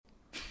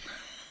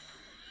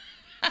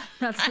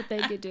That's what they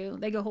could do.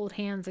 They could hold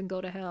hands and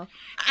go to hell.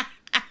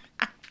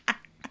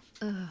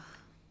 Ugh.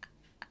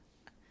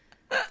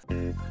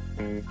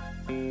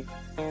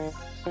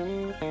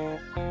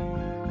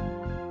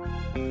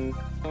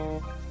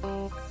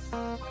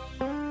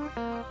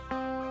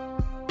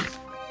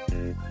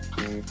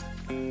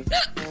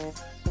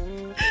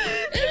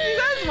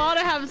 Want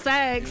to have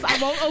sex, I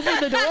won't open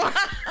the door.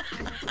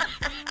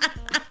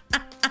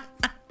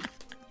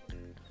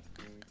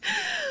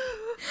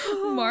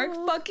 Mark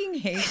fucking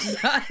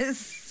hates us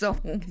so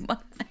much.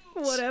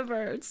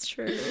 Whatever, it's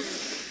true.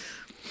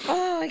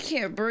 Oh, I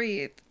can't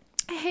breathe.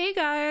 Hey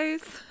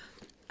guys.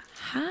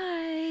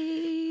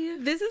 Hi.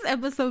 This is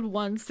episode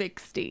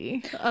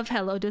 160 of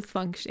Hello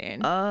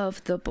Dysfunction.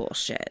 Of the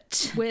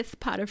bullshit. With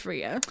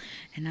Patafria.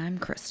 And I'm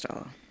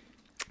Crystal.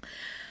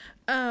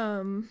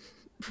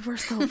 We're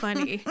so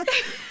funny.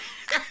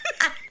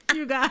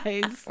 You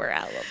guys. We're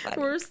hella funny.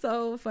 We're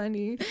so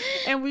funny.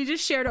 And we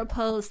just shared a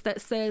post that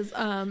says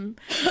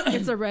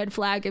it's a red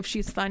flag if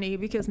she's funny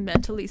because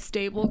mentally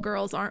stable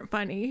girls aren't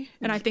funny.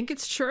 And I think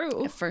it's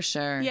true. For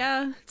sure.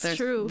 Yeah, it's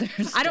true.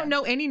 I don't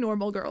know any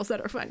normal girls that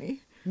are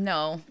funny.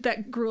 No.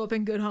 That grew up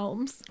in good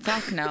homes.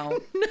 Fuck no.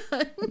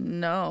 None.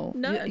 No.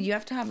 None. You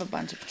have to have a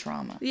bunch of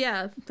trauma.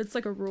 Yeah, that's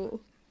like a rule.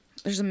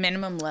 There's a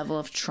minimum level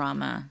of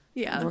trauma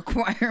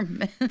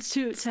requirement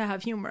to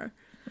have humor.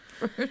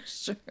 For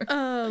sure.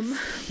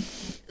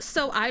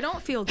 So I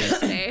don't feel this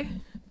day.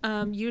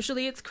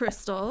 Usually it's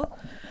Crystal.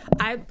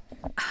 I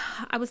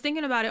was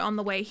thinking about it on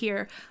the way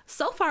here.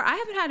 So far, I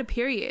haven't had a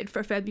period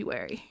for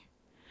February.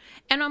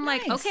 And I'm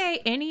like, okay,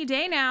 any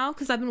day now,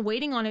 because I've been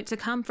waiting on it to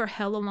come for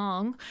hella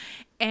long,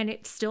 and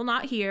it's still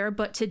not here.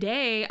 But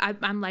today,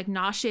 I'm like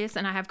nauseous,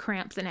 and I have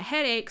cramps and a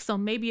headache, so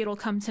maybe it'll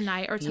come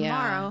tonight or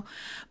tomorrow. Yeah.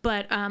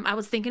 But I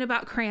was thinking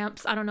about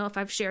cramps. I don't know if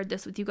I've shared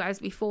this with you guys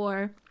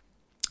before,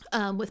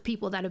 with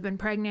people that have been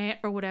pregnant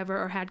or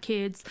whatever, or had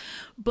kids.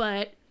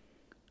 But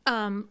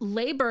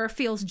labor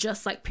feels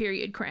just like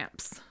period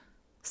cramps.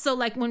 So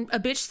like when a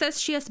bitch says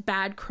she has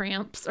bad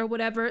cramps or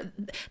whatever,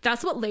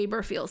 that's what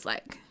labor feels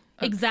like.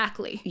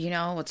 Exactly. You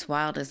know, what's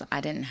wild is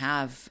I didn't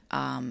have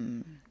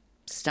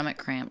stomach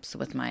cramps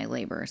with my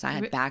labors. I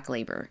had back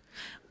labor.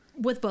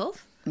 With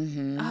both?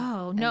 Mm-hmm.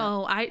 Oh,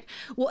 no.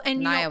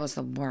 Naya was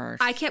the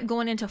worst. I kept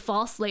going into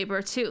false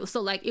labor too. So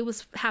like it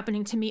was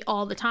happening to me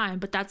all the time,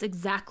 but that's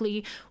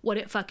exactly what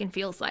it fucking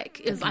feels like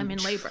is I'm in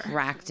labor.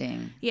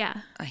 Contracting.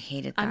 Yeah. I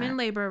hated that. I'm in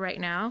labor right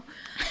now.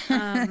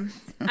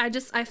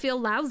 I feel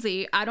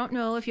lousy. I don't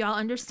know if y'all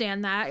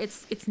understand that.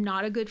 It's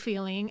not a good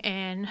feeling,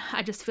 and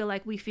I just feel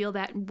like we feel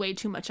that way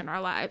too much in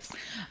our lives.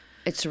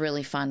 It's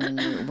really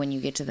fun when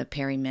you get to the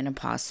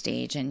perimenopause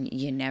stage and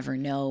you never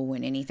know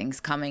when anything's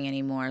coming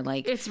anymore.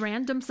 Like it's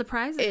random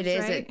surprises. It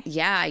is.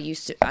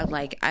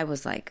 Right? I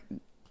was like,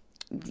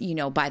 you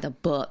know, by the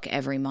book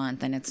every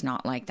month, and it's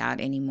not like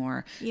that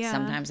anymore. Yeah.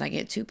 Sometimes I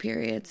get 2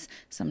 periods.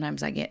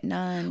 Sometimes I get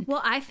none.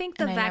 Well, I think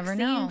the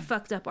vaccine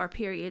fucked up our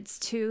periods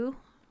too,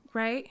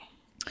 right?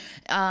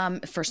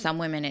 For some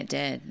women it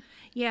did.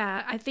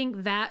 Yeah, I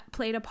think that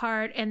played a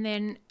part. And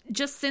then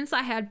just since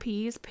I had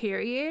P's,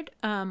 period,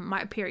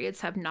 my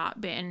periods have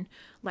not been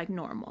like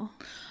normal.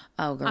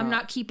 Oh, girl. I'm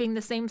not keeping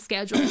the same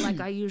schedule like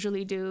I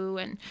usually do.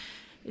 And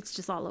it's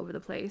just all over the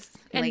place.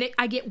 And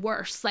I get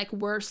worse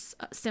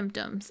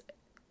symptoms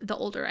the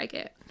older I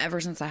get.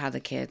 Ever since I had the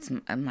kids,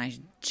 my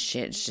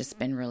shit's just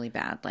been really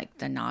bad. Like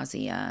the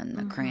nausea and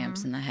the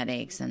cramps and the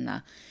headaches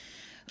and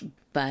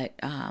But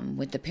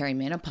with the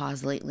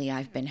perimenopause lately,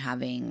 I've been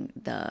having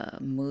the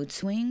mood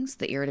swings,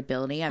 the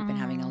irritability. I've been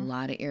having a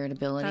lot of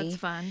irritability. That's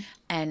fun.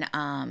 And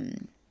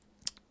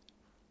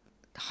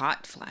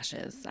hot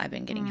flashes. I've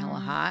been getting hella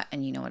hot.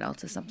 And you know what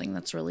else is something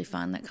that's really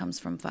fun that comes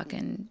from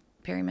fucking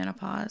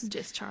perimenopause?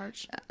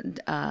 Discharge.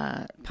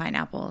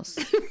 Pineapples.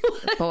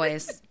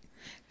 Boys.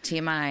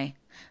 TMI.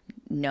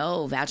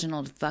 No,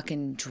 vaginal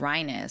fucking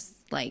dryness.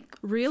 Like,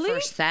 really? For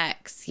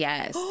sex,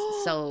 yes.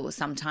 So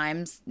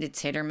sometimes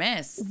it's hit or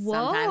miss. Whoa.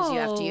 Sometimes you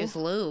have to use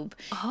lube.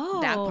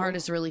 Oh. That part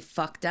is really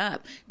fucked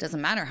up.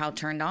 Doesn't matter how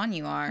turned on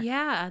you are.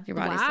 Yeah. Your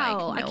body's like,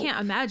 nope, I can't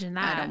imagine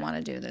that. I don't want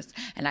to do this.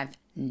 And I've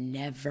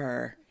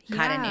never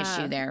had an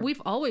issue there.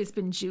 We've always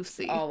been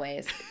juicy.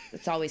 Always.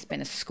 It's always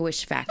been a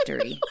squish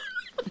factory.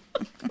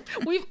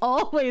 We've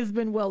always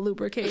been well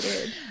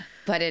lubricated.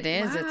 But it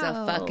is.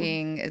 Wow.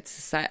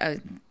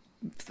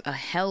 It's a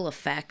hell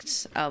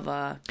effect of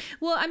a...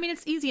 Well, I mean,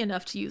 it's easy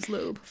enough to use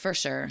lube. For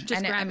sure.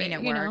 Just grab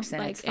it works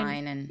and it's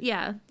fine. And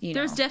yeah,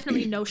 there's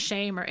definitely no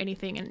shame or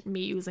anything in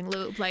me using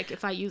lube. Like,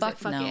 if I use it,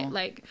 fuck it.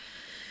 Like,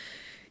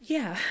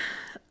 yeah.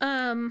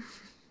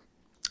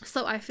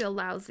 So I feel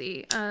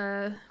lousy.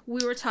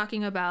 We were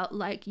talking about,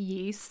 like,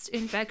 yeast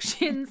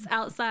infections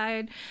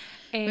outside.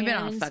 And we've been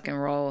on a fucking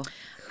roll.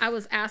 I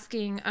was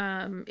asking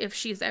if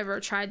she's ever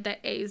tried the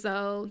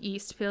Azo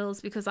yeast pills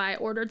because I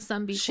ordered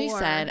some before. She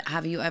said,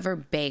 have you ever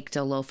baked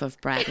a loaf of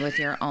bread with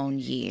your own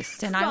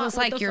yeast? And I was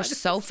like, you're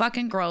so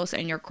fucking gross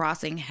and you're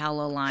crossing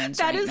hella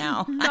lines right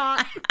now. That is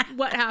not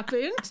what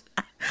happened.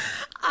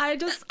 I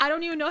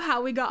don't even know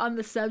how we got on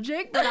the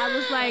subject, but I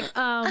was like,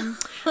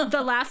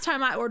 the last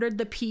time I ordered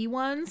the pea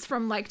ones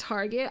from like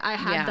Target, I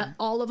had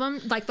all of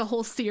them, like the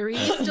whole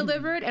series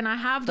delivered, and I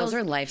have those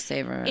are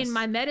lifesavers in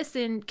my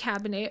medicine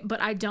cabinet,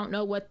 but I don't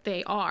know what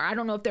they are. I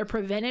don't know if they're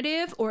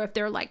preventative or if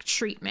they're like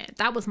treatment.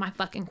 That was my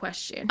fucking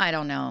question. I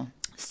don't know.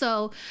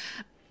 So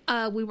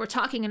we were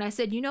talking and I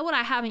said, you know what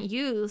I haven't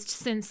used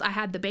since I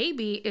had the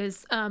baby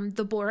is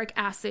the boric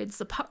acid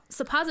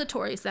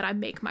suppositories that I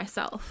make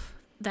myself,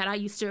 that I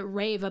used to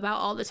rave about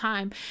all the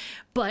time.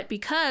 But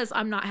because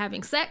I'm not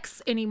having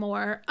sex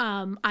anymore,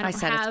 I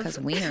said it's because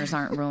wieners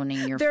aren't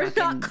ruining your they're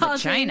fucking not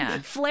causing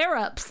vagina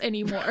flare-ups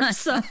anymore.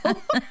 So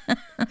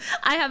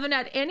I haven't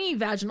had any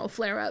vaginal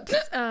flare-ups.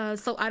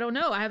 So I don't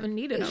know. I haven't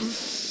needed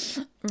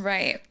them.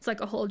 Right. It's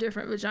like a whole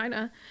different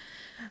vagina.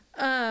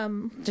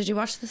 Did you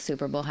watch the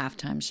Super Bowl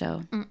halftime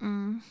show?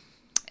 Mm-mm.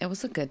 It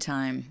was a good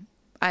time.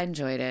 I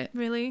enjoyed it.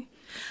 Really?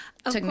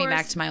 Took me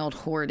back to my old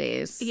whore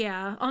days.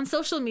 Yeah. On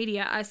social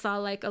media, I saw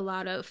like a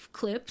lot of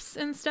clips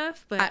and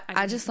stuff, but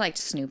I just liked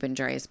Snoop and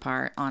Dre's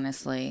part,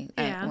 honestly.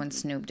 Yeah. When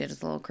Snoop did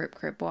his little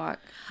crip walk.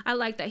 I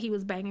like that he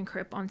was banging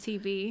Crip on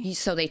TV.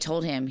 So they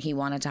told him he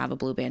wanted to have a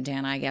blue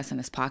bandana, I guess, in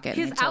his pocket.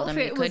 His and they told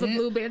outfit him he was a couldn't.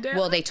 blue bandana.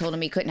 Well, they told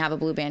him he couldn't have a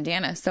blue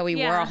bandana, so he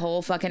wore a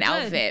whole fucking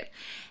outfit.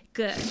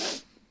 Good.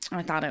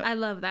 I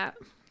love that.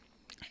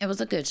 It was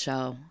a good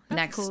show.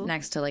 That's cool.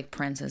 Next to like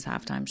Prince's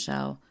halftime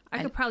show.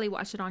 I could probably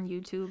watch it on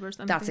YouTube or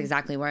something. That's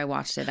exactly where I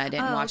watched it. I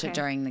didn't watch it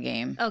during the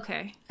game.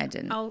 Okay. I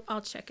didn't.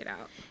 I'll check it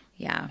out.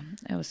 Yeah,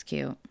 it was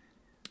cute.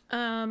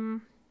 I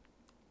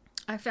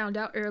found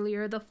out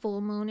earlier the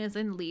full moon is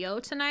in Leo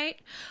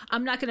tonight.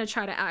 I'm not going to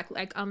try to act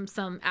like I'm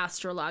some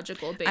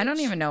astrological bitch. I don't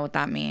even know what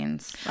that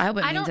means. I hope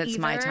it means it's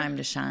my time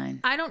to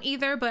shine. I don't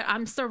either, but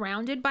I'm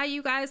surrounded by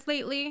you guys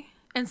lately.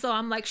 And so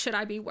I'm like, should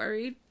I be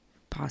worried?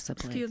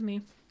 Possibly. Excuse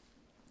me.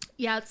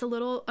 Yeah, it's a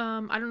little,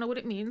 I don't know what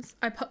it means.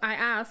 I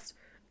asked,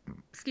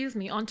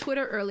 on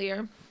Twitter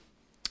earlier.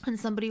 And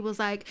somebody was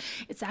like,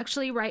 it's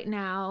actually right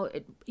now.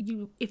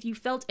 If you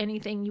felt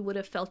anything, you would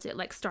have felt it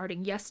like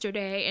starting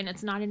yesterday. And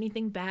it's not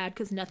anything bad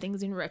because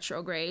nothing's in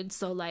retrograde.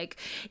 So like,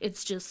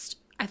 it's just,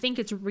 I think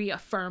it's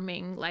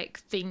reaffirming like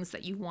things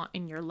that you want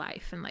in your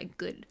life and like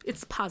good.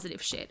 It's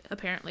positive shit,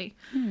 apparently.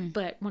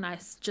 But when I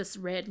just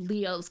read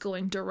Leo's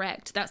going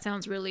direct, that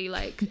sounds really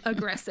like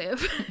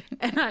aggressive.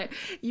 And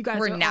you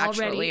guys are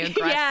naturally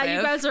aggressive. Yeah,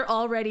 you guys are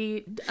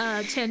already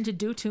tend to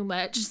do too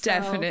much. So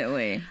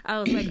Definitely. I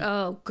was like,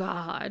 oh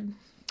God.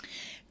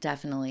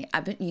 Definitely.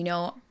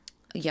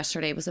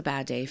 Yesterday was a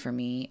bad day for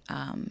me.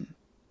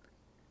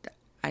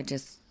 I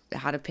just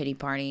had a pity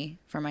party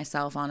for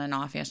myself on and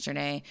off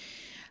yesterday.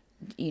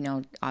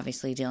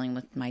 Obviously dealing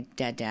with my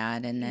dead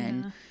dad, and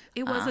then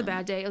it was a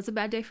bad day. It was a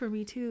bad day for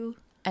me too.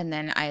 And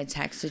then I had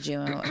texted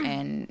you,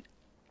 and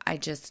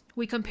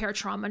we compare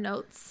trauma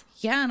notes.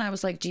 Yeah, and I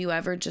was like, do you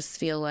ever just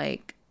feel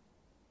like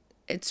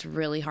it's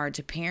really hard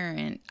to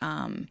parent?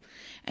 And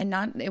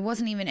it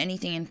wasn't even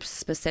anything in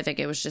specific.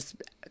 It was just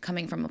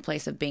coming from a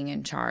place of being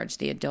in charge,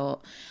 the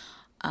adult.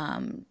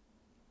 When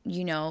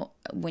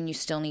you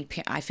still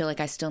need, I feel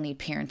like I still need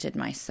parented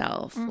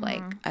myself. Mm-hmm.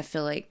 Like, I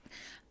feel like,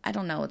 I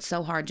don't know, it's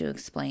so hard to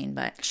explain,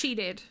 but.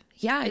 Cheated.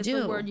 Yeah, I do.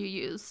 The word you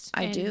used.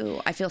 I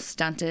do. I feel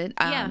stunted.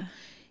 Yeah.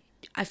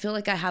 I feel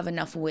like I have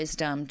enough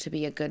wisdom to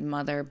be a good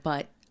mother,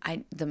 but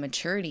the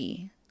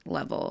maturity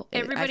level,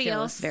 everybody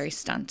else is very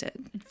stunted.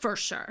 For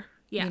sure.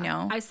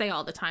 Yeah. I say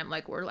all the time,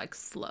 like, we're like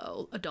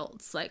slow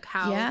adults. Like,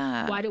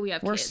 why do we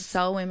have kids? We're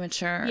so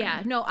immature.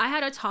 Yeah. No, I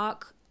had a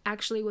talk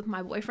actually with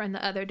my boyfriend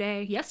the other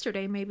day,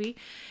 yesterday maybe,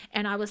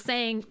 and I was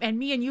saying, and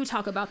me and you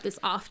talk about this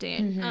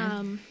often.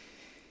 Mm-hmm.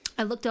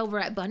 I looked over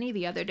at Bunny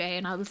the other day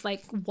and I was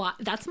like, "What?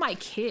 That's my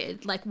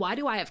kid. Like, why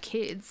do I have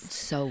kids?"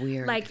 So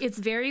weird. Like, it's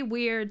very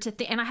weird to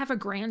think. And I have a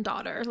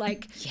granddaughter.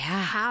 Like,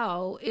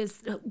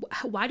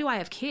 why do I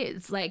have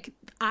kids? Like,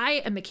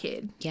 I am a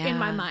kid in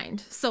my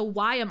mind. So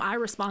why am I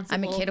responsible?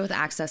 I'm a kid with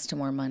access to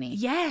more money.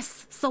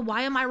 Yes. So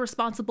why am I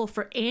responsible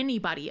for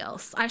anybody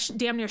else? I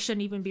damn near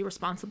shouldn't even be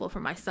responsible for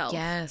myself.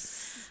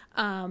 Yes.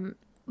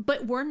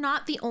 But we're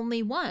not the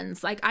only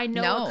ones. Like, I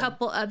know a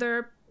couple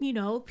other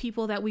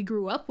people that we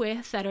grew up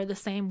with that are the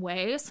same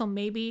way. So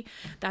maybe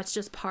that's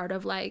just part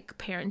of like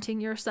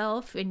parenting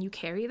yourself and you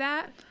carry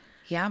that.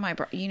 Yeah, my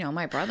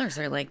brothers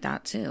are like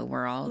that too.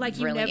 We're all like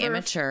really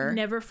immature.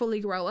 Never fully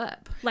grow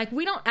up. Like,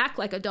 we don't act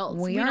like adults.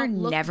 We are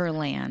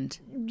Neverland.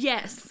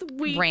 Yes.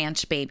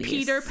 Ranch babies.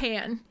 Peter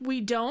Pan.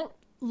 We don't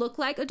look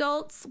like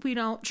adults. We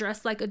don't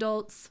dress like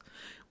adults.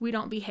 We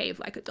don't behave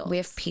like adults. We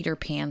have Peter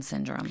Pan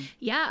syndrome.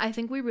 Yeah, I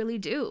think we really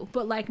do.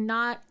 But like,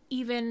 not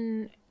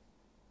even...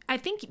 I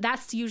think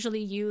that's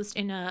usually used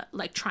in a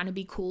like trying to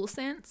be cool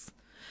sense.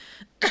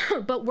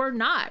 But we're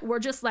not. We're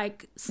just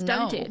like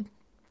stunted. No.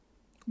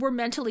 We're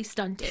mentally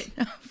stunted.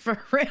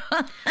 For real.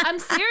 I'm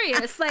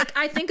serious. Like,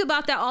 I think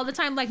about that all the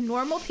time. Like,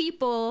 normal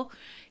people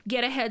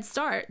get a head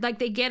start. Like,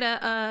 they get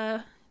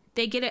an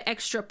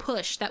extra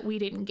push that we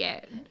didn't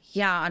get.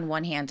 Yeah, on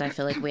one hand, I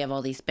feel like we have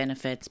all these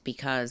benefits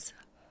because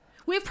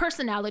We have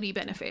personality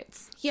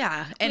benefits.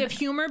 Yeah. We And have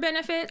humor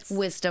benefits.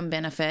 wisdom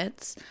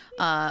benefits,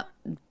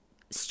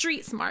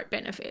 Street smart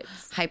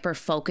benefits. hyper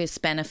focus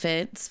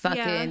benefits,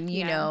 fucking, you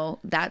yeah. know,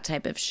 that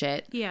type of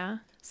shit. Yeah.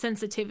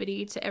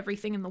 Sensitivity to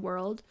everything in the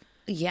world.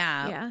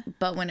 Yeah. Yeah.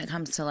 But when it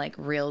comes to like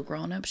real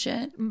grown up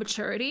shit,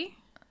 Maturity.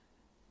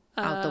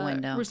 out the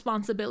window.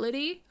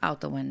 Responsibility.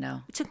 Out the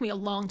window. It took me a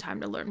long time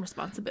to learn A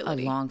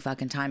responsibility. long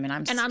fucking time. And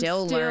I'm and still I'm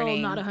still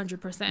learning. not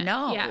 100%.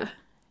 No. Yeah.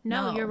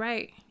 No, No. you're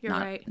right. You're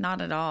right. Not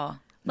at all.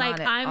 Like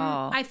Not at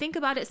all. I think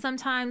about it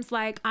sometimes,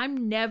 like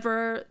I'm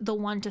never the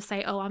one to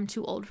say, oh, I'm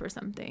too old for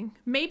something.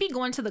 Maybe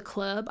going to the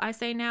club, I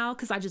say now,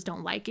 because I just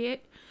don't like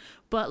it.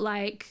 But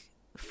like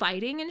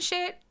fighting and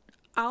shit,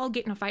 I'll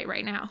get in a fight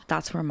right now.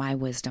 That's where my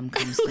wisdom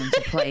comes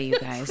into play, you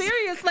guys.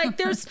 Serious. Like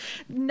there's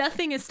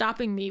nothing is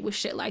stopping me with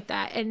shit like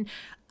that. And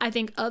I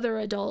think other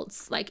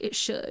adults, like it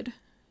should,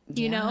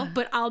 you know,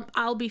 but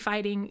I'll be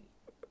fighting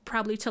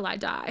probably till I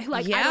die.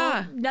 Like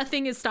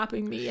nothing is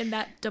stopping me in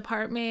that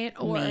department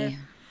or Me.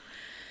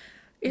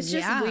 it's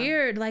just Yeah.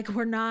 weird. Like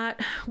we're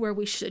not where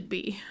we should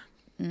be.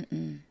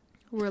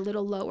 We're a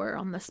little lower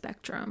on the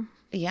spectrum.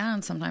 Yeah,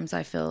 and sometimes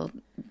I feel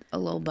a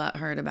little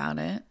butthurt about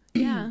it.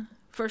 Yeah,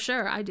 for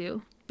sure. I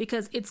do.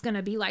 Because it's going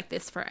to be like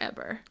this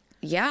forever.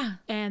 Yeah.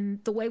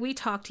 And the way we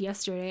talked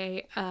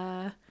yesterday,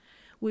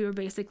 we were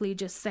basically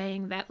just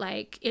saying that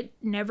like it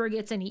never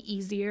gets any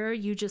easier.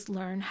 You just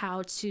learn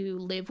how to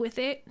live with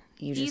it.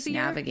 You just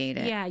navigate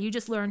it. Yeah, you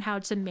just learn how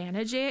to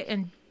manage it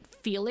and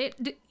feel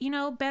it, you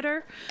know,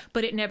 better.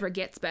 But it never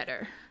gets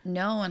better.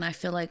 No, and I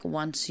feel like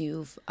once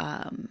you've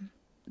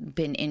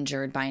been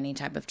injured by any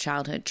type of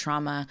childhood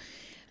trauma,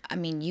 I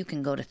mean, you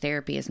can go to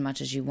therapy as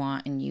much as you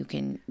want and you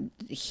can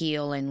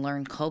heal and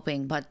learn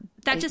coping, but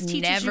That just it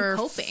teaches you never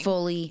coping.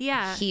 fully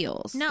Yeah.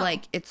 heals. No.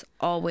 Like, it's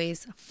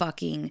always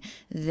fucking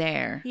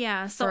there.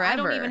 Yeah, so forever. I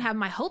don't even have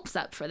my hopes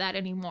up for that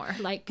anymore.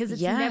 Like, because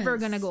it's Yes. never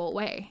going to go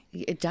away.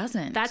 It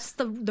doesn't. That's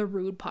the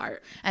rude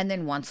part. And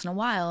then once in a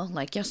while,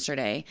 like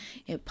yesterday,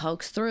 it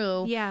pokes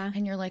through. Yeah.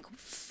 And you're like,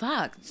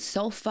 fuck,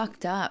 so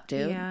fucked up,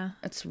 dude. Yeah.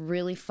 It's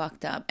really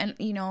fucked up. And,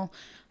 you know,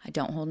 I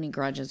don't hold any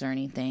grudges or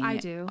anything. I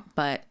do.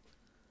 But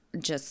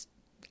just,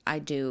 I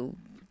do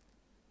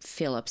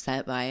feel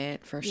upset by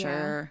it for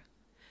sure.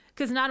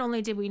 Because not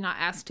only did we not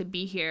ask to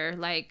be here,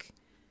 like,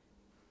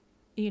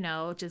 you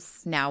know,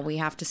 just Now we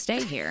have to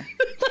stay here.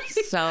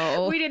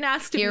 So we didn't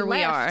ask to here be we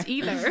left are.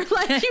 either.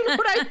 Like, you know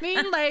what I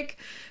mean? Like,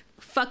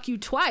 fuck you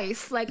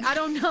twice. Like, I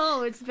don't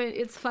know.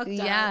 It's fucked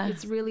Yeah. up.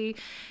 It's really,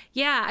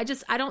 I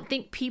don't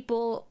think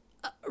people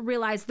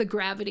realize the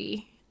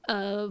gravity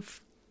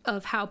of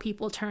how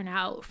people turn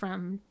out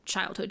from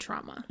childhood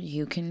trauma.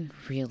 You can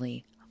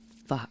really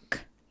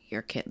fuck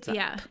your kids up.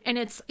 Yeah, and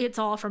it's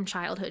all from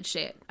childhood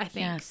shit, I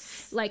think.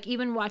 Yes. Like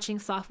even watching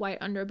Soft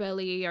White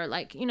Underbelly or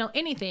like, you know,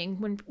 anything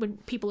when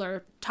people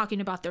are talking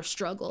about their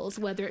struggles,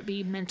 whether it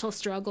be mental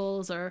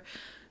struggles or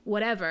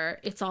whatever,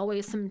 it's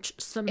always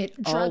some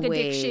It drug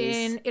always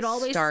addiction. It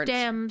always starts-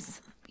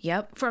 stems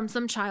Yep. from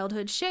some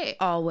childhood shit.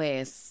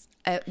 Always.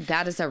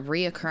 That is a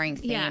reoccurring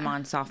theme Yeah.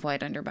 on Soft White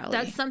Underbelly.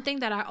 That's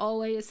something that I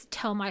always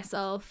tell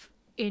myself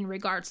in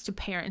regards to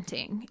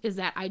parenting is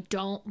that I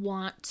don't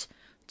want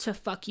to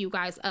fuck you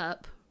guys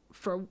up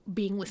for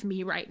being with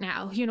me right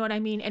now. You know what I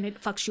mean? And it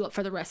fucks you up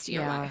for the rest of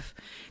your Yeah. life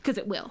because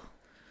it will.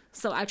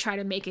 So I try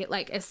to make it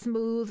like as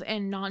smooth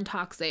and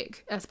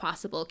non-toxic as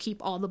possible.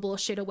 Keep all the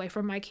bullshit away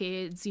from my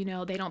kids. You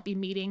know, they don't be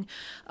meeting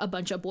a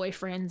bunch of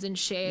boyfriends and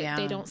shit. Yeah.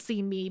 They don't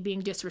see me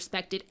being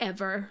disrespected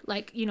ever.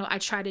 Like, you know, I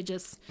try to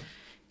just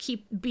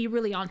be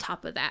really on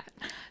top of that.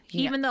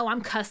 Yeah. Even though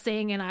I'm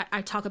cussing and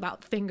I talk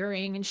about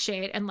fingering and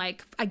shit and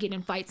like I get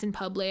in fights in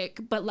public,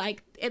 but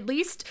like at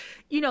least,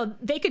 you know,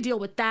 they could deal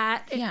with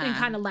that and Yeah.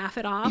 kind of laugh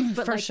it off.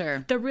 But For like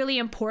sure. the really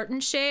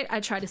important shit, I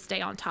try to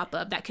stay on top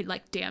of that could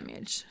like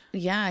damage.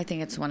 Yeah, I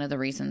think it's one of the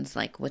reasons,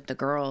 like with the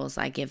girls,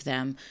 I give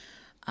them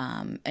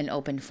an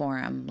open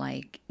forum.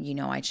 Like, you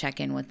know, I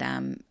check in with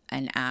them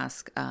and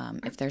ask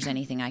if there's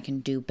anything I can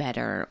do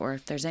better or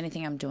if there's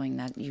anything I'm doing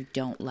that you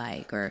don't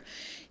like or,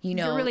 you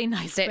know, You're really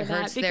nice that for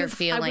that, hurts their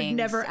because I would feelings.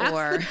 never ask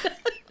Or,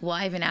 well,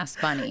 I even asked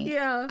Bunny.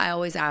 Yeah. I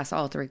always ask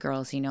all three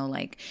girls, you know,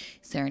 like,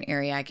 is there an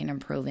area I can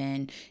improve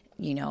in?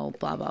 You know,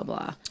 blah, blah,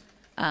 blah.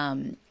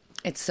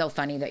 It's so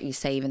funny that you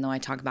say, even though I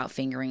talk about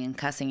fingering and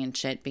cussing and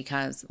shit,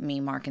 because me,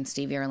 Mark, and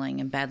Stevie are laying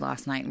in bed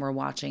last night and we're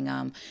watching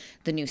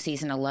the new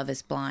season of Love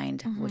is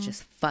Blind, which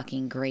is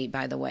fucking great,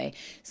 by the way.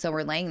 So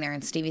we're laying there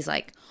and Stevie's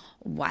like,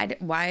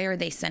 why are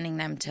they sending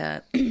them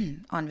to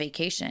on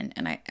vacation?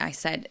 And I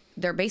said,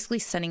 they're basically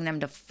sending them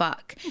to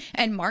fuck.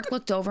 And Mark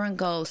looked over and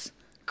goes,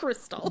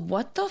 Crystal.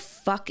 what the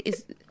fuck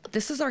is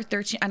this? Is our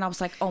 13th? And I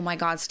was like, oh my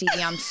God,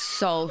 Stevie, I'm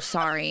so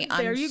sorry.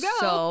 There you go.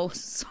 So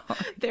sorry.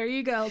 There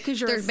you go. Because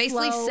you're They're a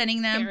basically slow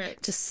sending them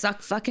parent. to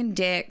suck fucking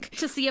dick.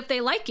 to see if they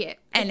like it.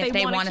 And if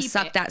they wanna want to keep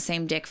suck it. that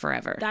same dick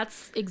forever.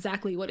 That's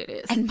exactly what it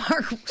is. And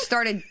Mark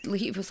started,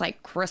 he was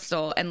like,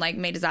 Crystal, and like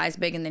made his eyes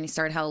big, and then he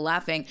started hella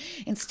laughing.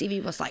 And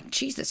Stevie was like,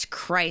 Jesus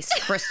Christ,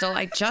 Crystal,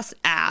 I just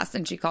asked.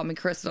 And she called me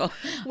Crystal.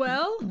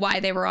 Well,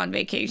 Why they were on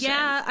vacation.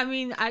 yeah, I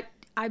mean,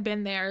 I've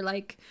been there.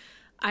 Like,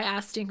 I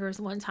asked Stinkers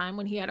one time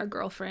when he had a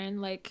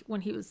girlfriend, like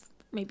when he was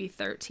maybe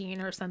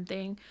 13 or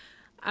something.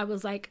 I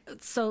was like,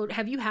 so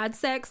have you had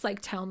sex?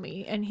 Like, tell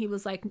me. And he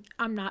was like,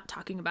 I'm not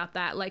talking about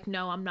that. Like,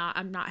 no, I'm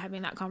not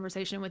having that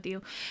conversation with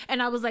you.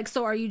 And I was like,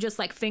 so are you just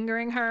like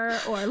fingering her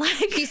or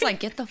like? He's like,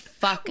 get the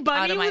fuck out of my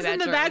bedroom. Bunny was in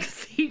the back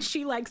seat.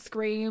 She like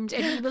screamed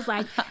and he was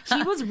like,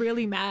 he was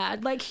really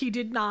mad. Like he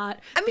did not.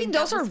 I mean,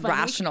 those are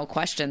rational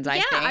questions, I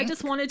think. Yeah, I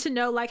just wanted to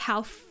know like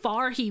how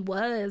far he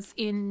was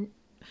in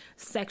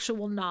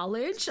sexual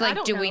knowledge. Like, I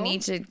don't do know. we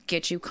need to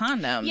get you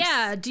condoms?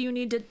 Yeah, do you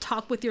need to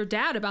talk with your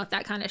dad about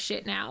that kind of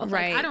shit now?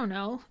 Right. Like, I don't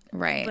know.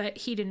 Right. But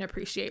he didn't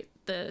appreciate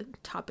the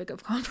topic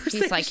of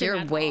conversation. He's like,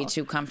 you're way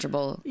too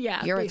comfortable.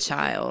 Yeah. You're basically. a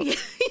child.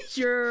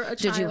 You're a child.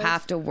 Did you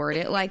have to word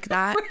it like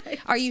that? Right.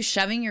 Are you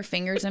shoving your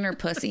fingers in her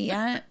pussy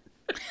yet?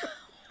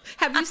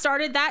 Have you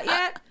started that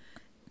yet?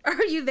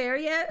 Are you there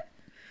yet?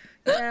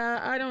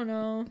 Yeah, I don't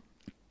know.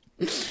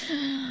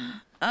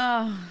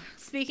 Oh.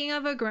 Speaking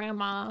of a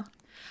grandma,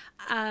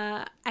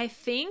 I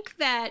think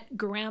that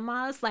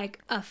grandma's like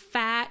a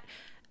fat,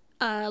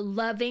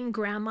 loving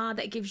grandma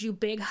that gives you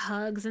big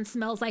hugs and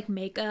smells like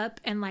makeup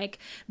and like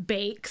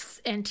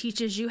bakes and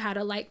teaches you how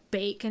to like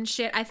bake and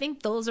shit. I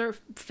think those are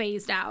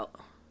phased out.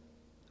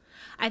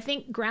 I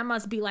think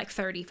grandmas be like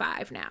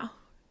 35 now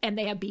and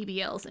they have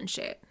BBLs and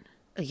shit.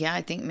 Yeah,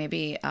 I think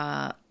maybe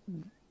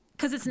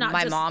because it's not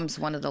my mom's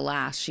one of the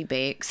last. She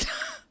bakes.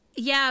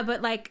 Yeah,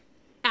 but like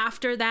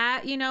after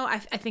that, you know, I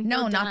think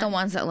no, not the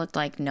ones that looked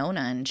like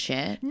Nona and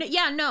shit. No,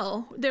 yeah,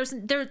 no, there's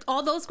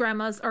all those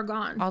grandmas are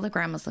gone. All the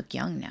grandmas look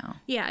young now.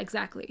 Yeah,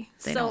 exactly.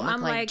 They so don't look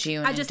I'm like like,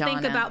 June I just and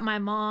think Donna. about my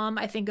mom.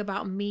 I think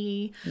about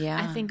me.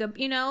 Yeah, I think of,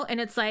 you know,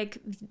 and it's like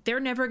they're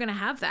never gonna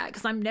have that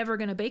because I'm never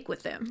gonna bake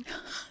with them,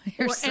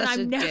 and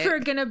I'm never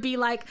gonna be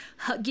like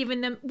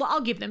giving them. Well,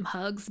 I'll give them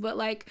hugs, but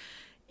like,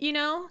 you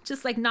know,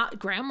 just like not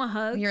grandma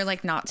hugs. You're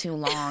like not too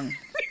long.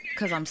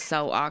 Because I'm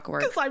so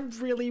awkward. Because I'm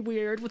really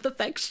weird with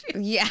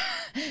affection. Yeah.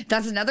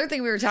 That's another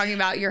thing we were talking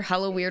about. You're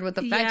hella weird with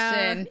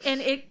affection. Yeah,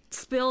 and it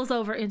spills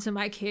over into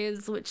my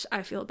kids, which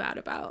I feel bad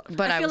about.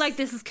 But I feel like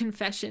this is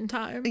confession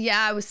time. Yeah,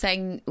 I was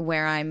saying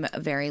where I'm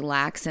very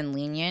lax and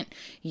lenient,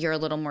 you're a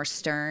little more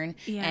stern.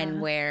 Yeah.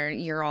 And where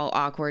you're all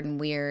awkward and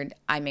weird,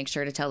 I make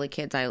sure to tell the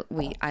kids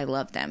I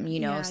love them, you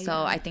know? Yeah, so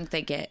yeah. I think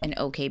they get an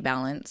okay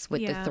balance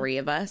with the three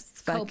of us.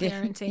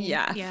 Co-parenting.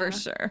 Yeah, for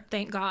sure.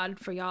 Thank God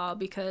for y'all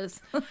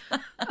because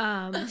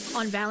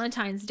on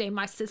Valentine's Day,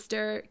 my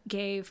sister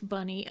gave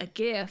Bunny a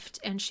gift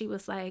and she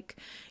was like,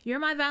 you're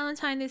my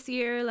Valentine this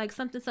year, like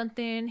something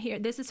here,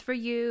 this is for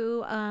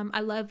you, I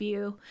love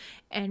you.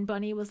 And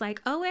Bunny was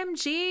like,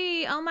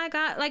 OMG, oh my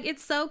God, like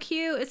it's so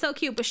cute,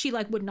 but she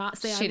like would not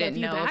say I love you back. She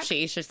didn't know if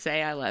she should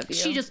say I love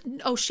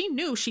you. She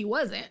knew she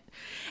wasn't.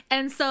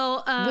 And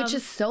so which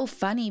is so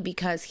funny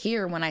because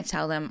here when I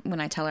tell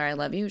her I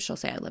love you, she'll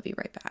say I love you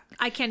right back.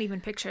 I can't even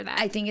picture that.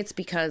 I think it's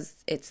because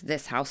it's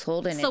this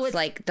household and so it's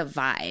like the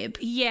vibe.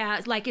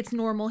 Yeah, like it's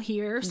normal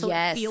here, so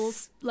yes. It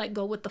feels like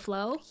go with the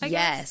flow, I guess.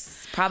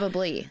 Yes,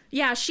 probably.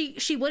 Yeah,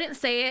 she wouldn't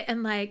say it,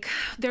 and like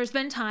there's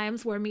been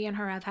times where me and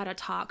her have had a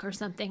talk or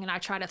something and I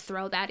try to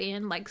throw that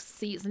in like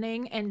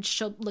seasoning and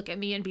she'll look at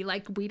me and be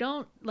like, we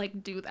don't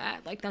like do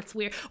that, like that's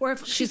weird. Or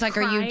if she's like,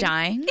 crying, are you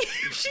dying?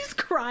 If she's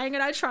crying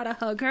and I try to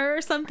hug her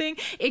or something,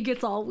 it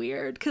gets all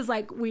weird because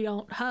like we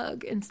don't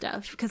hug and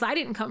stuff because I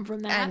didn't come from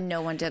that. And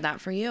no one did that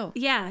for you.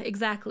 Yeah,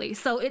 exactly.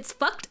 So it's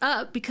fucked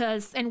up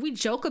because, and we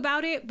joke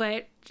about it,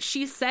 but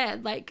she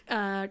said like,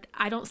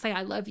 I don't say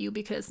I love you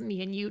because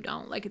me and you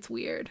don't, like it's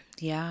weird.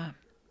 Yeah.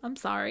 I'm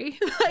sorry.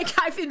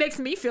 Like it makes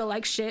me feel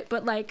like shit,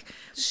 but like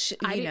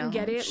I didn't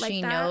get it like that.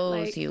 She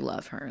knows like, you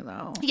love her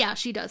though. Yeah,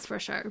 she does for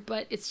sure.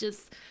 But it's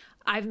just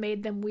I've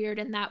made them weird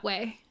in that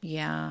way.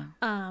 Yeah.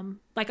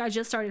 Like I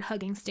just started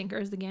hugging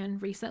Stinkers again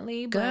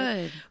recently.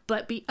 Good.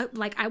 But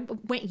like I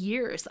went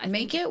years. I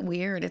make think. it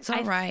weird. It's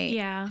all right.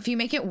 Yeah. If you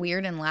make it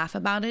weird and laugh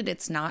about it,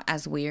 it's not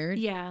as weird.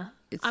 Yeah.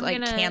 It's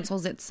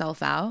cancels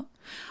itself out.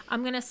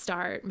 I'm gonna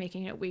start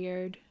making it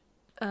weird.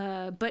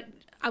 But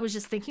I was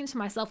just thinking to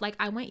myself, like,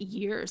 I went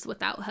years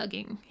without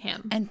hugging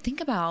him. And think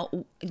about,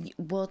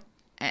 well,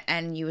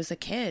 and you as a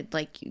kid,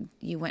 like,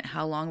 you went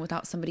how long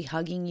without somebody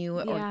hugging you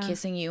or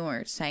kissing you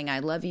or saying I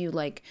love you?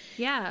 Like,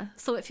 yeah,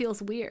 so it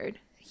feels weird.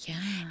 Yeah.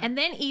 And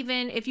then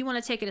even if you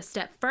want to take it a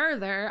step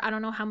further, I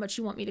don't know how much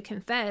you want me to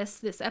confess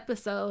this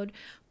episode,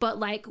 but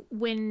like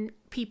when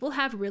people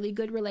have really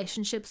good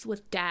relationships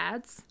with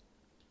dads,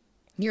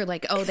 you're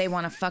like, oh, they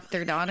want to fuck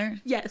their daughter?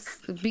 Yes.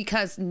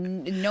 Because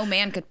no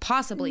man could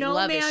possibly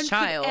love his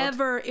child. No man could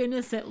ever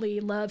innocently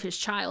love his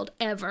child,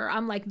 ever.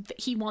 I'm like,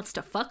 he wants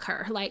to fuck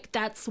her. Like,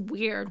 that's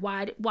weird.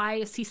 Why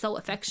is he so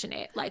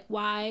affectionate? Like,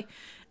 why?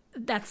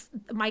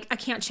 I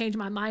can't change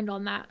my mind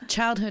on that.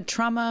 Childhood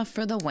trauma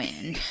for the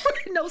win.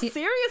 No,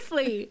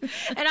 seriously.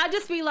 And I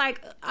just be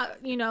like,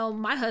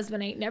 my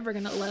husband ain't never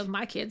going to love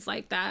my kids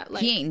like that.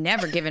 Like, he ain't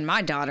never giving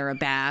my daughter a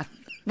bath.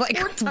 Like,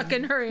 we're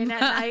tucking her in at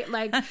night.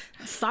 Like,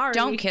 sorry.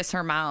 Don't kiss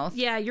her mouth.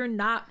 Yeah, you're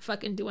not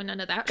fucking doing none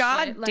of that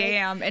God shit.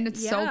 damn. And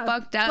it's so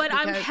fucked up. But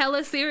I'm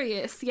hella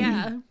serious.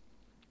 Yeah.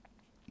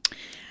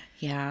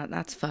 Yeah,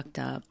 that's fucked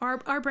up.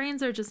 Our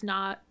brains are just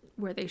not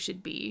where they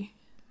should be.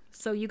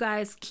 So you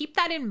guys keep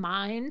that in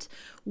mind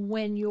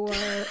when you're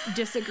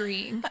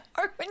disagreeing.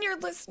 Or when you're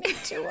listening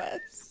to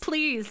us.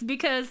 Please,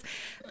 because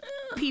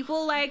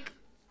people like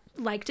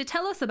to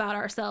tell us about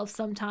ourselves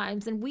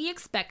sometimes, and we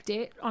expect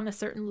it on a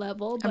certain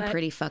level. But I'm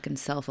pretty fucking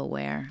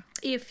self-aware.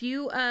 if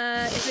you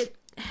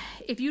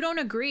if you don't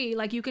agree,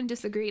 like, you can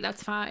disagree,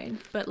 that's fine.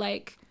 But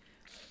like,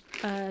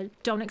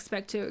 don't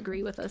expect to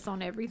agree with us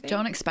on everything.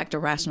 Don't expect a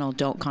rational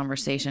adult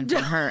conversation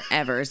from her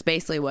ever is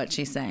basically what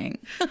she's saying.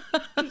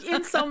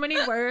 In so many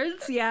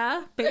words,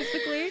 yeah,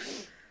 basically.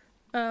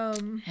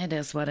 It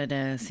is what it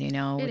is, we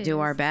do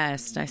our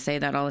best. I say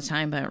that all the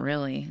time, but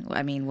really,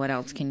 I mean, what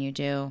else can you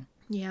do?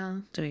 Yeah.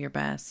 Do your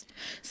best.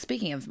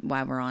 Speaking of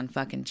why we're on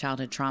fucking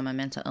childhood trauma,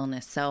 mental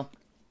illness, so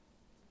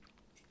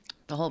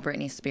the whole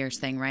Britney Spears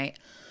thing, right?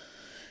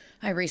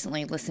 I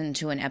recently listened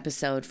to an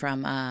episode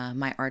from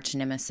my arch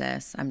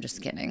nemesis. I'm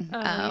just kidding.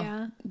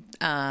 Yeah.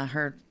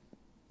 Her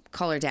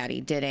Call Her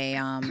Daddy did a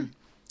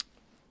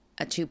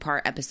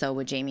 2-part episode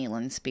with Jamie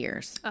Lynn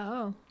Spears.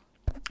 Oh.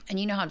 And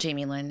you know how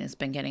Jamie Lynn has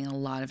been getting a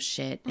lot of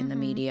shit in the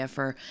media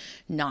for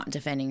not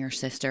defending her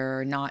sister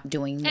or not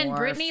doing more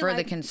Britney, for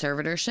the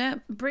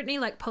conservatorship. Brittany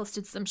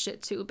posted some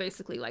shit too,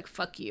 basically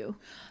fuck you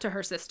to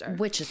her sister.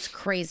 Which is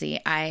crazy.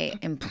 I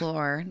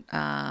implore,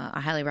 I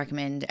highly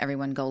recommend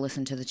everyone go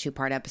listen to the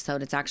 2-part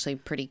episode. It's actually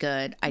pretty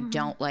good. I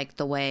don't like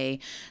the way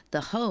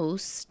the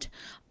host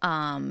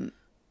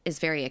is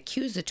very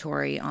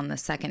accusatory on the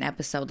second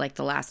episode, like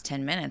the last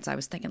 10 minutes. I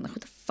was thinking, who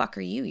the fuck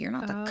are you? You're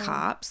not the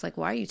cops. Like,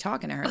 why are you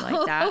talking to her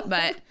like that?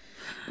 But,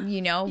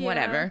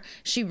 whatever.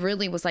 She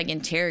really was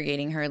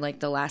interrogating her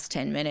the last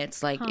 10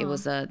 minutes. It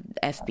was a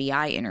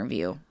FBI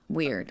interview.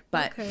 Weird.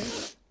 But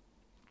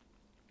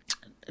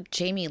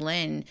Jamie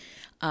Lynn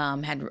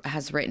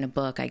has written a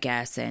book, I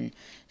guess, and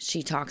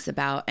she talks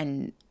about,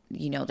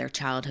 their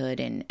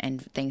childhood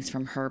and things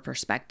from her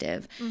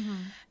perspective.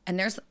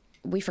 And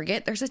we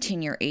forget there's a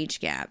 10-year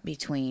age gap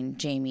between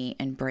Jamie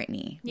and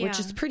Britney, which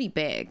is pretty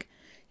big,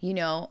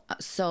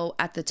 So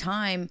at the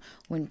time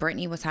when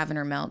Britney was having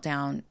her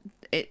meltdown,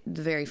 the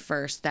very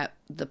first that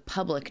the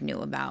public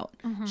knew about,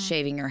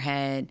 shaving her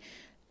head,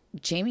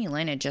 Jamie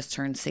Lynn had just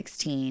turned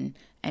 16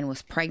 and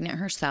was pregnant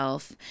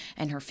herself,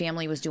 and her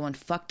family was doing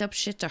fucked up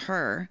shit to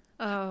her.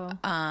 Oh.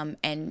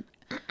 And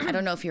I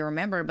don't know if you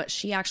remember, but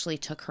she actually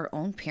took her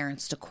own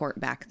parents to court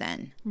back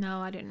then.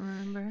 No, I didn't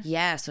remember.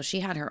 Yeah, so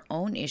she had her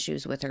own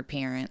issues with her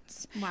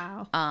parents.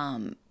 Wow.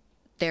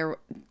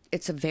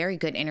 It's a very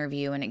good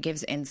interview, and it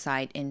gives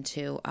insight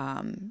into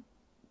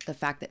the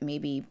fact that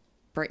maybe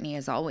Britney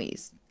has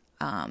always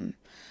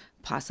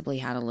possibly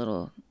had a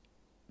little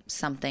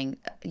something.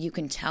 You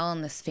can tell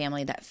in this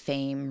family that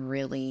fame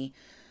really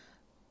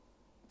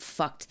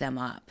fucked them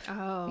up.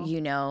 Oh.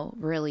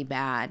 Really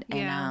bad.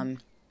 Yeah.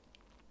 And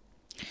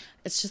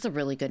it's just a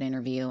really good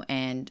interview,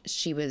 and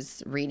she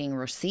was reading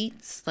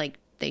receipts.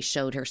 They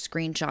showed her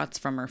screenshots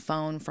from her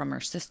phone from her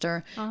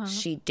sister.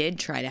 She did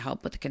try to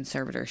help with the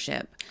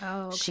conservatorship.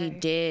 Oh, okay. She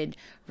did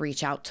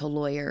reach out to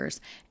lawyers,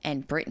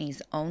 and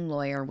Britney's own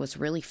lawyer was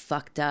really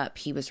fucked up.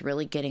 He was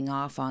really getting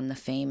off on the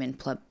fame and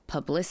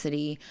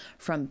publicity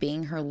from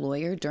being her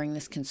lawyer during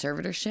this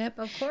conservatorship.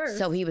 Of course.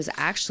 So he was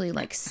actually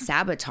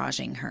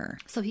sabotaging her.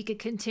 So he could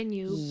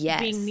continue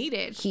Yes. being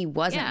needed. He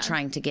wasn't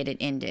trying to get it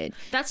ended.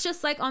 That's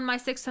just like on My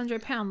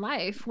 600-Pound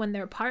Life when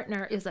their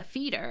partner is a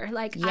feeder.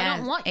 I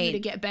don't want you to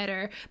get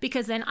better,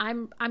 because then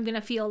I'm going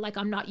to feel like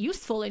I'm not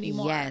useful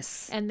anymore.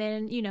 Yes. And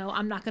then,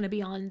 I'm not going to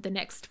be on the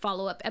next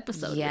follow-up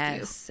episode with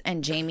you.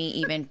 And Jamie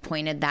even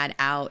pointed that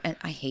out. And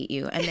I hate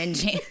you. And then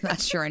Jamie,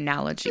 that's your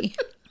analogy.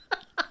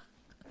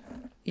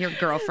 Your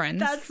girlfriends.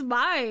 That's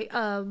my,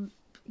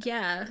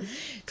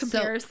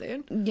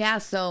 comparison.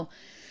 So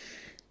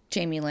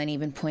Jamie Lynn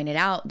even pointed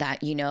out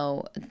that,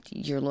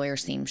 your lawyer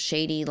seems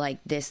shady.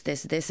 This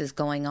is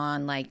going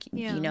on.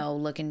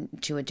 Looking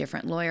to a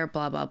different lawyer,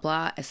 blah, blah,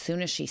 blah. As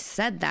soon as she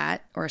said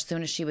that, or as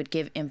soon as she would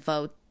give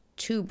info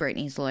to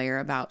Britney's lawyer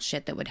about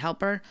shit that would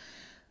help her,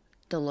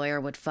 the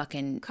lawyer would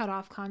fucking cut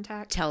off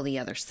contact, tell the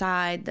other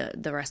side,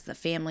 the rest of the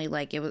family.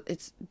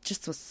 It's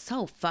just was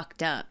so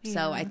fucked up. Yeah.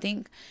 So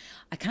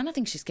I kind of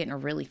think she's getting a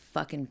really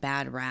fucking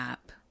bad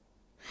rap.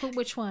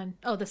 Which one?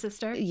 Oh, the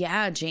sister?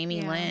 Yeah,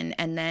 Jamie Lynn.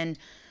 And then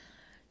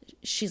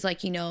she's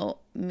like, me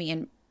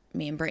and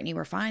Britney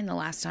were fine the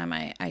last time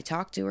I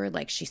talked to her.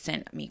 She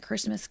sent me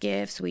Christmas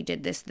gifts. We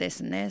did this,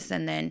 and this.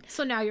 And then.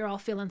 So now you're all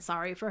feeling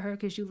sorry for her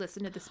because you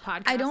listened to this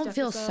podcast. I don't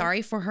feel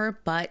sorry for her,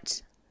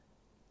 but.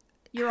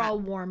 You're all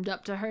warmed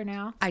up to her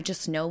now. I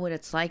just know what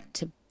it's like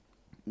to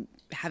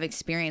have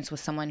experience with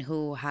someone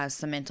who has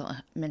some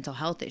mental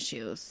health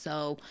issues.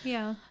 So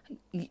yeah,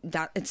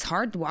 that it's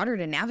hard water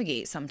to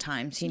navigate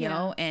sometimes, you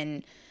know,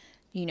 and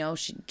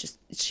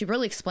she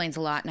really explains a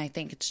lot. And I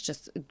think it's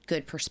just a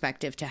good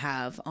perspective to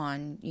have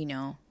on,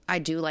 I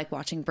do like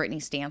watching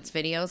Britney's dance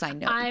videos. I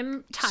know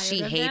I'm tired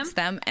she of hates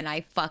them, and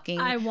I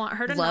want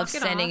her to knock love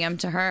it sending off. them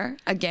to her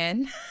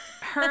again.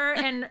 her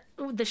and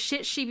the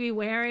shit she be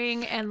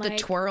wearing and like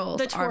twirls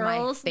the are my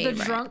twirls, the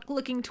favorite. drunk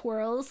looking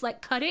twirls,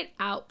 like cut it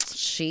out.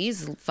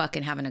 She's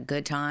fucking having a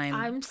good time.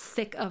 I'm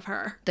sick of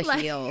her. The Like,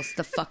 heels,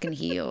 the fucking I'm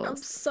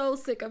heels. so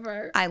sick of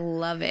her. I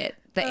love it.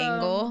 The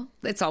angle.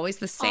 It's always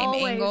the same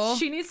Always. angle.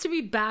 She needs to be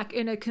back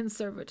in a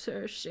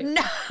conservatorship.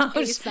 No,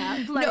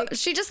 ASAP. no, Like,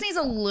 she just needs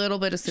a little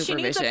bit of she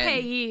supervision. needs a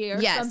payee or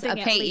yes, something.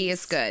 a at payee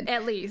least. is good.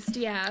 At least,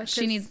 yeah.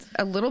 She 'cause needs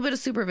a little bit of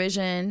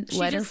supervision. she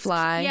Let her just-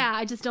 fly. Yeah,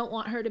 I just don't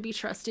want her to be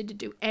trusted to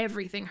do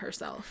everything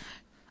herself.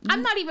 I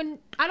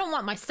don't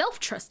want myself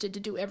trusted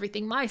to do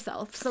everything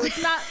myself. So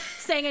it's not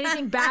saying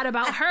anything bad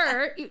about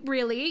her,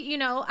 really. You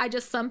know,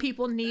 some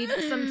people need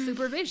some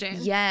supervision.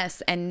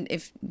 Yes, and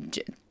if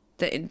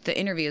the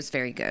interview is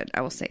very good,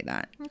 I will say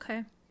that.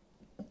 Okay.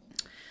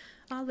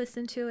 I'll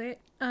listen to it.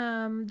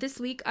 This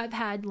week I've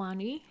had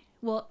Lonnie.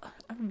 Well,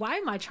 why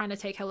am I trying to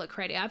take hella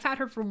credit? I've had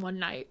her for one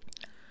night.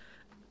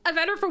 I've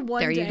had her for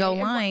one day. There you go,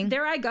 lying.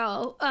 There I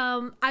go.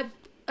 I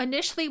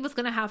initially was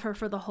going to have her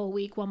for the whole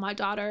week while my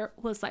daughter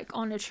was like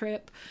on a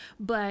trip,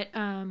 but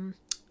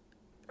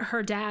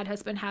her dad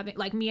has been having,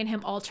 like, me and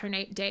him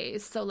alternate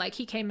days. So like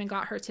he came and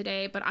got her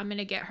today, but I'm going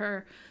to get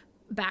her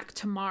back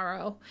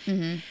tomorrow.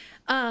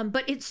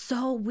 But it's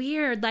so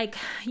weird. Like,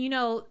 you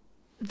know,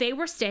 they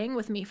were staying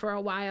with me for a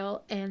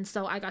while, and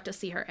so I got to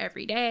see her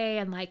every day,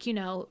 and like, you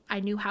know, I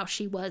knew how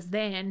she was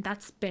then.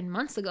 That's been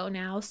months ago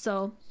now.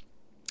 So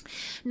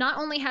not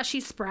only has she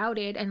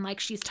sprouted and like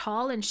she's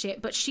tall and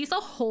shit, but she's a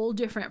whole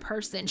different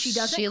person. She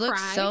doesn't She looks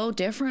cry. so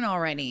different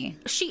already.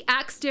 She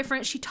acts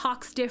different. She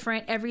talks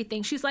different.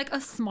 Everything. She's like a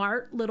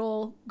smart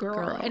little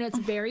girl, and it's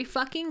very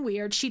fucking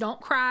weird. She don't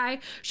cry.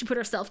 She put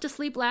herself to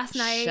sleep last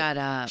night. Shut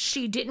up.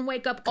 She didn't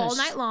wake up all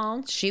night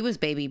long. She was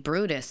baby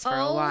Brutus for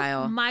a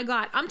while. Oh my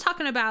God. I'm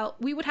talking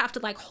about, we would have to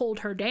like hold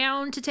her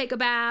down to take a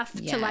bath.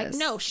 To like, Yes.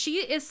 no, she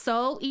is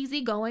so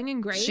easygoing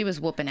and great. She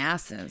was whooping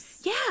asses.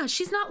 Yeah,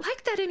 she's not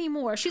like that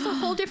anymore. She's a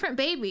whole different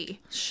baby.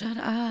 Shut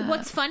up.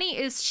 What's funny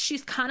is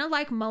she's kind of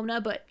like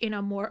Mona, but in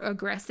a more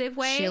aggressive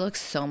way. She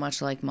looks so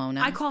much like Mona.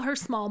 I call her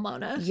small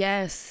Mona.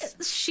 Yes.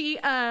 She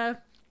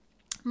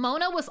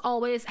Mona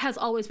has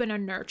always been a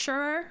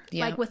nurturer,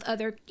 Yeah. like with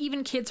other,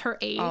 even kids her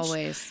age.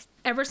 Always.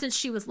 Ever since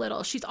she was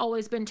little, she's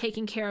always been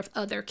taking care of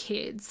other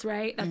kids,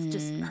 right? That's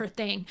just her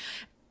thing.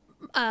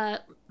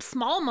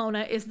 Small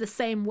Mona is the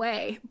same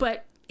way,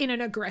 but in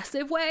an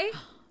aggressive way.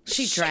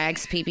 She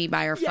drags Pee-Pee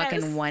by her Yes.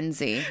 fucking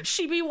onesie.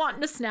 She be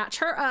wanting to snatch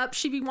her up.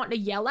 She be wanting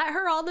to yell at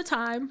her all the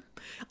time.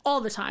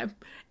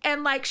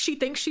 And like, she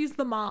thinks she's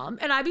the mom.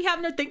 And I be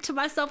having to think to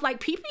myself, like,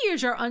 Pee-Pee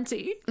is your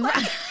auntie.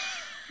 Like,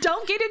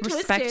 don't get it twisted.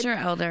 Respect your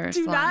elders,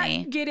 Do Lonnie.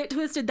 not get it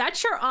twisted.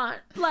 That's your aunt.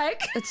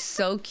 Like, It's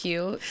so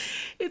cute.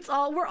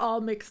 we're all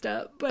mixed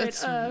up. But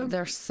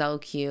They're so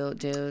cute,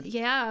 dude.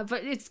 yeah,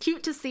 but it's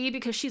cute to see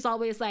because she's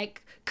always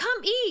like,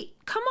 come eat.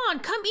 Come on,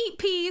 come eat,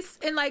 peace.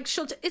 And like,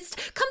 come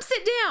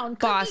sit down.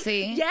 Come Bossy.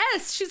 eat.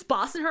 Yes, she's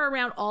bossing her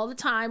around all the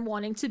time,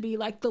 wanting to be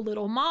like the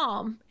little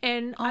mom.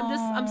 And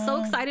I'm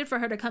so excited for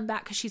her to come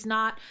back because she's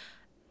not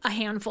a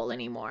handful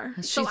anymore.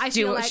 So I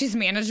feel like she's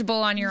manageable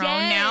on your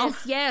own now.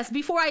 Yes.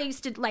 Before I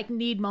used to like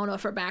need Mona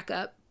for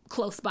backup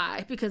close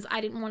by because I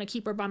didn't want to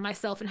keep her by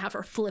myself and have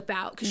her flip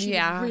out because she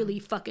would really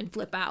fucking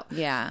flip out.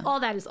 Yeah. All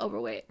that is over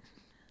with.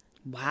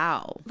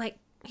 Wow. Like,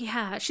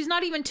 yeah, she's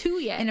not even 2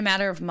 yet. In a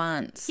matter of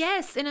months.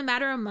 Yes, in a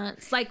matter of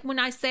months. Like when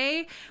I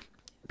say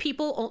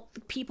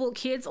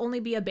kids only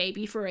be a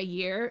baby for a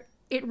year,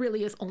 it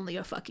really is only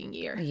a fucking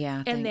year. Yeah,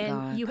 and thank then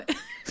God.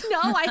 no,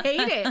 I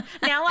hate it.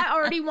 Now I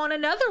already want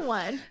another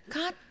one.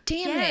 God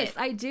damn Yes, it.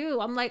 I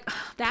do. I'm like,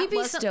 that Pee-Pee's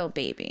wasn't still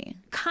baby.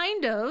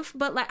 kind of,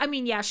 but like, I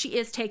mean, yeah, she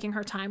is taking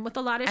her time with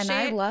a lot of And shit.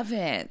 I love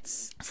it.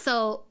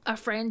 So a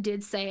friend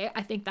did say,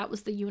 I think that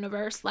was the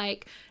universe,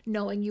 like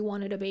knowing you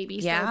wanted a baby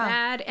so Yeah.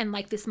 bad, and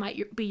like this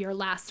might be your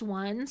last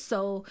one.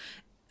 So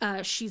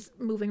she's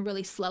moving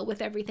really slow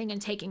with everything and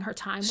taking her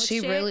time with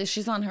shit.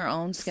 She's on her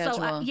own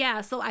schedule.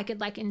 So so I could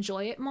like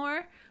enjoy it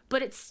more,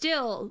 but it's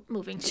still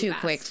moving Too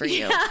fast. quick for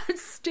you. Yeah,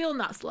 it's still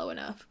not slow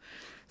enough.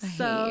 I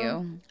hate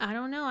you. I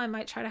don't know. I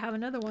might try to have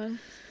another one.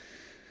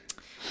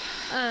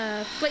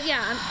 But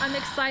yeah, I'm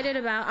excited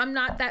about. I'm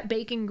not that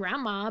baking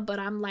grandma, but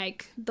I'm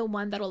like the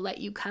one that'll let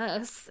you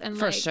cuss and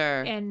For like,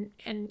 sure. and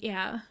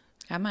yeah,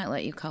 I might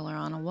let you color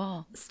on a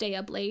wall. stay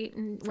up late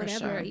and whatever.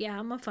 sure. Yeah,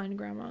 I'm a fun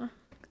grandma.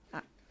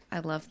 I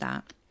love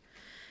that.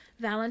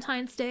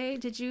 Valentine's Day.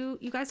 Did you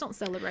guys don't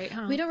celebrate,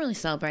 huh? We don't really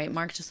celebrate.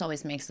 Mark just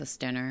always makes us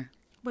dinner.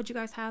 What'd you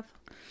guys have?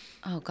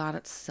 Oh, God,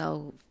 it's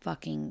so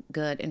fucking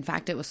good. In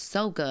fact, it was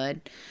so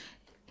good.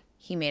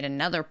 He made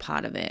another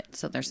pot of it.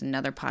 So there's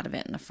another pot of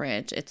it in the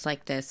fridge. It's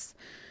like this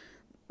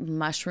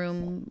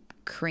mushroom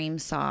cream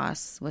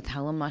sauce with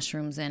hella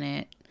mushrooms in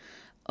it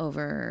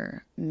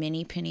over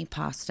mini penny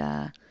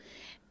pasta.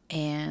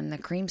 And the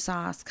cream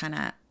sauce kind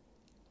of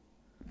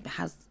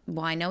has,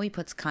 well, I know he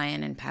puts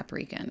cayenne and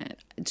paprika in it.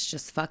 It's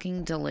just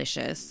fucking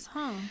delicious.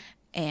 Huh.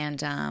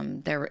 And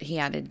he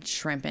added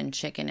shrimp and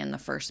chicken in the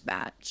first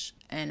batch.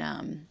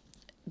 And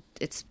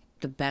it's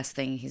the best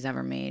thing he's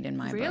ever made in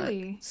my book.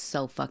 Really?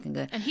 So fucking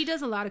good. And he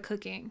does a lot of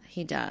cooking.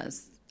 He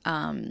does.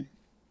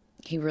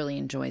 He really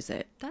enjoys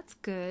it. That's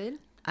good.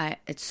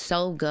 It's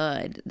so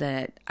good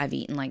that I've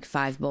eaten like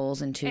 5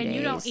 bowls in 2 days. And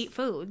you don't eat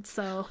food,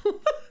 so.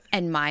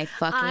 And my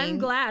fucking... I'm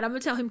glad. I'm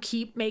going to tell him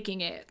keep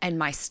making it. And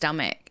my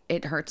stomach,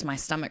 it hurts my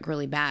stomach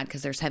really bad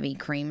because there's heavy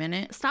cream in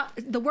it. Stop.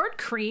 The word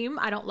cream,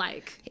 I don't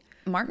like.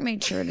 Mark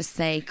made sure to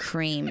say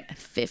cream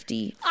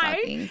 50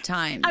 fucking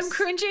times. I'm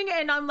cringing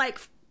and I'm like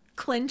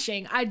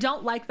clenching. I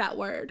don't like that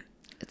word.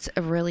 It's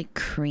a really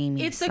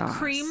creamy It's sauce.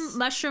 a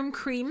mushroom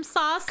cream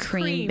sauce.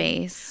 Cream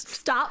based.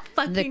 Stop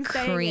fucking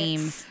saying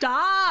cream it.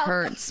 Stop.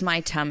 Hurts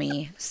my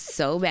tummy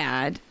so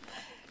bad.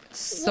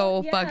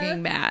 So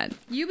fucking bad.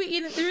 You're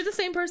the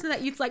same person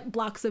that eats like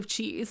blocks of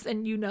cheese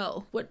and you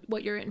know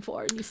what you're in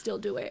for and you still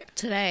do it.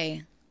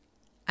 Today,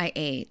 I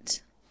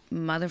ate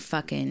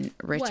motherfucking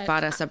Rich What?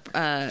 bought us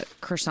a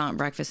croissant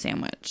breakfast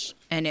sandwich.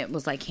 And it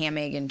was like ham,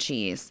 egg, and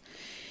cheese.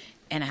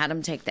 And I had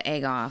him take the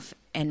egg off.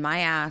 And my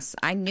ass,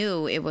 I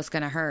knew it was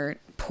going to hurt.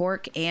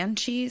 Pork and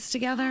cheese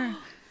together.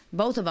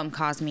 Both of them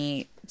caused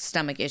me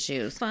stomach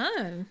issues.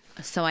 Fun.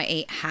 So I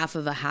ate half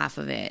of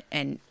it.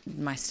 And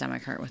my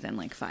stomach hurt within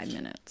like 5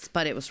 minutes.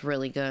 But it was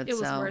really good. It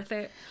was worth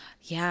it.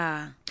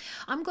 Yeah.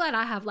 I'm glad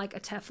I have like a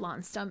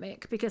Teflon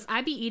stomach because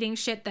I be eating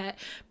shit that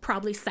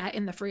probably sat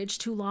in the fridge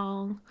too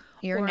long.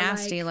 You're or,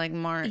 nasty like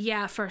Mark.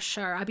 Yeah, for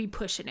sure. I be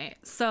pushing it.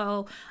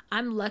 So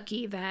I'm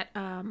lucky that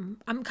I'm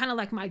kind of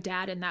like my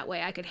dad in that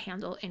way. I could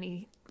handle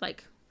any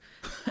like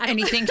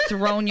anything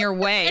thrown your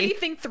way.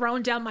 anything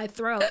thrown down my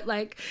throat.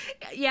 Like,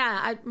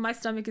 yeah, my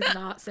stomach is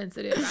not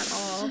sensitive at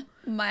all.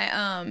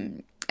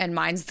 And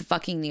mine's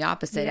the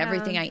opposite. Yeah.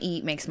 Everything I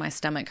eat makes my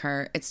stomach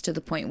hurt. It's to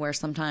the point where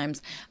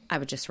sometimes I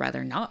would just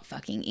rather not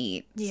fucking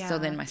eat. Yeah. So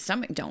then my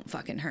stomach don't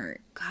fucking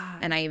hurt. God,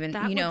 and I even,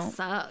 that would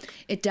suck.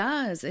 It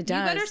does. It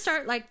does. You better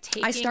start like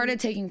taking. I started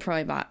taking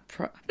probiotics.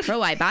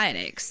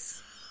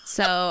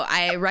 So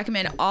I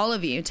recommend all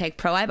of you take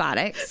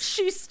probiotics.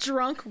 She's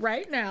drunk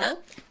right now.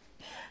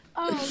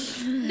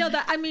 No,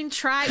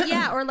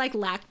 try, or like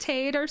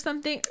Lactaid or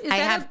something. Is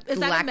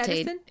that a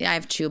medicine? Yeah, I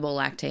have chewable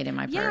Lactaid in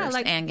my purse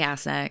and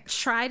Gas X.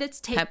 Try to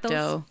take Pepto.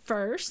 those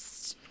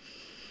first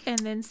and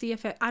then see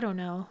if I don't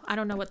know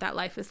what that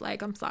life is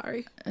like. I'm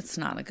sorry. It's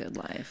not a good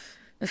life.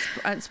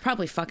 It's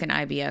probably fucking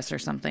IBS or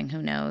something.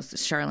 Who knows?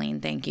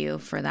 Charlene, thank you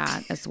for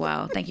that as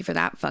well. Thank you for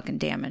that fucking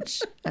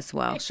damage as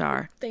well,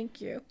 Char.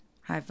 Thank you.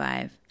 High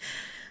five.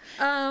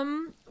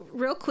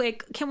 Real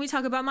quick, can we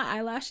talk about my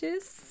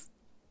eyelashes?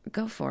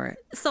 Go for it.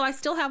 So I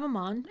still have them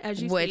on,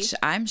 as you see. Which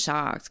I'm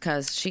shocked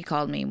because she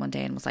called me one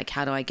day and was like,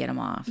 how do I get them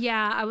off?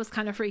 Yeah, I was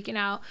kind of freaking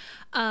out.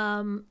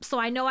 So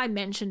I know I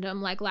mentioned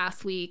them like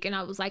last week and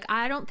I was like,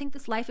 I don't think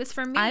this life is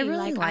for me. I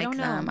really like I don't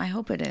them. know. I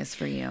hope it is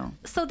for you.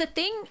 So the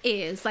thing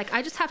is, like,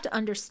 I just have to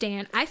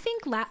understand. I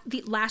think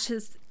the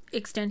lashes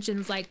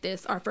extensions like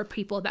this are for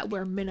people that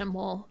wear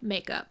minimal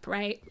makeup,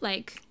 right?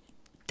 Like,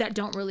 that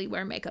don't really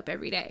wear makeup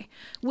every day,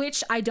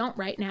 which I don't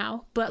right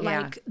now. But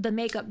like the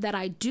makeup that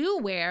I do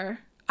wear,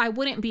 I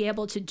wouldn't be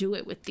able to do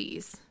it with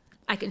these.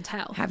 I can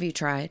tell. Have you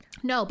tried?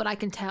 No, but I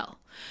can tell.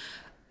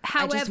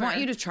 However, I just want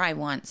you to try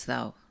once,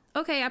 though.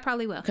 Okay, I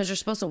probably will. Because you're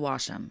supposed to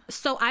wash them.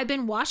 So I've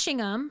been washing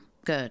them.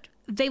 Good.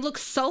 They look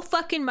so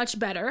fucking much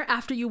better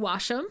after you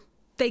wash them.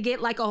 They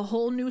get like a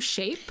whole new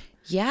shape.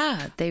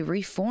 Yeah, they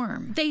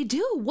reform. They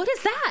do. What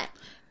is that?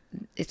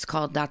 It's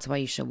called That's Why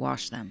You Should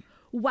Wash Them.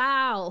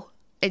 Wow.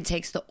 It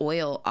takes the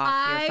oil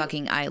off your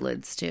fucking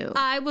eyelids, too.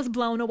 I was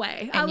blown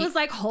away. I was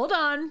like, hold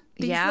on.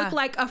 These look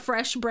like a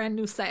fresh, brand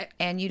new set.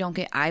 And you don't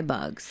get eye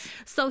bugs.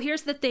 So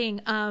here's the thing.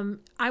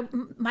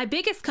 My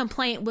biggest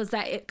complaint was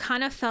that it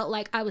kind of felt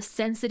like I was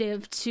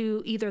sensitive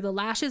to either the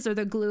lashes or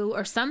the glue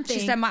or something.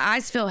 She said, my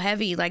eyes feel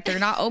heavy. Like, they're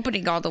not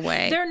opening all the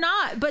way. They're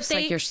not. But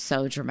like, you're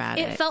so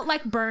dramatic. It felt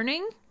like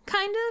burning.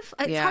 Kind of.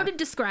 It's hard to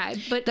describe,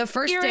 but the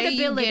first day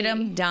you get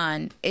them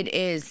done, it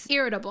is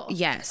irritable.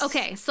 Yes.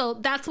 Okay, so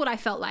that's what I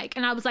felt like,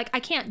 and I was like, I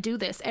can't do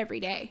this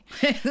every day.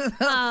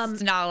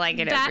 It's not like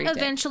it every day. That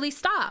eventually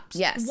stopped.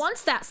 Yes.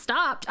 Once that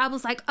stopped, I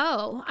was like,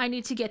 oh, I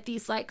need to get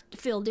these like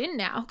filled in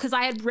now because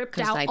I had ripped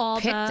out all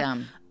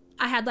them.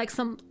 I had like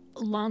some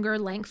longer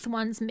length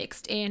ones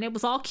mixed in. It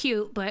was all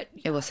cute, but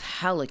it was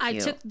hella cute. I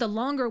took the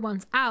longer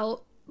ones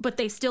out. But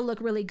they still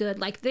look really good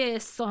like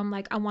this. So I'm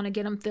like, I want to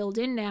get them filled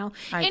in now.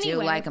 I do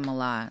like them a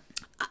lot.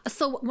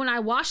 So when I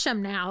wash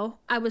them now,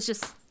 I was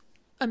just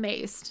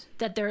amazed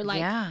that they're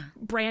like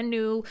brand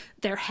new.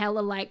 They're hella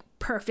like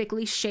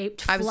perfectly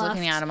shaped. I was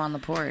looking at them on the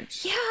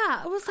porch. Yeah.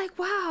 I was like,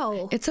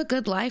 wow. It's a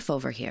good life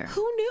over here.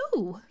 Who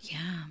knew?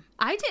 Yeah.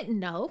 I didn't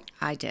know.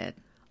 I did.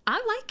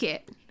 I like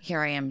it.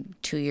 Here I am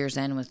 2 years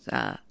in with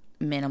a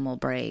minimal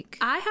break.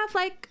 I have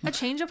like a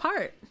change of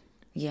heart.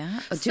 Yeah.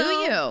 Do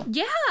you?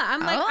 Yeah.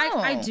 I'm like,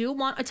 I do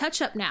want a touch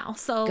up now.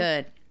 So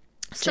good.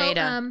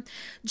 Jada. So,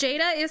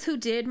 Jada is who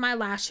did my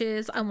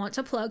lashes. I want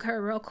to plug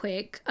her real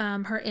quick.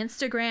 Her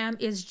Instagram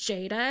is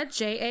Jayda,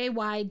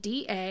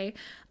 Jayda,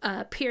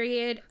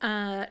 period,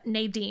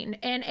 Nadine,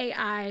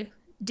 Naidine.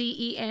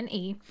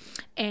 Dene,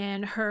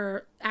 and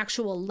her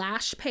actual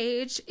lash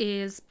page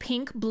is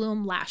Pink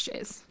Bloom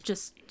Lashes,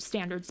 just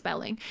standard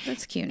spelling.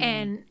 That's cute.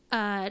 And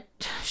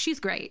she's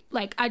great.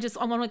 Like, I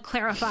want to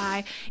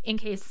clarify in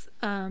case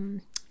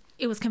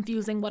it was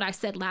confusing what I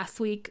said last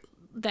week,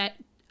 that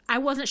I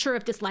wasn't sure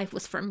if this life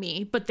was for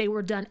me, but they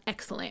were done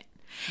excellent.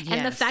 Yes.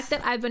 And the fact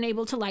that I've been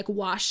able to like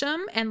wash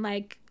them and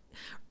like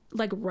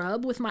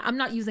rub with I'm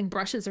not using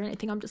brushes or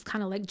anything. I'm just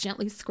kind of like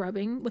gently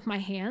scrubbing with my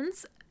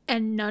hands,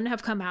 and none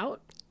have come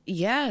out.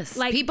 Yes.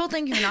 Like, people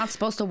think you're not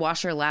supposed to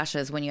wash your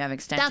lashes when you have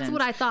extensions. That's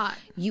what I thought.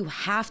 You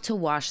have to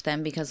wash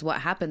them, because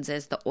what happens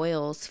is the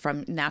oils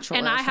from natural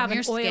and oils I have from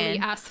your an oily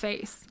skin, ass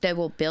face. They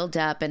will build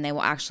up, and they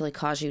will actually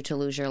cause you to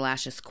lose your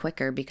lashes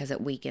quicker because it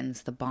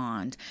weakens the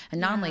bond.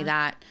 And not only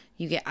that,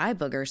 you get eye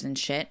boogers and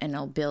shit, and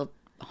it'll build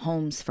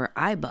homes for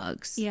eye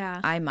bugs. Yeah.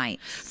 Eye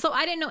mites. So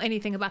I didn't know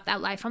anything about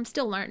that life. I'm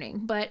still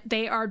learning, but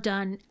they are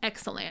done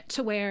excellent,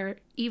 to where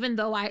even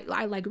though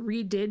I like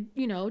redid,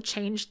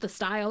 changed the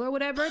style or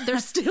whatever, they're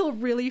still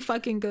really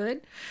fucking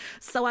good.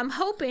 So I'm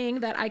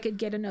hoping that I could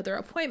get another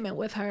appointment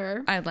with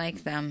her. I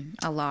like them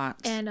a lot.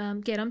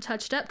 And get them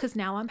touched up, because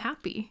now I'm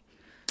happy.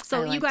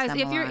 So you guys,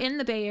 if you're in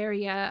the Bay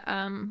Area,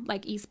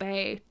 like East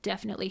Bay,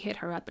 definitely hit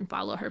her up and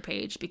follow her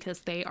page,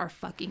 because they are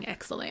fucking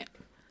excellent.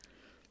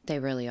 They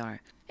really are.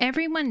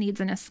 Everyone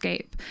needs an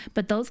escape,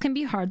 but those can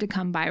be hard to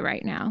come by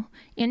right now.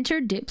 Enter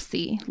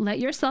Dipsea. Let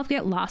yourself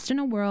get lost in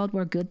a world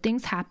where good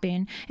things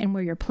happen and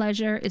where your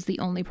pleasure is the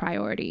only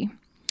priority.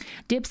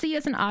 Dipsea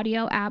is an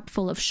audio app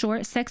full of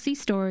short, sexy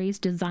stories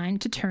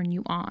designed to turn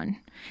you on.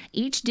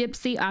 Each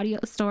Dipsea audio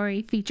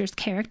story features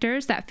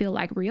characters that feel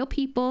like real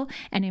people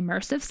and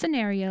immersive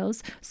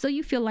scenarios, so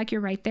you feel like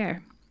you're right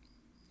there.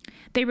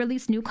 They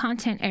release new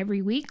content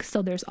every week,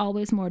 so there's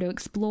always more to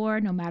explore,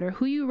 no matter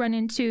who you run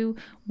into,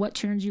 what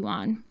turns you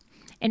on.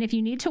 And if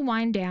you need to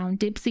wind down,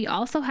 Dipsea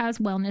also has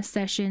wellness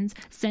sessions,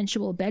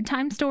 sensual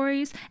bedtime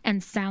stories,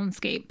 and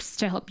soundscapes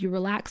to help you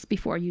relax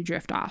before you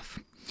drift off.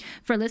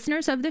 For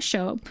listeners of the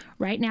show,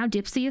 right now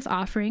Dipsea is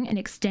offering an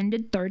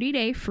extended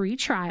 30-day free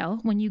trial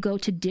when you go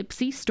to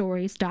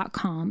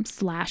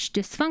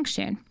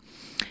dipseastories.com/dysfunction.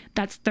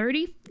 That's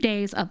 30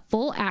 days of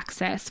full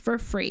access for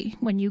free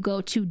when you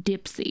go to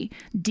Dipsea,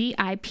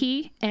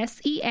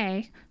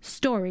 DIPSEA,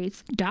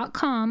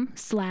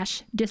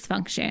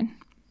 stories.com/dysfunction.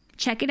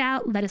 Check it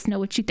out. Let us know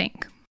what you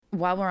think.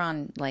 While we're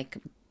on like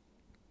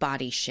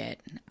body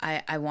shit,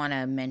 I want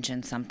to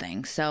mention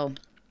something. So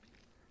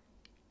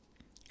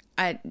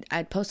I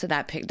posted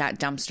that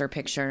dumpster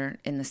picture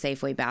in the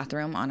Safeway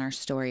bathroom on our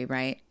story,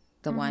 right?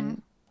 The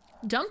one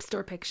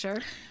dumpster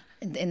picture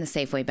in the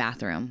Safeway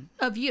bathroom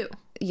of you.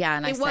 Yeah,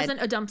 and it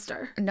wasn't a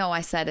dumpster. No,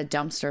 I said a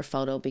dumpster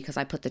photo because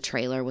I put the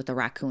trailer with the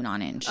raccoon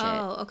on it and shit.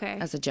 Oh, okay.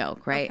 As a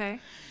joke, right? Okay.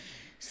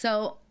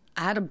 So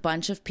I had a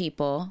bunch of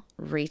people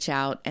reach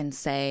out and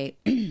say,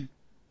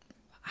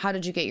 how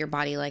did you get your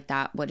body like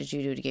that? What did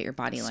you do to get your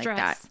body like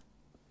that?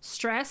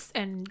 Stress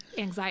and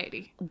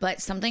anxiety.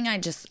 But something I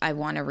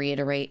want to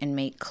reiterate and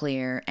make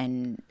clear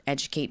and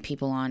educate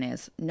people on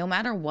is, no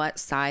matter what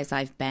size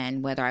I've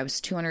been, whether I was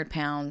 200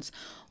 pounds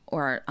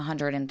or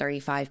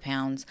 135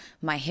 pounds,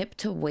 my hip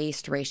to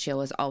waist ratio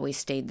has always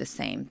stayed the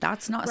same.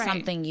 That's not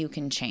something you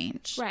can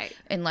change. Right.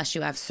 Unless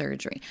you have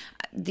surgery.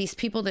 These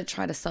people that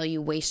try to sell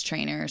you waist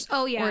trainers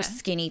or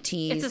skinny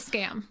tees. It's a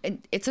scam.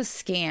 It's a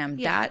scam.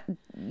 Yeah. That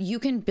you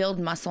can build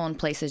muscle in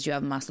places you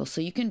have muscle.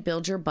 So you can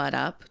build your butt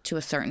up to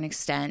a certain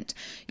extent.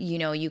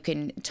 You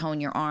can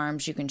tone your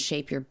arms. You can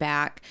shape your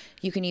back.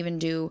 You can even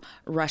do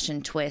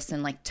Russian twists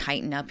and like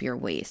tighten up your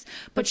waist.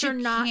 But you're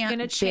not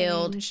going to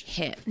build change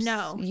hips.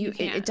 No, you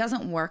can't. It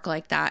doesn't work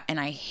like that. And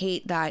I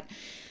hate that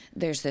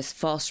there's this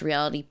false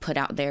reality put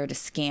out there to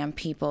scam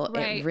people.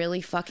 Right. It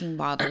really fucking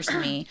bothers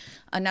me.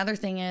 Another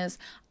thing is,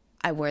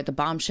 I wear the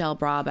Bombshell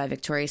bra by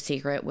Victoria's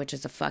Secret, which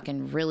is a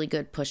fucking really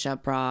good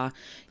push-up bra.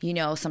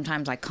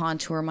 Sometimes I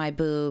contour my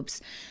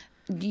boobs.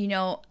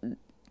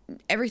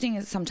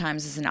 Everything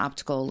sometimes is an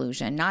optical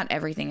illusion. Not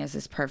everything is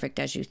as perfect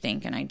as you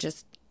think. And I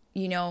just,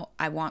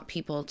 I want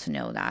people to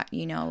know that,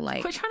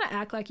 like. Quit trying to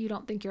act like you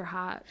don't think you're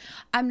hot.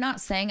 I'm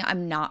not saying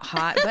I'm not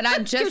hot, but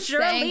I'm just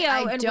saying you're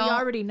a Leo, and we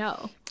already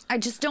know. I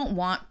just don't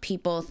want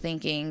people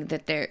thinking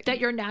that that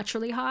you're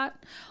naturally hot,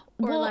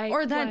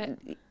 or that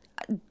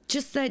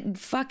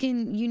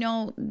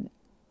fucking,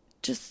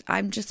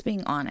 I'm just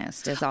being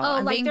honest is all.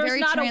 I'm being very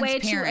transparent. There's not a way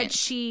to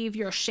achieve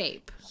your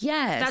shape.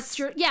 Yes.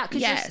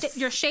 Because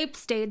your shape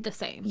stayed the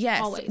same.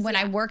 Yes. Always. When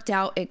I worked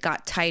out, it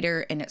got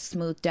tighter and it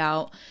smoothed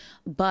out,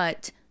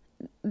 but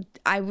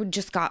I was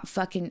just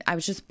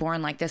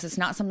born like this. It's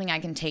not something I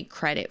can take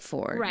credit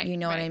for. Right. You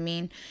know what I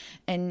mean?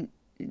 And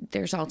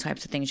there's all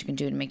types of things you can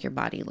do to make your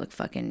body look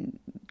fucking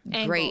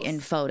great in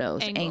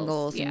photos,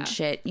 angles and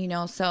shit,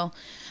 so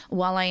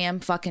while I am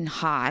fucking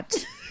hot,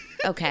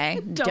 okay,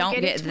 don't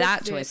get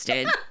that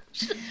twisted.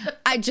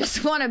 I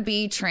just want to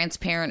be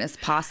transparent as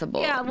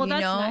possible. Yeah, well,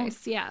 that's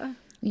nice. Yeah.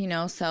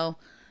 So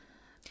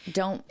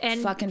Don't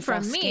And fucking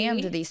fall from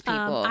scam to these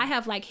people. I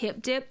have like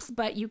hip dips,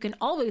 but you can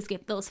always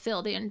get those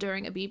filled in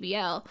during a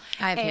BBL.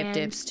 I have hip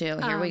dips too.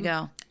 Here we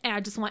go. And I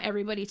just want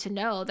everybody to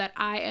know that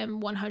I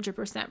am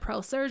 100%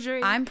 pro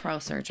surgery. I'm pro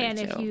surgery and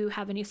too. if you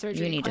have any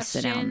surgery You need to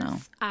sit down, though.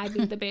 I'd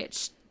be the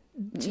bitch.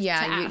 Yeah,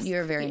 ask.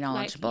 you're very Like,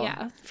 knowledgeable,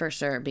 yeah. for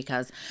sure,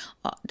 because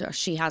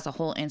she has a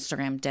whole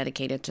Instagram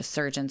dedicated to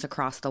surgeons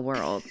across the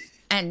world.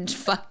 And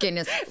fucking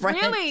is friends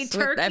Really, with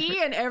Turkey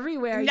and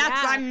everywhere.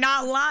 That's, yeah. I'm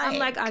not lying. I'm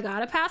like, I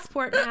got a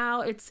passport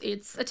now.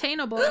 It's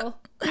attainable.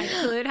 I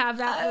could have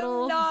that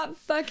little not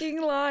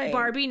fucking lying.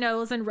 Barbie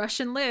nose and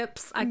Russian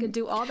lips. I could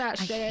do all that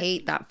I shit.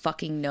 hate that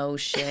fucking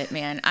nose shit,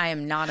 man. I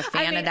am not a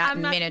fan of that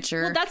I'm not-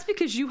 miniature Well, that's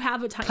because you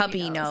have a tiny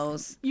puppy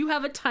nose. You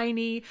have a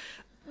tiny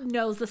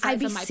nose the size I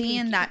be of my seeing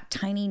pinky. that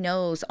tiny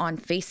nose on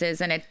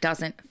faces and it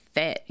doesn't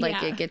fit. Like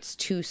Yeah. it gets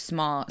too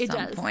small at It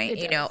some does. point, It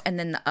you know. does. And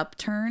then the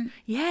upturn,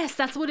 Yes,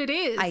 that's what it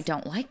is. I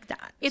don't like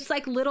that. It's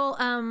like little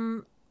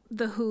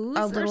the Who's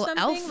A or little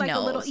something. elf like a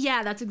little. nose.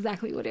 Yeah, that's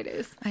exactly what it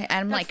is.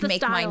 I'm That's like, the make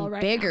style mine right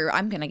bigger.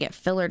 I'm gonna get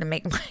filler to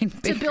make mine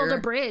bigger. To build a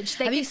bridge.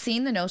 Have you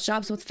seen the nose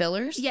jobs with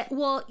fillers? Yeah,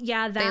 well,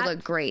 yeah, that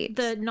look great.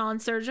 The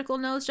non-surgical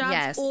nose jobs,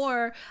 Yes.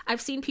 or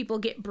I've seen people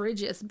get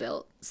bridges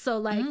built. So,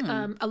 like,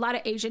 Mm. a lot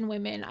of Asian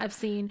women I've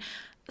seen,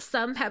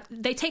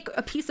 they take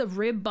a piece of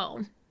rib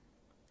bone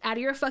out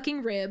of your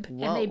fucking rib,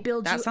 Whoa, and they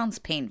build that you. sounds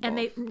painful. And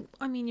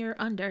I mean, you're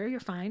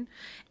fine.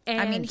 And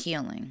I mean,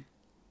 healing.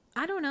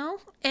 I don't know.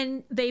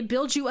 And they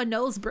build you a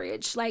nose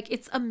bridge. Like,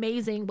 it's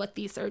amazing what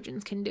these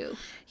surgeons can do.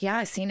 Yeah,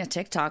 I seen a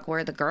TikTok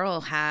where the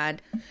girl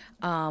had,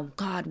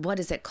 God, what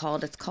is it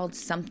called? It's called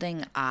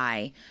something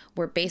eye,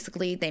 where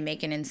basically they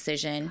make an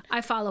incision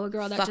I follow a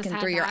girl that just fucking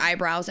had through your that.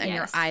 eyebrows and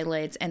your Yes.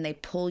 eyelids, and they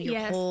pull your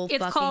Yes, whole it's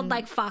fucking... called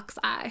like fox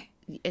eye.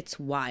 It's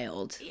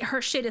wild.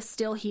 Her shit is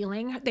still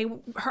healing.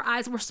 Her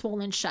eyes were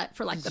swollen shut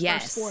for like the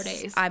first 4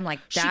 days. I'm like,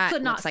 She that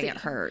could not looks like see. it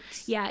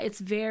hurts. Yeah, it's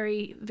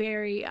very,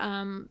 very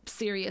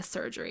serious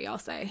surgery, I'll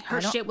say. Her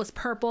shit was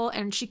purple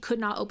and she could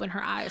not open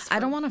her eyes.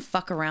 I don't want to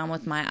fuck around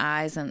with my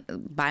eyes and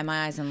by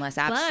my eyes unless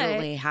I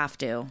absolutely have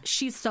to.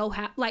 She's so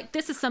happy. Like,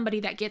 this is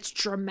somebody that gets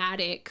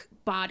dramatic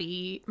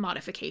body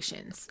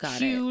modifications. Got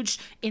it. Huge,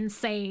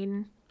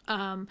 insane.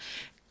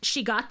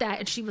 She got that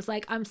and she was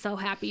like, I'm so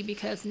happy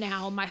because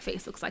now my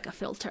face looks like a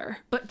filter.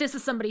 But this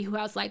is somebody who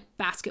has like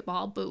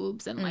basketball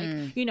boobs and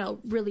like, you know,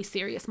 really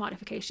serious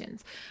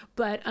modifications.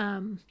 But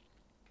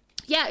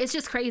yeah, it's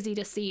just crazy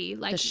to see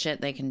like The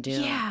shit they can do.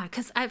 yeah,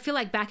 because I feel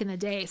like back in the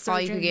day, All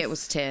you could surgeons- get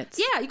was tits.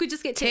 yeah, you could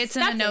just get tits, Tits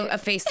and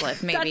That's a it.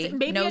 facelift, maybe. That's it.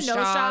 Maybe a nose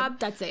job.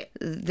 That's it.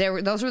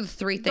 Those were the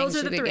three things Those are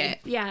you the could three.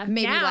 get. Yeah.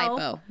 Maybe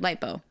Now-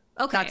 lipo.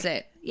 Okay, That's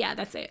it. Yeah,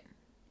 that's it.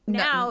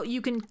 Now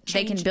you can They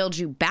change can build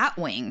you bat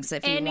wings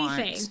if you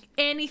anything, want.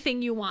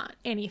 anything you want,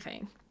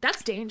 anything.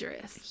 That's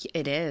dangerous.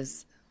 It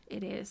is.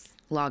 It is.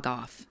 Log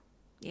off.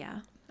 Yeah,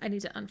 I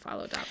need to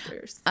unfollow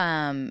doctors.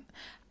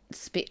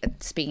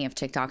 Speaking of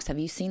TikToks, have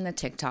you seen the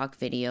TikTok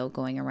video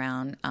going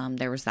around?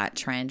 There was that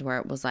trend where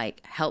it was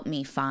like, help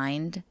me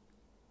find.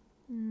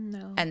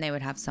 No. And they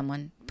would have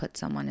put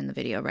someone in the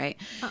video, right?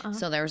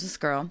 So there was this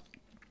girl.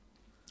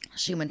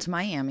 She went to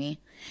Miami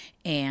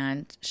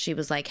and she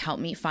was like, help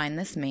me find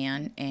this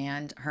man.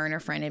 And her and her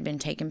friend had been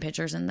taking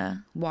pictures in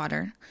the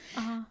water.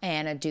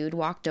 And a dude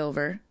walked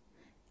over,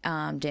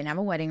 didn't have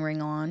a wedding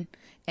ring on,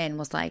 and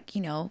was like,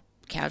 you know,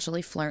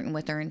 casually flirting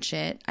with her and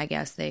shit. I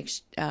guess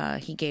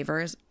he gave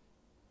her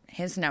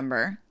his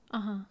number.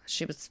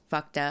 She was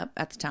fucked up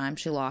at the time.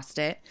 She lost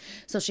it.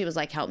 So she was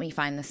like, help me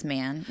find this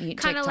man.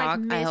 Kind of TikTok,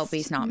 like I hope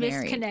he's not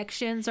married.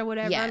 misconnections or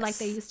whatever, Yes. like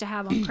they used to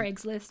have on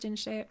Craigslist and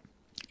shit.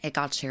 It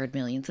got shared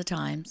millions of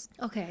times.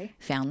 Okay.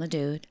 Found the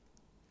dude.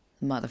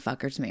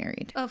 Motherfucker's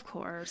married. Of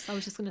course. I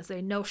was just going to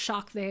say, no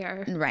shock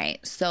there. Right.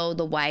 So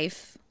the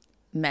wife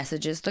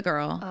messages the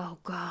girl. Oh,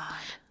 God.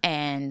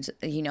 And,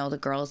 you know, the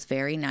girl's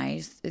very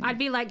nice. I'd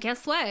be like,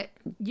 guess what?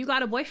 You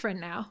got a boyfriend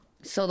now.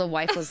 So the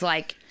wife was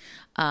like,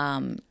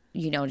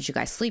 you know, did you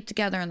guys sleep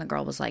together? And the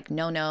girl was like,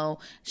 no.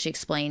 She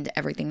explained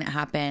everything that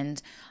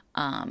happened.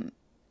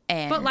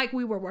 And But like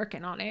we were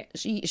working on it.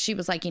 she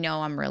was like, you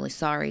know, I'm really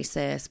sorry,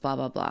 sis, blah,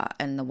 blah, blah.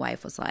 And the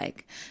wife was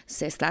like,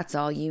 sis, that's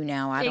all you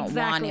now. I don't want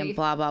Exactly. him,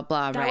 blah, blah,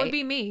 blah. That right. would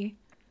be me.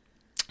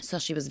 So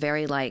she was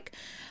very like,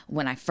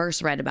 when I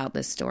first read about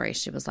this story,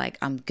 she was like,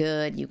 I'm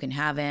good. You can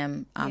have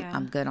him. Yeah.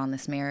 I'm good on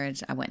this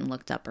marriage. I went and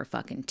looked up her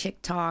fucking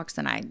TikToks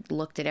and I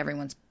looked at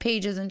everyone's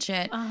pages and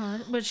shit.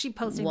 But she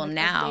posting Well, like,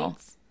 now-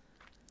 updates?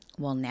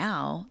 Well,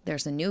 now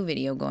there's a new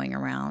video going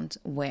around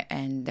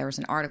and there was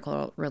an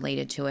article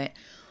related to it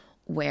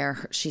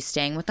where she's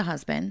staying with the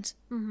husband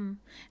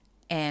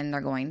and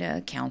they're going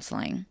to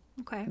counseling.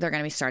 Okay. They're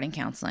going to be starting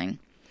counseling.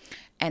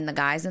 And the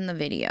guy's in the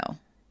video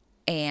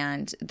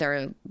and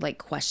they're like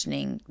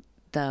questioning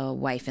the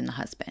wife and the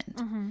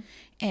husband.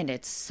 And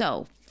it's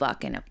so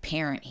fucking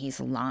apparent he's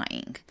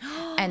lying.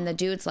 And the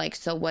dude's like,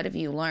 so what have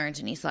you learned?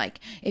 And he's like,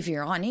 if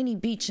you're on any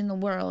beach in the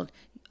world,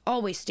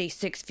 always stay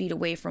 6 feet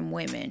away from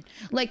women.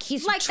 Like,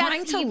 he's Like, trying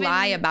that's to even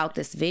lie about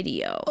this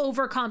video.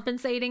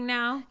 Overcompensating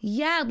now.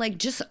 Yeah, like,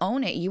 just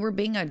own it. You were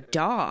being a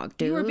dog,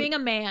 dude. You were being a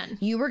man.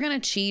 You were gonna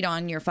cheat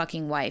on your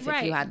fucking wife if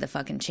Right. you had the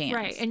fucking chance.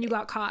 Right. And you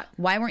got caught.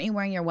 Why weren't you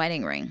wearing your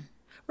wedding ring?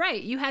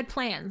 Right. You had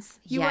plans.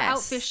 You were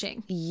out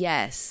fishing.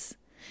 Yes.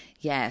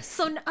 Yes.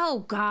 So, oh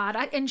God.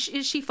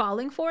 Is she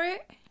falling for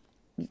it?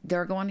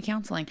 They're going to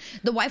counseling.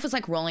 The wife was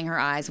like rolling her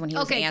eyes when he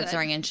was Okay,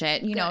 answering good. and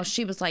shit. You know, Good.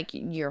 she was like,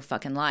 "You're a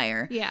fucking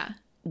liar." Yeah.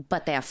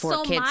 But they have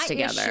 4 kids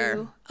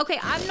together. Okay,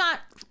 I'm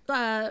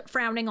not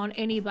frowning on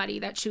anybody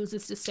that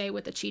chooses to stay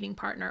with a cheating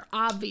partner.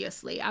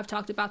 Obviously, I've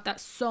talked about that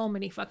so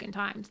many fucking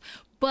times.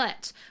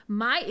 But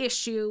my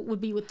issue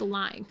would be with the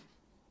lying.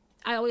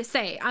 I always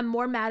say I'm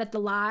more mad at the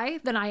lie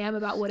than I am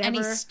about whatever. And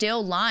he's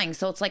still lying.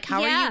 So it's like,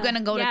 how are Yeah, you going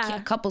to go to yeah.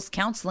 couples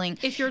counseling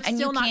If you're and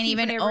still you not can't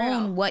even keeping it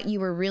own real? what you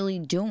were really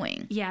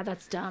doing? Yeah,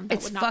 that's dumb. That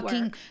It's would not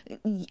fucking,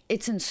 work.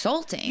 it's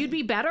insulting. You'd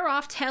be better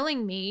off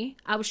telling me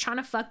I was trying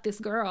to fuck this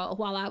girl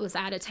while I was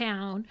out of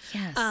town.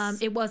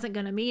 Yes. It wasn't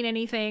going to mean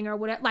anything or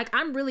whatever. Like,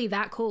 I'm really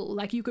that cool.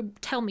 Like, you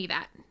could tell me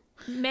that.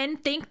 Men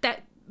think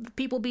that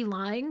people be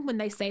lying when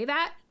they say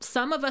that.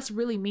 Some of us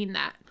really mean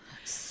that.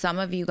 Some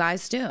of you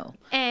guys do.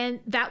 And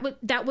that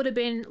would have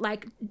been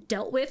like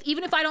dealt with.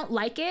 Even if I don't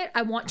like it,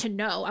 I want to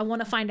know. I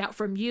want to find out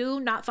from you,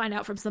 not find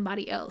out from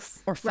somebody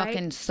else. Or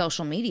fucking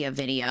social media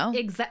video.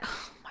 Exactly.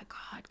 Oh my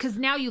God. Because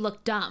now you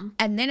look dumb.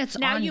 And then it's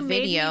Now on you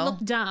made me video. look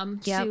dumb.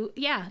 Yep.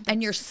 Yeah.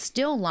 And you're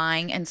still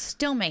lying and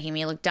still making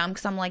me look dumb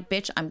because I'm like,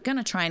 bitch, I'm going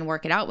to try and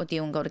work it out with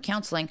you and go to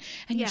counseling.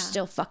 And Yeah. you're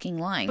still fucking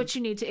lying. But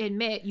you need to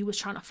admit you was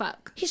trying to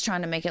fuck. He's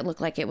trying to make it look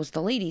like it was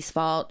the lady's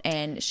fault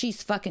and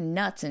she's fucking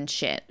nuts and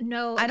shit.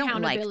 No I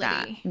don't like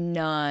that. accountability.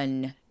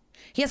 None.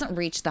 He hasn't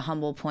reached the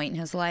humble point in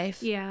his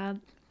life. Yeah.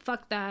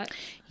 Fuck that.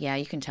 Yeah,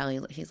 you can tell he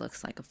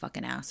looks like a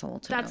fucking asshole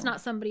too. That's not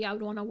somebody I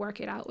would want to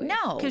work it out with.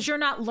 No. Because you're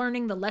not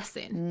learning the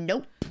lesson.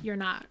 Nope. You're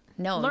not.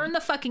 No. Learn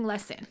the fucking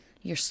lesson.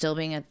 You're still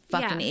being a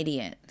fucking Yeah.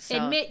 idiot. So,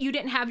 Admit you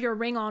didn't have your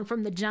ring on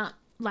from the jump.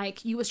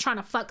 Like you was trying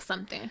to fuck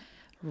something.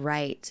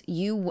 right.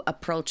 You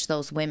approach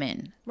those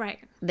women. Right.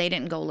 They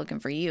didn't go looking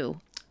for you.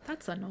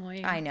 That's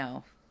annoying. I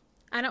know.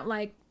 I don't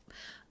like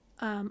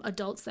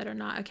adults that are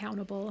not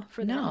accountable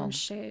for their No. own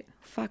shit.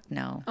 Fuck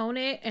no. Own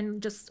it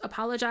and just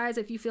apologize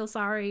if you feel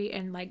sorry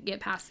and like get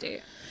past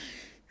it.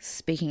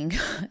 Speaking,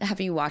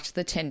 have you watched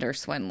The Tinder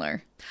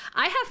Swindler?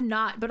 I have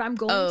not, but I'm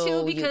going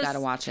Oh, to because you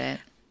gotta watch it.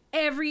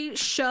 every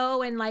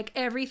show and like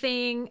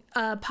everything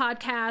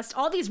podcast,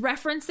 all these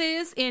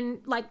references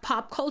in like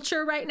pop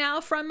culture right now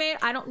from it,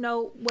 I don't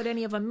know what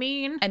any of them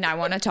mean. And I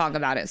want to talk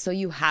about it, so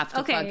you have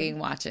to Okay, fucking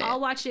watch it. I'll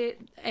watch it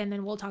and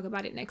then we'll talk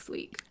about it next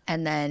week.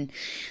 And then,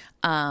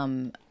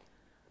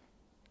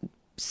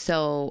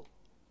 so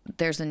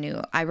there's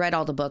I read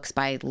all the books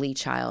by Lee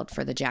Child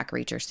for the Jack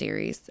Reacher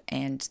series,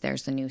 and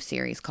there's a new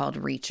series called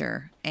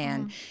Reacher,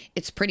 and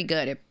it's pretty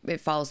good. It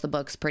follows the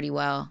books pretty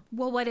well.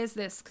 Well, what is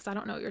this? Because I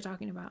don't know what you're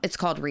talking about. It's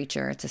called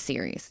Reacher. It's a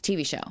series,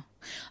 TV show.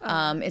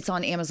 It's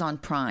on Amazon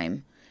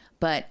Prime,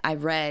 but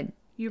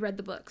You read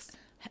the books.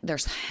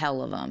 there's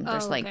hell of them.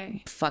 There's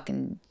okay.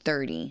 fucking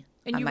 30.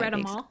 And I you might read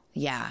be- them all?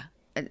 Yeah.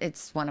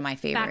 It's one of my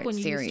favorite Back when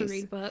you series. used to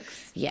read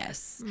books.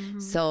 Yes.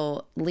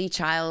 So Lee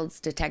Child's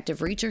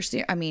Detective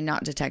Reacher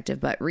not detective,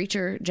 but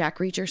Jack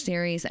Reacher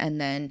series, and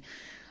then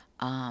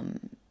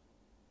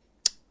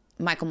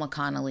Michael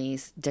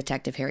McConnelly's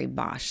Detective Harry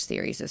Bosch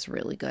series is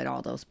really good,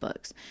 all those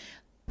books.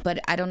 But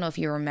I don't know if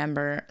you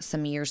remember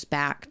some years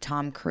back,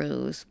 Tom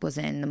Cruise was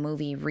in the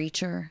movie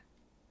Reacher.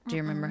 Do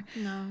you remember?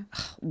 No.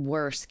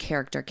 Worst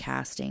character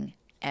casting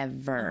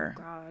ever.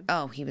 Oh, God.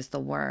 Oh, he was the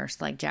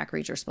worst. Like Jack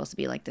Reacher's supposed to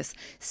be like this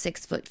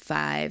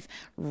 6'5",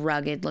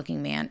 rugged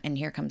looking man, and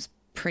here comes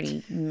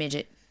pretty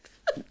midget.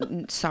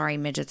 Sorry,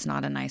 midget's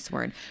not a nice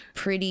word.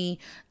 Pretty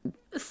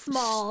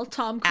Small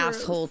Tom Cruise.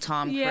 asshole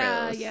Tom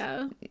Cruise.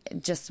 Yeah.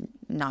 Just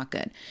not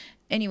good.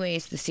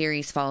 Anyways, the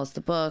series follows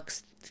the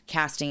books.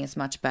 Casting is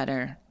much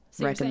better.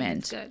 So you're saying Recommend.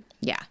 it's good.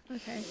 Yeah.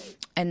 Okay.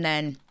 And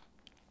then,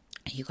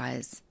 you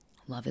guys,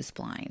 Love is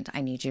Blind. I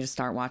need you to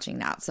start watching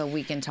that so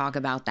we can talk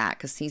about that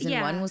because season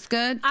 1 was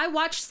good. I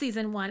watched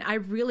season 1. I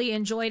really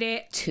enjoyed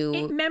it.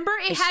 Remember,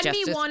 it it's had just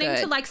me as wanting good.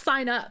 to like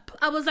sign up.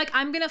 I was like,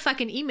 I'm going to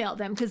fucking email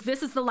them because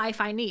this is the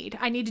life I need.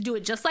 I need to do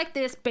it just like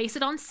this, base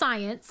it on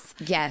science.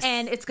 Yes.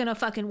 And it's going to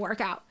fucking work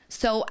out.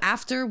 So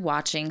after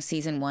watching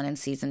season 1 and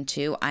season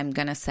 2, I'm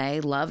going to say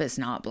Love is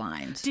Not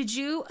Blind. Did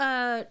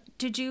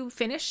you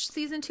finish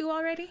season 2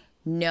 already?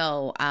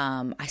 No,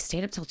 I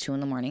stayed up till 2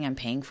 a.m. I'm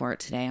paying for it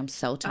today. I'm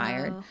so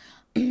tired.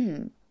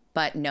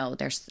 But no,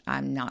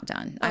 I'm not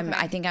done. Okay.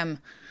 I think I'm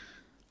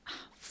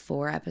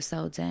 4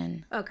 episodes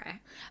in. Okay.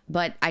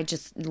 But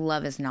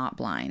Love is Not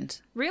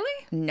Blind.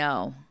 Really?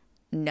 No.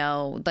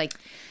 Like,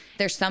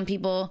 there's some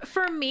people.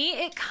 For me,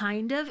 it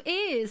kind of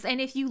is.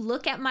 And if you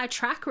look at my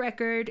track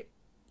record,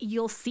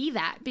 you'll see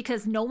that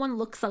because no one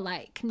looks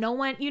alike. No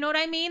one, you know what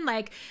I mean?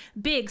 Like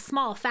big,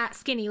 small, fat,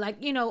 skinny, like,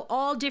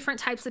 all different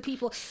types of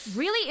people.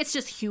 Really, it's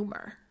just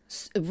humor.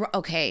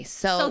 Okay,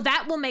 So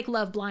that will make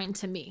Love blind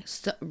to me.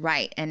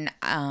 right. And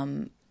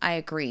I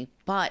agree.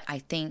 But I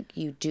think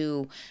you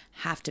do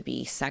have to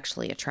be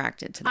sexually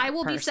attracted to that I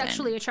will be person.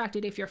 sexually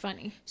attracted if you're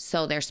funny.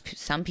 So there's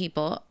some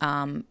people,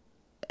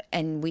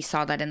 and we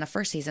saw that in the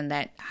first season,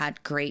 that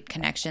had great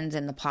connections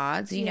in the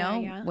pods, you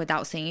know,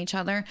 without seeing each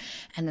other.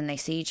 And then they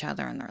see each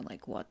other and they're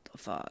like, what the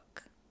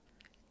fuck?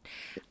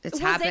 It's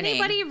happening.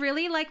 Was anybody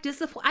really like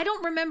disappointed? I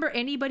don't remember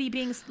anybody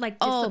being like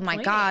disappointed. Oh my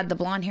God, the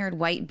blonde-haired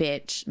white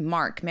bitch,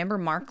 Mark. Remember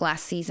Mark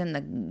last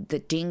season, the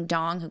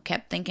ding-dong who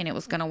kept thinking it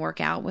was going to work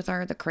out with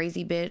her, the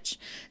crazy bitch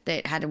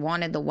that had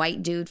wanted the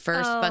white dude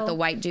first, but the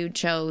white dude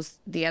chose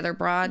the other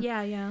broad?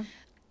 Yeah.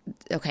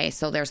 Okay,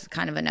 so there's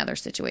kind of another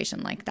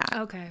situation like that.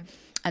 Okay.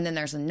 And then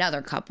there's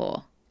another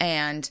couple,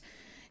 and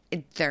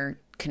their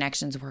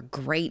connections were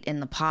great in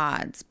the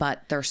pods,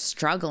 but they're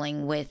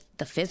struggling with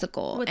the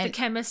physical. With the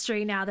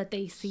chemistry now that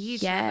they see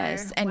each other.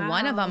 Yes. And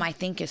one of them I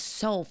think is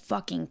so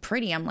fucking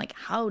pretty. I'm like,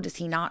 how does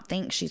he not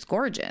think she's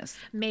gorgeous?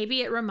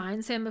 Maybe it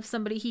reminds him of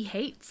somebody he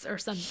hates or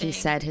something. He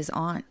said his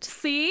aunt.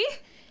 See?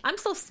 I'm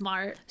so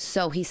smart.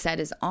 So he said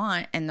his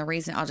aunt, and the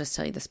reason, I'll just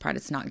tell you this part,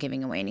 it's not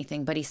giving away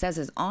anything, but he says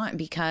his aunt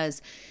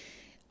because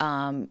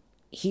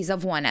he's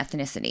of one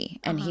ethnicity,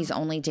 and he's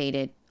only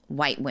dated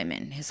white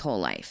women his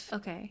whole life.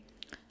 Okay.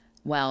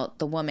 Well,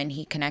 the woman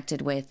he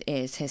connected with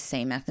is his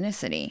same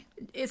ethnicity.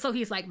 So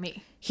he's like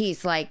me.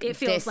 He's like, it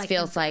feels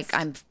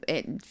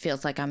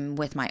like I'm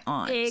with my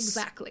aunt.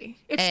 Exactly.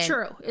 It's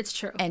true. It's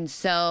true. And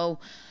so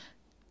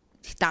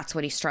that's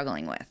what he's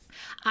struggling with.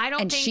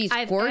 And she's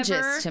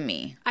gorgeous to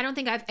me. I don't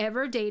think I've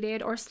ever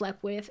dated or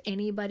slept with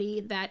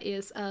anybody that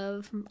is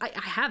I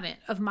haven't,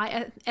 of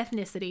my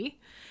ethnicity,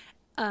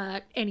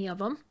 any of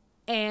them.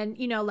 And,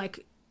 you know,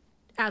 like,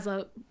 as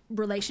a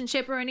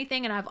relationship or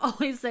anything, and I've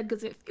always said,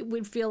 because it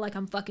would feel like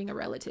I'm fucking a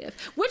relative,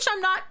 which I'm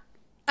not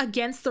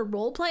against the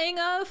role playing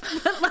of,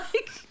 but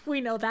like, we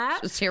know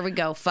that. Just here we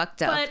go,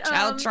 fucked up,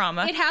 child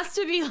trauma. It has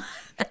to be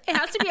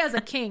as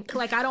a kink.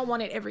 Like, I don't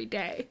want it every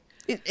day.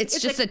 It's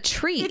just a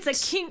treat. It's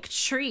a kink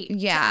treat.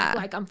 Yeah, to act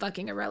like I'm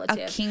fucking a relative.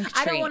 A kink treat.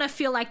 I don't want to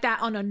feel like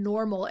that on a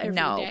normal every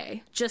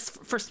day,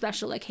 just for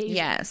special occasions.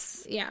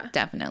 Yes, yeah,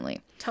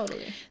 definitely,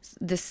 totally.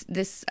 This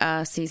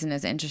season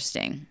is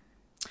interesting.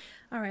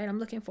 All right, I'm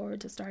looking forward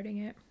to starting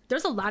it.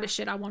 There's a lot of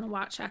shit I want to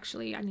watch,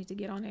 actually. I need to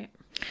get on it.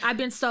 I've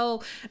been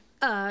so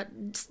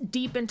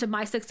deep into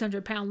My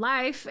 600-Pound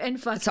Life and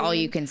fucking... That's all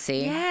you can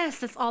see? Yes,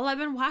 that's all I've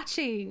been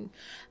watching.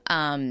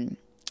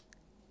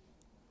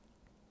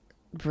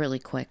 Really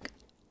quick,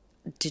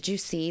 did you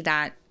see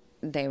that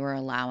they were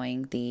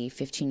allowing the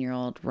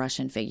 15-year-old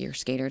Russian figure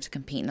skater to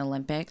compete in the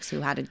Olympics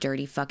who had a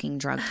dirty fucking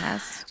drug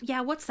test?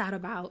 Yeah, what's that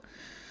about?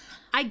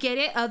 I get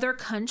it. Other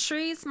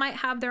countries might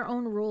have their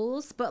own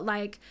rules, but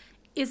like...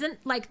 Isn't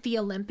like the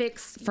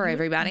Olympics for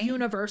everybody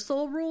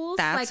universal rules?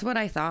 That's like, what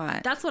I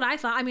thought. That's what I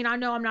thought. I mean, I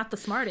know I'm not the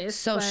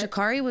smartest. So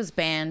Sha'Carri was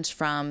banned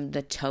from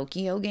the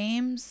Tokyo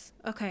Games.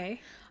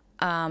 Okay.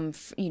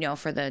 You know,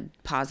 for the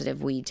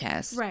positive weed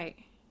test. Right.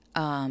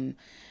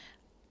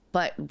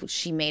 But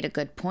she made a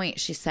good point.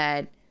 She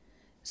said,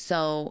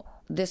 so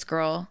this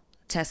girl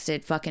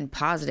tested fucking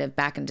positive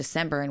back in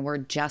December and we're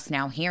just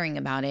now hearing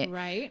about it.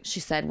 Right. She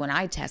said, when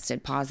I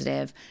tested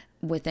positive,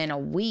 within a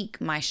week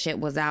my shit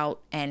was out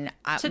and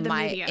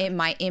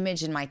my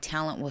image and my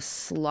talent was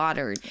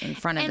slaughtered in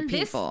front of the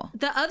people.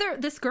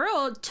 This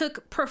girl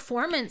took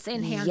performance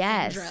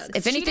enhancing drugs.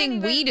 If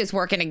anything, weed is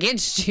working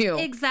against you.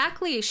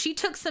 Exactly. She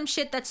took some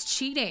shit that's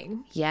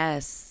cheating.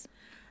 Yes.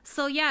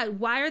 So yeah,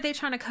 why are they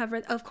trying to cover?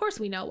 Of course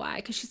we know why,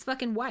 because she's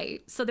fucking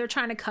white. So they're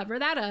trying to cover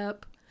that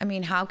up. I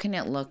mean, how can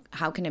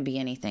it be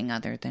anything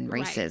other than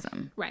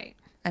racism? Right.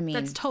 I mean,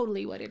 that's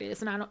totally what it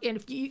is, and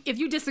if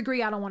you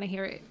disagree, I don't want to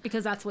hear it,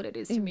 because that's what it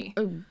is to me.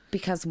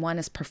 Because one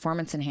is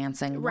performance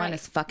enhancing, one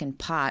is fucking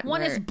pot,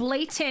 one is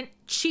blatant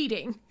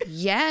cheating.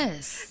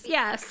 Yes.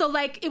 Yeah. So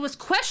like, it was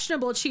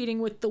questionable cheating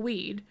with the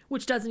weed,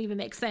 which doesn't even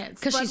make sense.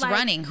 Because she's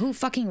running. Who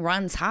fucking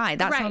runs high?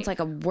 That sounds like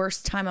a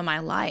worst time of my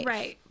life.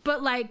 Right.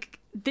 But like,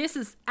 this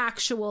is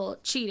actual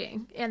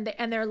cheating, and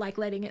they're like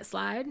letting it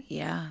slide.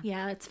 Yeah.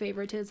 Yeah. It's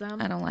favoritism.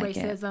 I don't like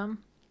racism.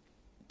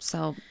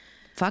 So.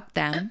 Fuck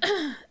them.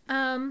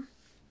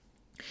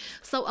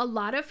 So a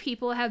lot of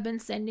people have been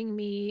sending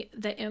me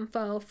the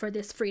info for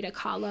this Frida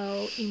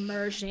Kahlo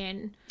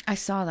immersion. I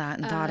saw that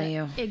and thought of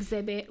you.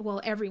 Exhibit.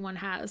 Well, everyone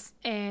has,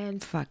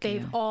 and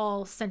they've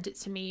all sent it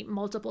to me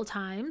multiple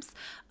times.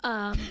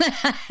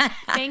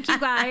 Thank you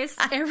guys,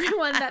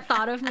 everyone that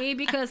thought of me,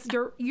 because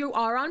you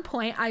are on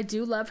point. I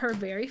do love her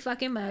very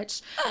fucking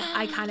much.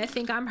 I kind of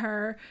think I'm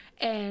her,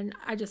 and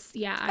I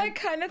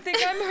kind of think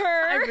I'm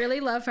her. I really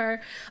love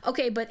her.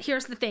 Okay, but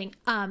here's the thing.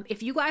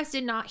 If you guys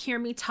did not hear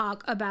me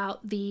talk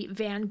about the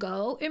Van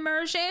Gogh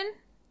immersion,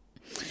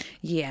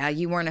 yeah,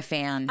 you weren't a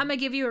fan. I'm gonna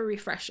give you a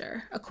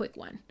refresher, a quick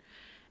one.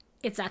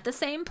 It's at the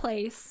same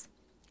place.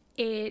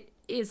 It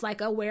is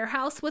like a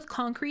warehouse with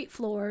concrete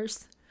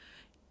floors.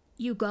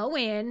 You go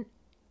in,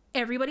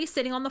 everybody's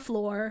sitting on the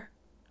floor.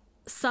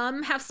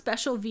 Some have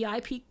special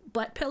VIP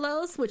butt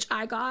pillows, which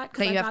I got.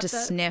 That you have to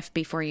sniff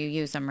before you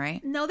use them,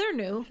 right? No, they're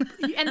new,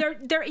 and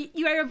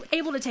you are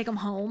able to take them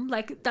home.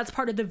 Like that's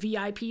part of the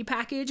VIP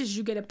package, is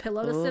you get a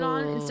pillow to sit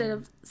on instead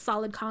of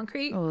solid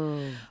concrete.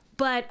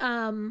 But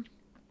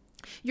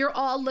you're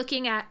all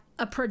looking at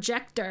a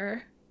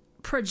projector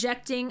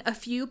projecting a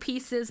few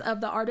pieces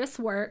of the artist's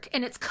work,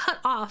 and it's cut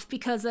off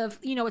because of,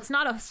 you know, it's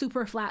not a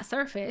super flat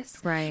surface,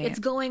 right? It's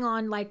going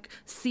on like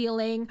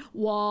ceiling,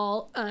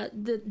 wall,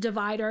 the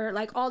divider,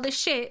 like all this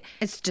shit.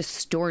 It's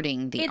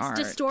distorting the art.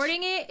 It's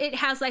distorting it. It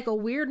has like a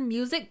weird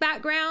music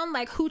background.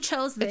 Like, who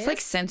chose this? It's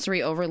like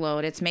sensory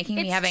overload. It's making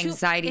me have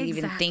anxiety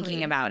even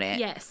thinking about it.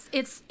 Yes,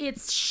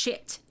 it's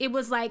shit. It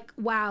was like,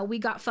 wow, we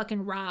got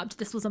fucking robbed.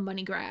 This was a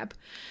money grab.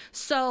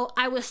 So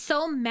I was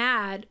so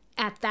mad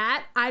at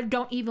that. I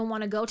don't even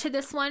want to go to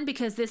this one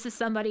because this is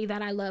somebody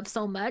that I love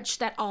so much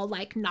that I'll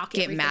like knock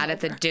get mad over. At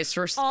the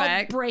disrespect.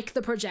 I'll break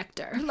the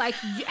projector. Like,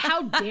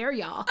 how dare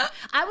y'all?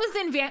 I was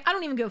in I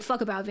don't even give a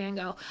fuck about Van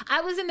Gogh.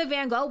 I was in the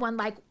Van Gogh one.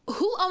 Like,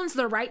 who owns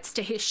the rights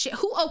to his shit?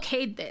 Who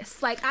okayed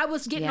this? Like, I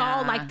was getting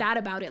all like that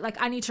about it. Like,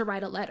 I need to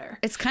write a letter.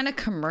 It's kind of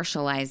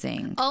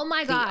commercializing. Oh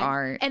my god!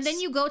 Art. And then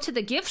you go to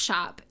the gift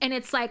shop and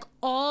it's like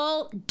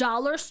all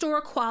dollar store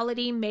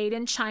quality, made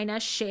in China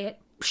shit.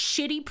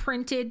 Shitty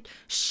printed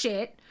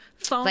shit,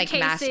 phone like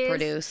cases, mass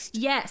produced.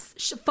 Yes,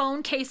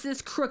 phone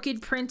cases,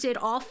 crooked printed,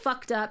 all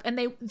fucked up, and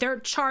they're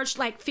charged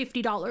like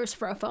 $50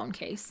 for a phone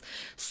case.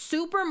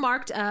 Super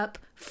marked up,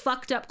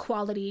 fucked up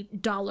quality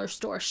dollar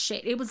store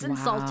shit. It was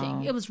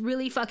insulting. It was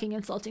really fucking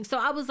insulting. So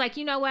I was like,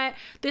 you know what?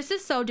 This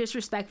is so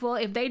disrespectful.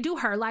 If they do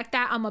her like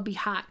that, I'm gonna be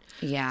hot.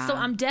 Yeah. So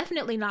I'm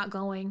definitely not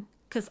going.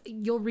 Because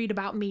you'll read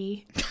about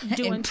me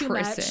doing too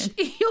much.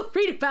 You'll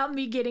read about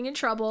me getting in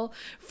trouble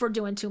for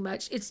doing too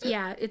much.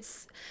 I'm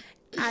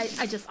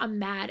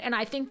mad. And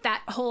I think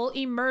that whole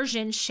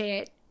immersion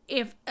shit,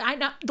 the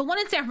one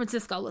in San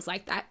Francisco was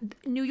like that.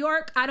 New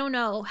York, I don't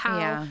know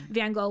how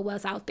Van Gogh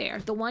was out there.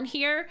 The one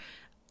here,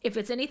 if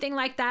it's anything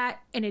like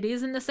that and it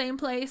is in the same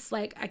place,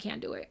 like, I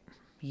can't do it.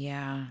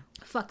 Yeah.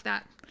 Fuck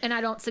that. And I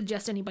don't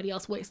suggest anybody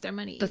else waste their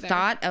money either. The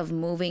thought of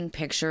moving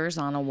pictures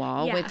on a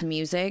wall with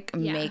music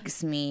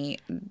makes me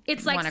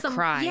want to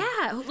cry.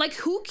 Yeah, like,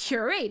 who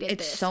curated this?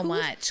 It's so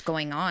much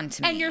going on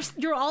to me. And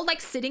you're all like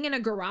sitting in a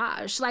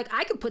garage. Like,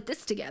 I could put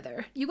this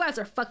together. You guys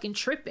are fucking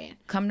tripping.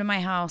 Come to my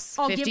house.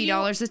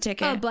 $50 a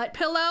ticket. A butt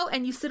pillow,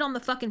 and you sit on the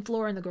fucking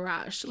floor in the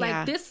garage.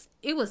 Like, this,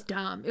 it was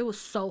dumb. It was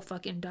so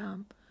fucking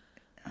dumb.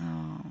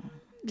 Oh,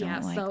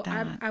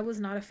 I was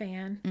not a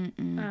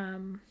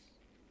fan.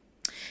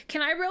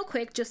 Can I real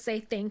quick just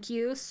say thank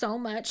you so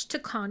much to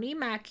Connie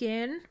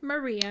Mackin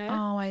Maria?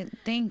 Oh,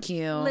 thank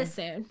you.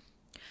 Listen,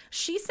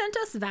 she sent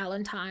us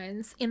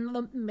Valentines in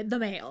the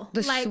mail.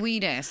 The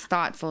sweetest,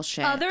 thoughtful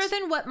shit. Other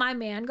than what my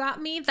man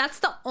got me, that's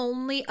the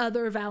only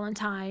other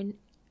Valentine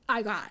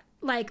I got.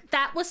 Like,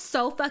 that was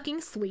so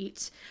fucking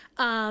sweet.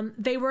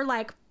 They were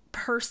like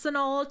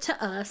personal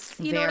to us.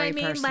 You know what I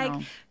mean? Personal.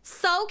 Like,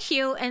 so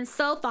cute and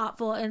so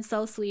thoughtful and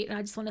so sweet. And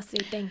I just want to say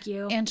thank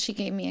you. And she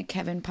gave me a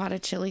Kevin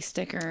Potticelli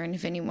sticker. And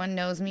if anyone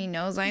knows me,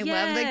 knows I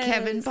love the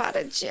Kevin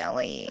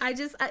Potticelli.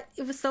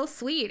 It was so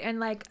sweet. And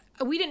like,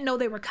 we didn't know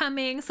they were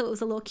coming, so it was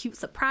a little cute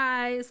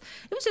surprise.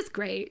 It was just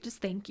great. Just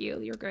thank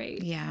you. You're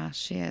great. Yeah,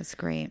 she is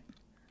great.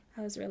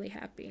 I was really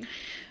happy.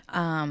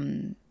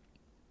 You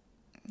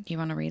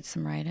want to read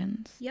some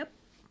write-ins? Yep.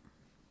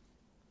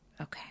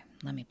 Okay,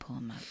 let me pull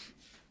them up.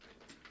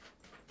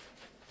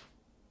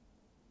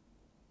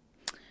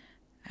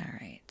 All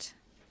right.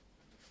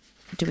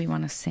 Do we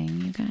want to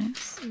sing, you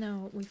guys?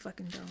 No, we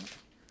fucking don't.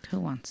 Who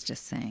wants to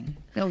sing?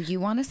 Oh,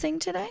 you want to sing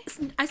today?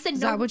 I said no.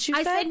 Is that what you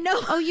said? I said no.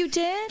 Oh, you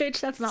did? Bitch,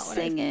 that's not what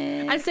I said. Sing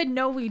it. I said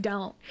no, we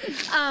don't.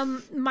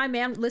 My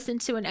man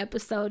listened to an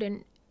episode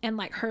and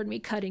like heard me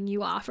cutting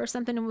you off or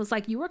something and was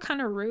like, you were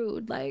kind of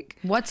rude. Like,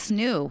 what's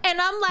new?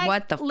 And I'm like,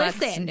 what the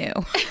fuck's new?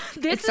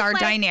 It's our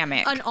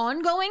dynamic. An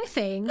ongoing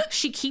thing.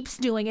 She keeps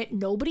doing it.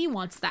 Nobody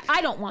wants that.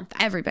 I don't want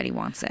that. Everybody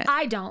wants it.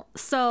 I don't.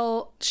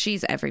 So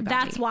she's everybody.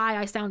 That's why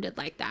I sounded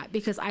like that,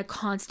 because I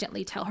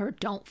constantly tell her,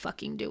 don't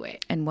fucking do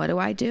it. And what do?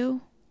 I do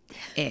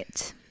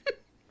it.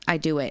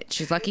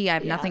 She's lucky I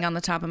have nothing on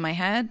the top of my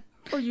head.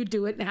 Or you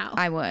do it now.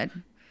 I would.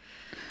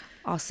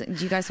 Also,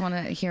 do you guys want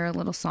to hear a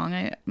little song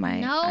I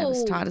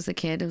was taught as a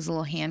kid? It was a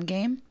little hand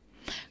game.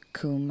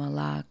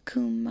 Kumala,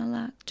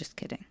 kumala. Just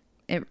kidding.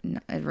 It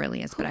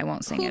really is, but I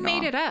won't sing it all. Who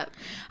made it up?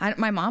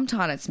 My mom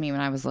taught it to me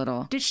when I was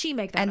little. Did she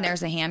make that And up?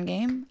 there's a hand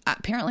game.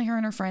 Apparently her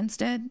and her friends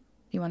did.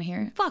 You want to hear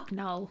it? Fuck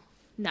no.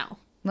 No.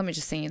 Let me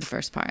just sing you the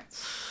first part.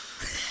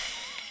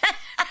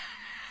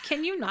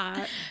 Can you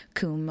not?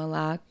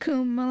 Kumala,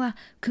 kumala,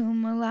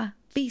 kumala,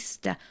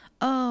 vista.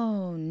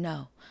 Oh,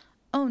 no.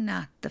 Oh,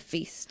 not the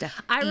feasta.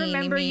 I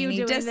remember you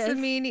doing this. I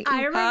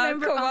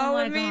remember. Oh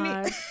my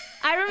god!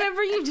 I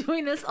remember you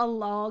doing this a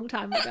long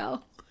time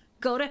ago.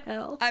 Go to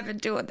hell. I've been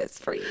doing this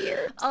for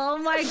years. Oh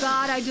my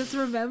god! I just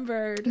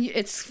remembered.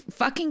 It's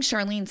fucking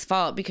Charlene's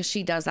fault because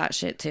she does that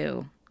shit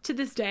too. To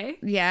this day?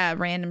 Yeah,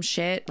 random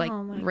shit, like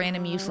Oh my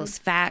random God. useless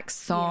facts,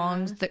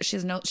 songs. Yeah.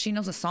 That she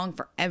knows a song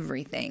for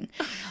everything.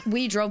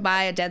 We drove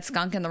by a dead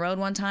skunk in the road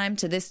one time.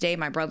 To this day,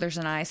 my brothers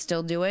and I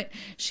still do it.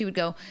 She would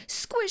go,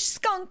 "Squish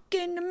skunk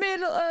in the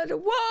middle of the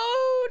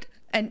road,"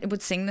 and it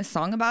would sing this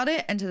song about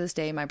it. And to this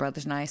day, my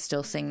brothers and I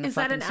still sing the Is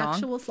that fucking an song.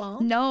 actual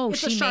song? No,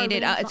 It's a she made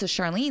it. Charlene It's a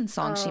Charlene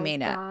song. She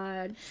made it.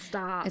 God,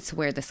 stop. It's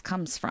where this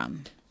comes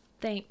from.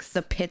 Thanks.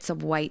 The pits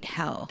of white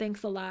hell.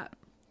 Thanks a lot.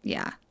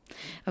 Yeah.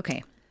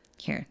 Okay.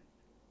 Here.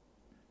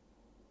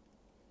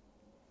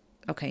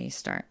 Okay, you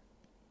start.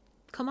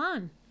 Come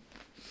on.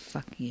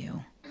 Fuck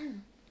you.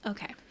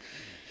 Okay.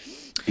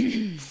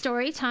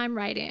 Story time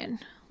write-in.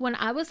 When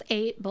I was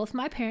 8, both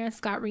my parents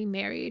got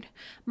remarried.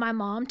 My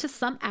mom to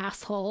some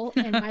asshole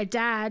and my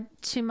dad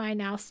to my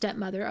now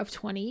stepmother of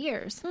 20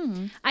 years.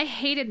 I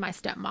hated my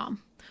stepmom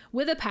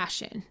with a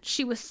passion.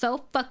 She was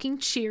so fucking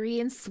cheery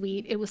and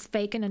sweet. It was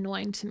fake and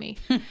annoying to me.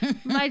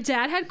 My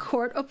dad had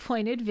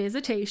court-appointed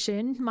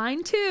visitation.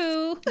 Mine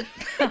too.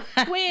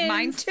 Twins.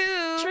 Mine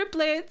too.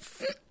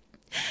 Triplets.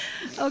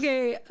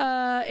 Okay,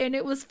 and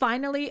it was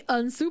finally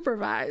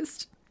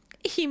unsupervised.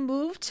 He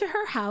moved to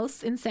her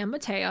house in San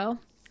Mateo.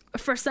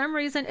 For some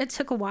reason, it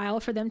took a while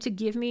for them to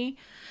give me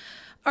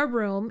a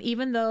room,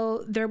 even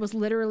though there was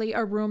literally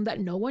a room that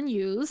no one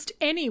used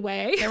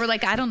anyway. They were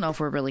like, I don't know if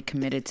we're really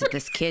committed to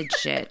this kid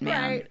shit,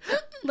 man.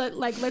 Right.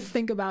 Let's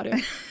think about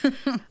it.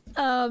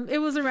 It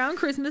was around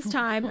Christmas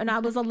time, and I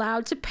was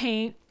allowed to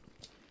paint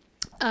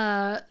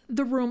the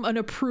room an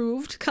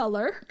approved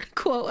color,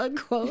 quote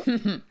unquote.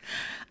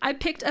 I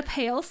picked a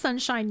pale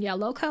sunshine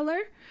yellow color.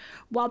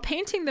 While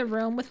painting the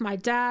room with my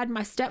dad,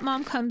 my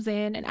stepmom comes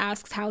in and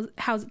asks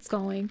how's it's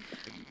going.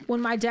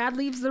 When my dad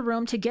leaves the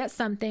room to get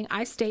something,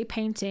 I stay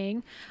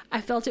painting. I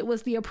felt it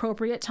was the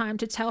appropriate time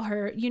to tell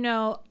her, you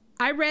know,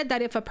 I read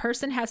that if a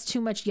person has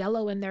too much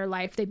yellow in their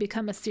life, they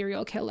become a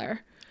serial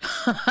killer.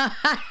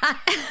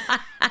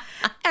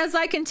 As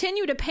I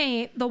continue to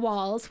paint the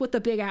walls with a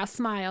big ass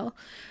smile,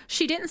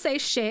 she didn't say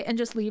shit and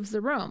just leaves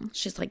the room.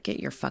 She's like, get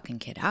your fucking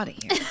kid out of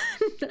here.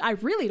 I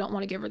really don't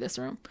want to give her this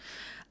room.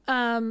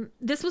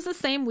 This was the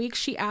same week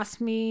she asked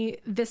me,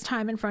 this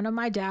time in front of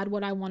my dad,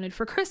 what I wanted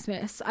for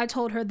Christmas. I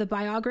told her the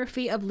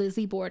biography of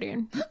Lizzie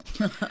Borden.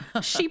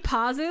 She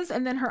pauses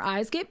and then her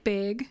eyes get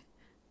big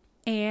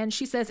and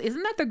she says,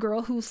 isn't that the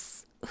girl who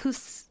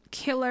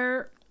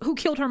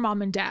killed her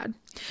mom and dad?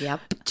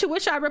 Yep. To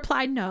which I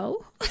replied,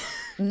 no.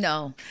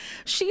 No.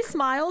 She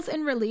smiles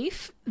in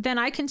relief. Then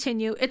I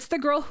continue, it's the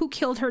girl who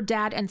killed her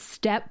dad and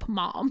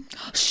stepmom.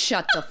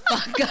 Shut the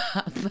fuck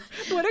up.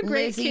 What a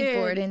great Lizzie kid.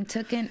 Borden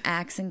took an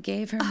axe and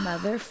gave her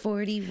mother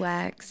 40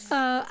 whacks.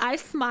 I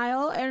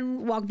smile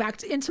and walk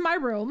back into my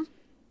room.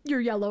 Your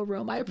yellow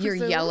room, I presume.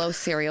 Your yellow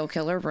serial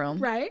killer room.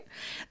 Right.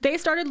 They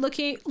started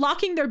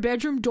locking their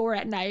bedroom door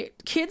at night.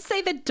 Kids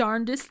say the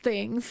darndest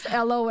things.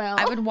 LOL.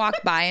 I would walk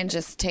by and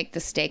just take the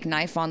steak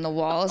knife on the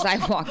wall as I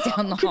walk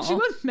down the hall. Could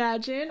you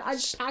imagine? I'd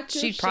pack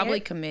your She'd shit.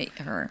 probably commit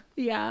her.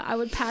 Yeah, I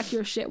would pack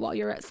your shit while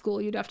you're at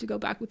school. You'd have to go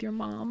back with your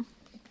mom.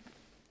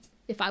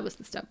 If I was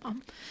the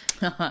stepmom.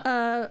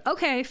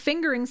 Okay,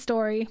 fingering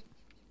story.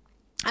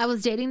 I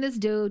was dating this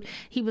dude.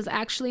 He was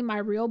actually my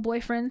real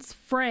boyfriend's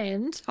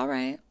friend. All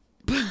right.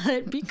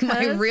 But because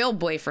My real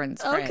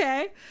boyfriend's friend.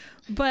 Okay.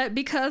 But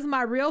because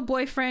my real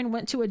boyfriend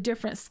went to a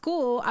different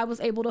school, I was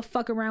able to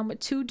fuck around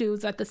with 2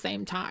 dudes at the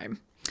same time.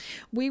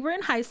 We were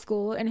in high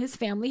school and his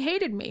family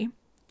hated me.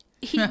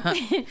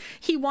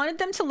 He wanted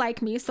them to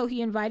like me, so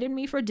he invited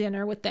me for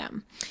dinner with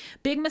them.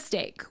 Big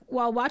mistake.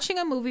 While watching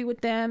a movie with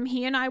them,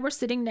 he and I were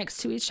sitting next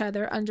to each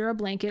other under a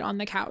blanket on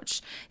the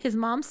couch. His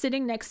mom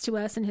sitting next to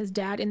us and his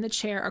dad in the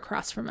chair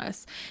across from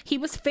us. He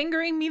was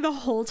fingering me the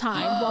whole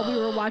time while we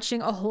were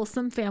watching a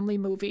wholesome family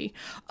movie.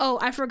 Oh,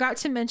 I forgot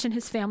to mention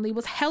his family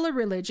was hella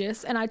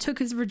religious and I took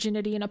his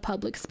virginity in a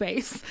public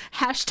space.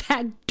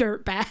 Hashtag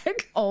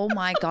dirtbag. Oh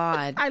my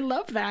God. I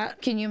love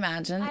that. Can you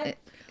imagine?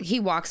 He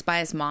walks by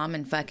his mom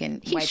and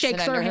fucking He wipes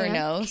shakes it under her hand.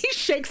 nose. He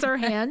shakes her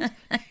hand.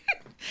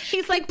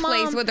 He's like,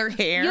 plays Mom, with her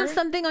hair. you have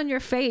something on your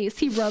face.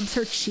 He rubs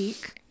her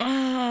cheek.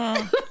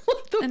 And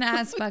it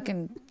has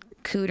fucking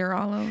cooter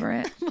all over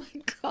it. Oh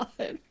my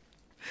God.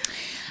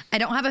 I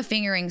don't have a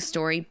fingering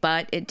story,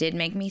 but it did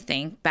make me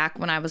think. Back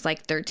when I was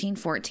like 13,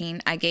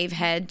 14, I gave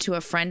head to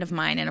a friend of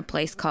mine in a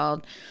place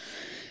called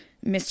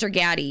Mr.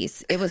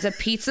 Gaddy's. It was a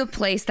pizza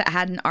place that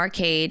had an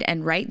arcade,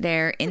 and right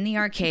there in the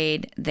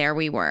arcade, there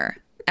we were.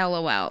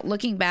 LOL.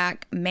 Looking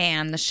back,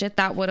 man, the shit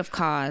that would have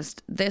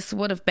caused. This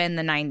would have been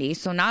the 90s.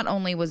 So not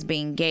only was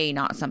being gay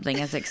not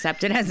something as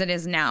accepted as it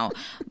is now,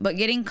 but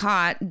getting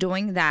caught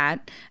doing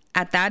that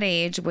at that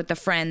age with a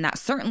friend that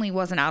certainly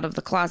wasn't out of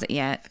the closet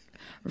yet.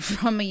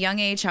 From a young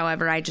age,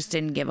 however, I just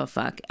didn't give a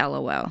fuck.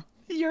 LOL.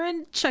 You're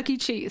in Chuck E.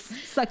 Cheese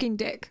sucking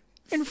dick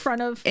in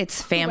front of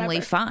It's family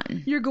whoever.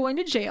 fun. You're going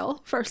to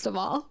jail, first of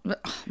all.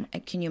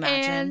 Can you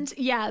imagine? And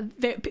yeah,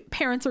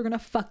 parents are going to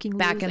fucking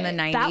Back lose in the it.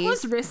 90s, That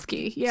was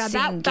risky. Yeah,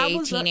 Seeing that gay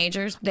was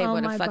teenagers, they oh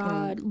would have my fucking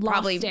God, lost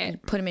probably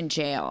it. put them in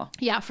jail.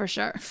 Yeah, for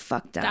sure.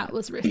 Fucked up. That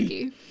was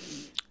risky.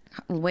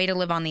 Way to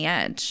live on the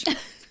edge.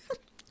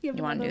 You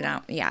want to do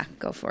that? Yeah,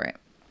 go for it.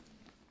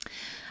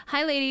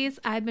 Hi, ladies.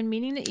 I've been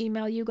meaning to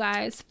email you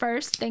guys.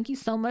 First, thank you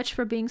so much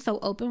for being so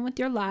open with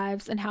your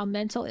lives and how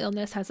mental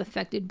illness has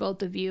affected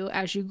both of you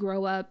as you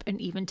grow up and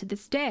even to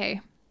this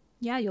day.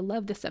 Yeah, you'll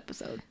love this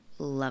episode.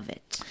 Love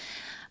it.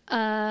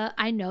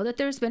 I know that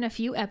there's been a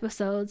few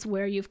episodes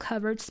where you've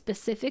covered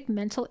specific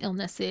mental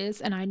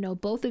illnesses, and I know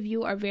both of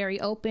you are very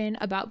open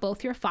about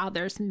both your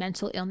father's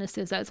mental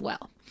illnesses as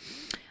well.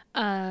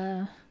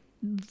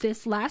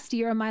 This last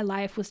year of my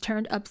life was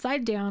turned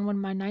upside down when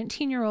my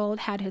 19-year-old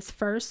had his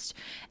first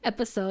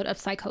episode of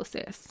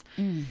psychosis.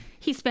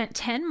 He spent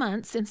 10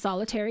 months in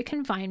solitary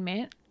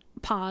confinement,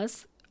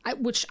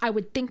 which I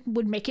would think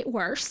would make it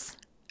worse.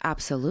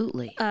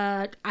 Absolutely.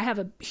 I have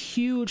a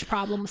huge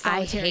problem with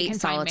solitary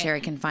confinement.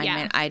 Solitary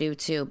confinement. Yeah. I do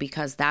too,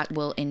 because that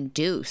will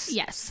induce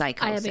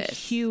psychosis. I have a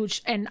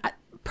huge, and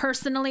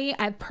personally,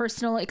 I have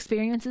personal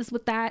experiences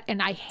with that,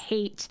 and I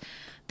hate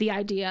the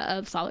idea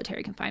of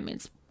solitary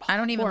confinement. I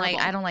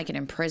don't like it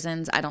in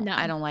prisons. I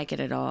don't like it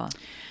at all.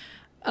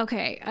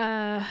 Okay.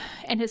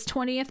 And his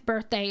 20th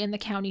birthday in the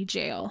county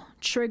jail.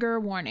 Trigger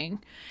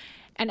warning.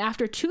 And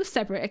after 2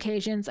 separate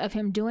occasions of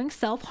him doing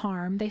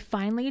self-harm, they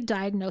finally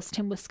diagnosed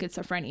him with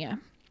schizophrenia.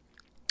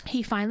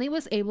 He finally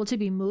was able to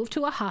be moved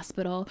to a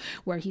hospital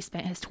where he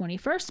spent his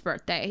 21st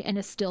birthday and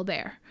is still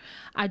there.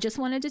 I just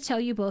wanted to tell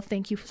you both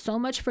thank you so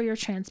much for your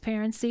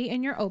transparency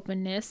and your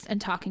openness and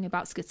talking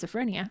about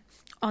schizophrenia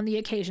on the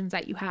occasions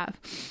that you have.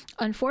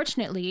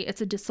 Unfortunately,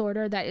 it's a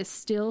disorder that is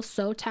still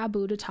so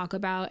taboo to talk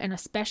about, and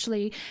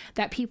especially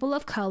that people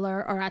of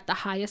color are at the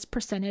highest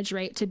percentage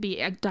rate to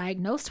be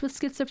diagnosed with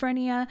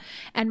schizophrenia,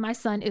 and my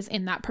son is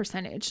in that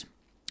percentage.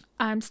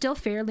 I'm still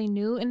fairly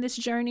new in this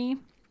journey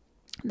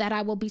that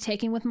I will be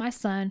taking with my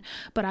son,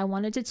 but I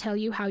wanted to tell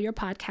you how your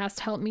podcast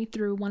helped me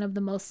through one of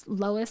the most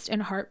lowest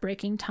and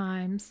heartbreaking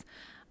times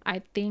I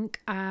think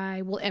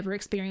I will ever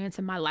experience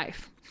in my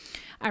life.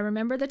 I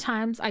remember the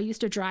times I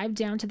used to drive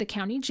down to the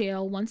county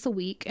jail once a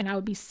week, and I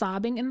would be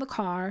sobbing in the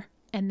car,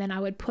 and then I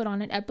would put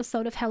on an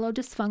episode of Hello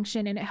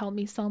Dysfunction, and it helped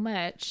me so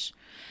much.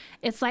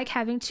 It's like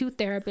having 2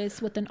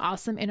 therapists with an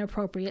awesome,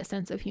 inappropriate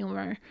sense of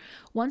humor.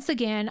 Once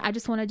again, I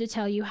just wanted to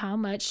tell you how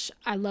much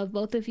I love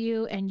both of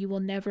you, and you will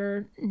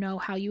never know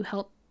how you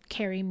helped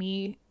carry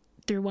me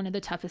through one of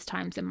the toughest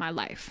times in my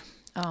life.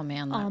 Oh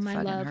man, that all my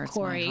fucking love, hurts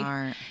Corey. My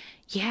heart.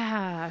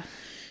 Yeah.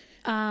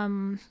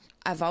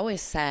 I've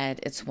always said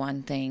it's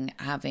one thing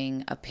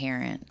having a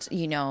parent,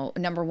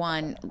 number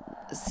one,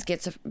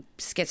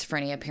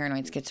 schizophrenia,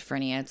 paranoid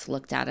schizophrenia, it's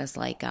looked at as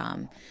like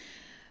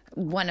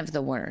one of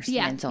the worst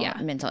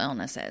mental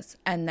illnesses.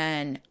 And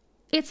then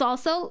it's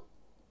also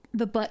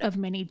the butt of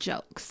many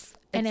jokes.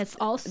 And it's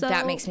also...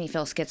 That makes me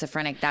feel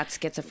schizophrenic. That's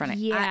schizophrenic.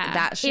 Yeah.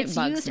 That shit bugs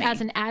me. It's used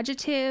as an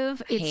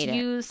adjective. It's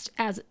used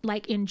as,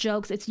 like, in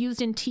jokes. It's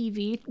used in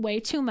TV way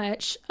too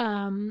much.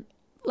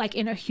 Like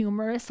in a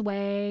humorous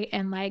way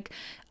and like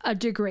a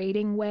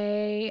degrading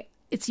way.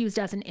 It's used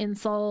as an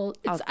insult.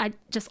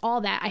 Just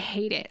all that. I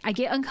hate it. I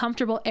get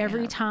uncomfortable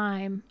every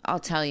time. I'll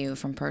tell you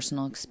from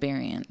personal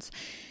experience,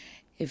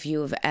 if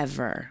you have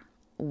ever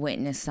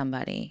witnessed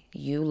somebody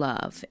you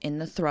love in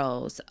the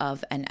throes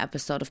of an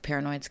episode of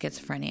paranoid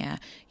schizophrenia,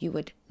 you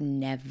would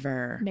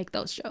never make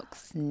those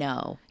jokes.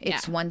 No.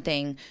 It's one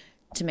thing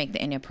to make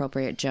the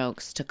inappropriate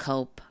jokes to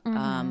cope,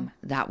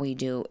 that we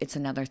do. It's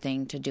another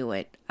thing to do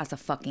it as a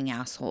fucking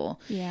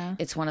asshole. Yeah.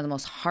 It's one of the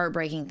most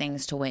heartbreaking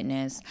things to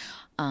witness.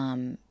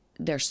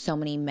 There's so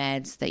many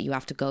meds that you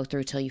have to go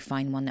through till you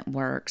find one that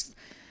works.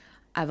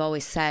 I've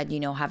always said,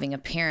 having a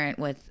parent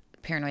with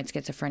paranoid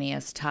schizophrenia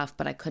is tough,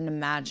 but I couldn't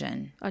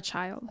imagine a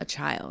child.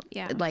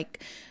 Yeah.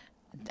 Like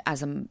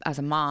as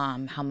a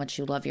mom, how much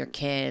you love your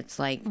kids,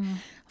 like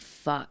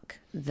fuck,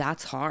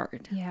 that's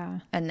hard. Yeah.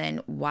 And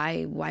then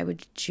why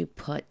would you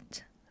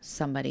put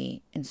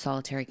somebody in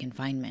solitary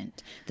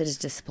confinement that is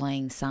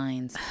displaying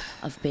signs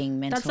of being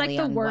mentally unwell? That's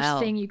like the worst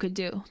thing you could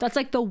do. That's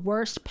like the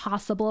worst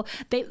possible.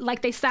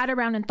 They sat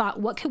around and thought,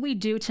 what could we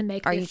do to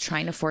make Are you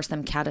trying to force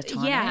them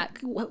catatonic? Yeah.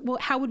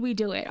 How would we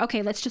do it?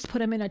 Okay, let's just put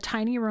them in a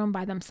tiny room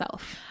by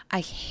themselves.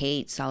 I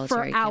hate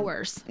solitary. For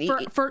hours.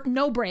 For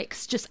no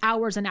breaks. Just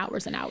hours and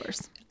hours and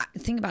hours.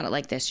 Think about it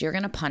like this. You're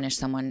going to punish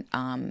someone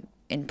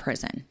in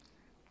prison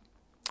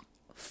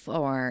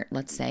for,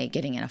 let's say,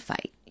 getting in a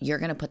fight. You're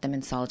going to put them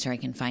in solitary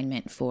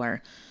confinement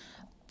for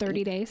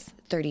 30 days.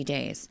 30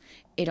 days.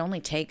 It only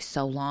takes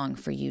so long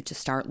for you to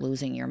start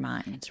losing your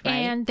mind, right?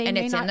 And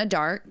it's in the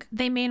dark.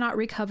 They may not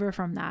recover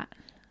from that.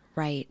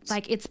 Right.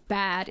 Like, it's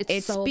bad.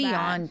 It's so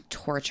beyond bad.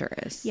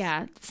 Torturous.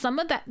 Yeah. Some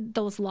of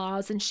those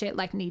laws and shit,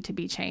 like, need to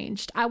be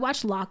changed. I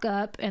watch Lock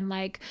Up and,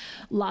 like,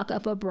 Lock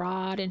Up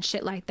Abroad and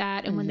shit like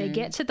that. And when they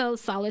get to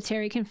those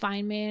solitary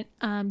confinement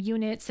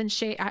units and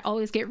shit, I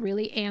always get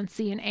really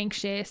antsy and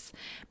anxious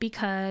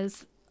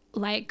because...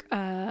 Like,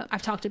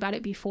 I've talked about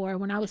it before.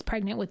 When I was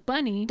pregnant with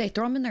Bunny... They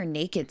throw them in there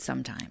naked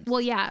sometimes.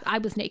 Well, yeah, I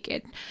was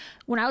naked.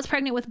 When I was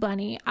pregnant with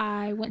Bunny,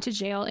 I went to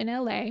jail in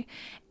LA,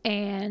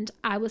 and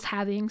I was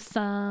having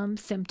some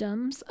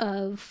symptoms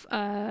of,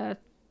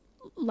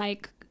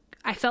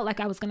 I felt like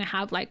I was going to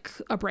have like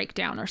a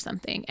breakdown or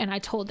something. And I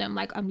told them,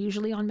 like, I'm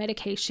usually on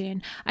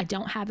medication. I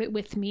don't have it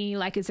with me.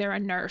 Like, is there a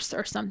nurse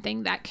or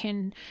something that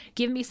can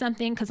give me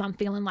something? Because I'm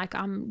feeling like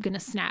I'm going to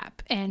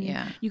snap. And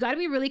you got to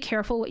be really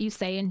careful what you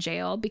say in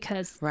jail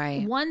because,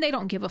 one, they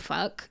don't give a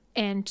fuck.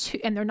 And two,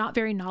 and they're not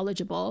very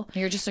knowledgeable.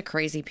 You're just a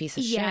crazy piece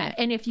of shit.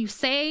 And if you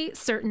say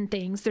certain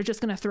things, they're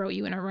just going to throw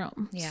you in a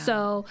room.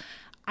 So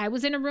I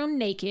was in a room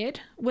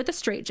naked with a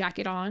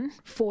straitjacket on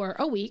for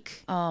a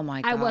week. Oh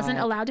my God. I wasn't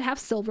allowed to have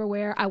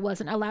silverware. I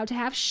wasn't allowed to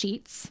have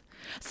sheets.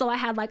 So I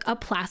had like a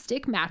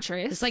plastic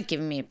mattress. It's like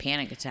giving me a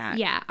panic attack.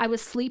 Yeah. I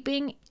was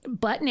sleeping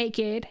butt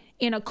naked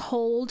in a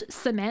cold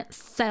cement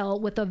cell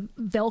with a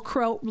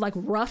Velcro, like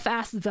rough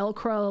ass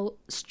Velcro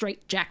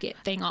straitjacket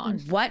thing on.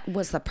 What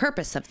was the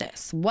purpose of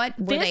this? What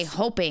were they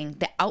hoping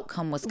the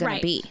outcome was going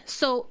to be?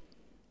 So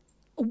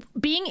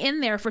being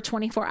in there for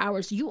 24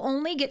 hours, you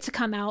only get to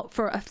come out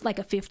for a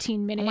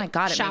 15-minute oh my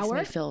God, shower. It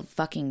makes me feel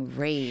fucking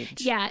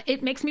rage. Yeah,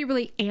 it makes me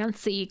really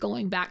antsy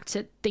going back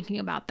to thinking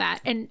about that.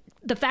 And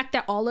the fact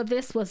that all of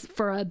this was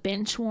for a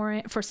bench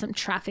warrant for some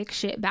traffic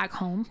shit back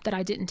home that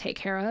I didn't take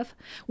care of.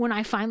 When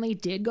I finally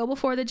did go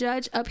before the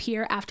judge up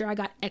here after I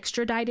got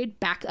extradited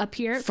back up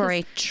here. For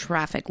a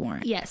traffic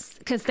warrant. Yes,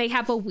 because they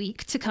have a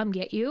week to come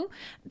get you.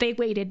 They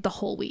waited the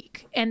whole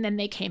week. And then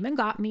they came and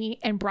got me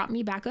and brought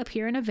me back up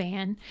here in a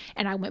van.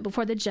 And I went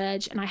before the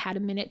judge and I had a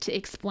minute to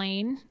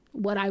explain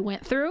what I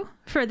went through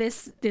for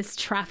this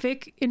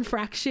traffic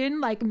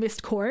infraction, like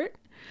missed court.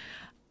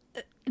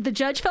 The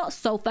judge felt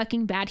so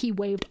fucking bad. He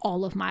waived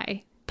all of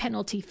my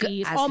penalty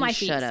fees, all my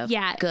fees.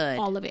 Yeah, good.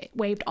 All of it.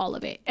 Waived all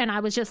of it. And I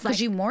was just like,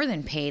 because you more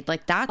than paid.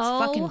 Like, that's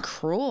fucking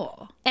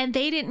cruel. And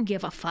they didn't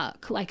give a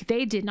fuck. Like,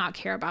 they did not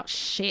care about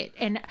shit.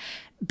 And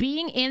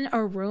being in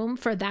a room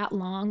for that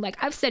long, like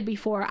I've said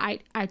before, I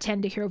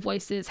tend to hear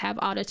voices, have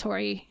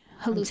auditory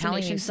hallucinations. I'm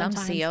telling you, some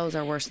sometimes. COs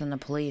are worse than the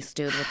police,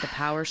 dude, with the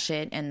power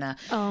shit and the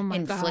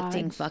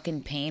inflicting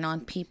fucking pain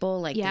on people.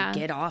 Like, they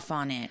get off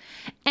on it.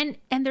 And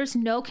there's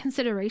no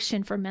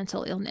consideration for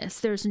mental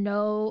illness. There's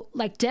no,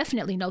 like,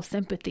 definitely no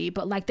sympathy,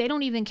 but like they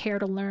don't even care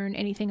to learn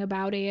anything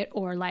about it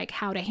or like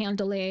how to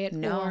handle it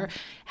or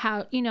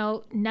how,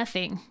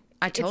 nothing.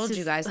 I told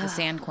you guys the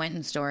San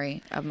Quentin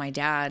story of my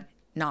dad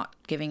not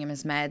giving him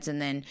his meds and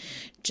then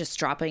just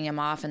dropping him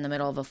off in the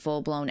middle of a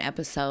full-blown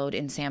episode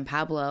in San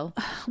Pablo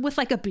with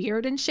like a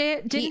beard and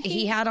shit. Didn't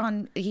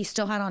he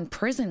still had on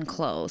prison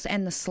clothes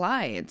and the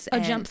slides, a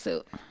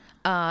jumpsuit.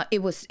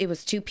 It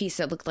was two pieces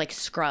that looked like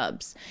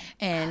scrubs,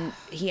 and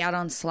he had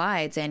on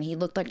slides, and he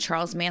looked like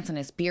Charles Manson.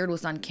 His beard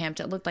was unkempt.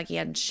 It looked like he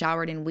hadn't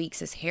showered in weeks.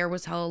 His hair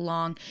was hella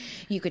long.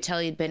 You could tell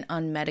he'd been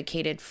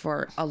unmedicated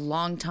for a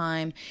long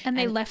time. And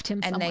they left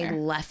him somewhere. And they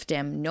left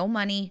him. No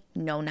money,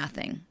 no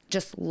nothing.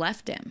 Just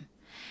left him.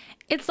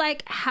 It's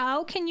like,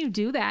 how can you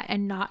do that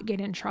and not get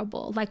in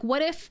trouble? Like,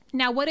 what if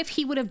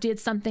he would have did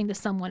something to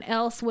someone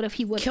else? What if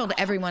he would have killed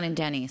everyone in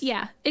Denny's?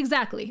 Yeah,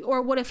 exactly.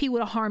 Or what if he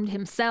would have harmed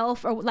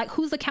himself? Or like,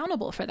 who's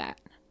accountable for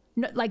that?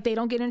 No, like, they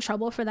don't get in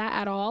trouble for that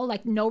at all.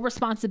 Like, no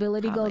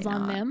responsibility goes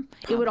on them.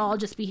 It would all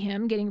just be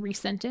him getting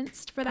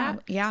resentenced for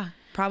that. Yeah,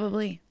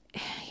 probably.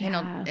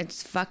 Yeah.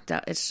 It's fucked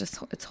up.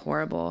 It's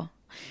horrible.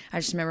 I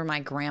just remember my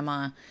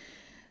grandma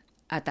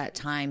at that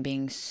time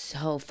being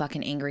so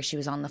fucking angry. She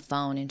was on the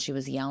phone and she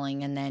was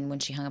yelling, and then when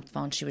she hung up the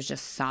phone she was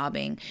just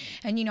sobbing.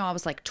 And I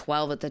was like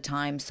 12 at the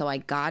time, so I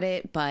got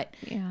it, but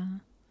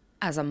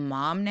as a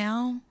mom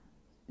now,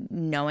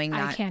 knowing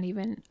that I can't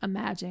even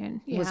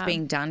imagine was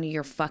being done to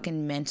your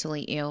fucking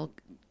mentally ill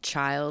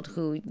child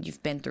who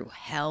you've been through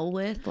hell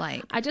with,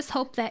 like, I just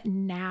hope that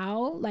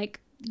now,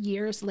 like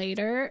years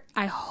later,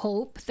 I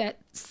hope that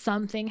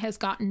something has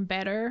gotten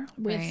better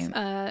with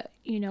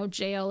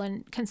jail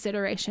and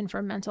consideration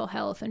for mental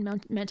health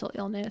and mental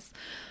illness.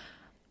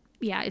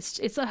 Yeah,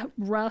 it's a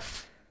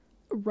rough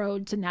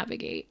road to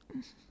navigate.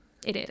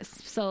 It is.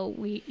 So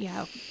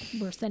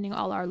we're sending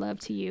all our love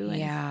to you,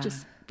 and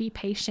just be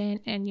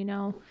patient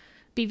and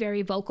be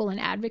very vocal and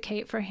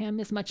advocate for him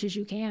as much as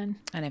you can.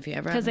 And if you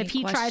ever because if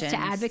he tries to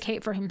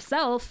advocate for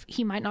himself,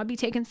 he might not be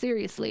taken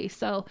seriously.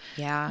 So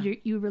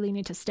you really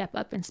need to step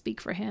up and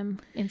speak for him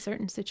in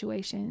certain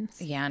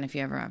situations. Yeah, and if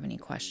you ever have any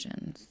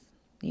questions,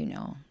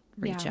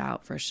 reach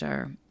out for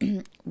sure.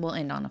 We'll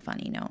end on a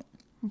funny note.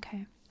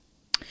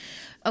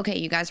 Okay,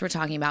 you guys were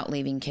talking about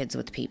leaving kids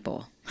with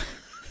people.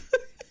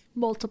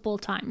 Multiple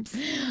times.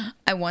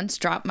 I once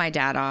dropped my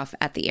dad off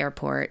at the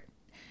airport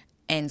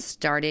and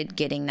started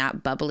getting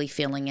that bubbly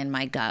feeling in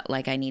my gut,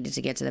 like I needed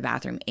to get to the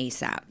bathroom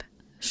ASAP.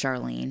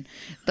 Charlene,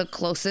 the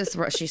closest,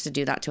 she used to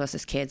do that to us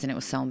as kids, and it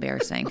was so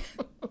embarrassing.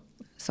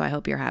 So I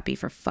hope you're happy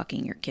for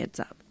fucking your kids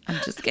up. I'm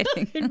just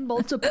kidding. In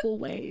multiple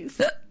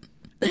ways.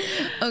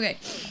 Okay.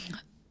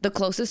 The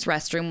closest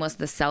restroom was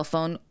the cell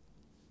phone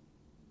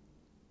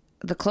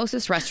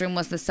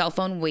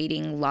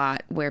waiting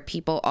lot where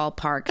people all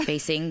park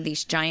facing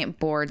these giant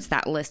boards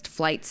that list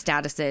flight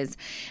statuses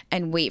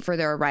and wait for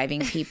their arriving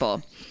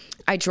people.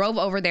 I drove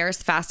over there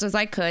as fast as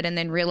I could and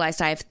then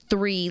realized I have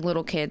 3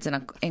 little kids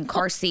in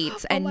car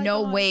seats and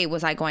no way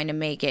was I going to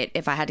make it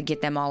if I had to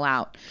get them all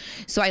out.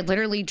 So I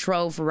literally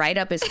drove right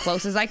up as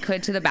close as I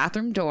could to the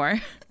bathroom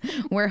door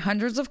where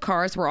hundreds of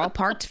cars were all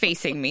parked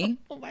facing me.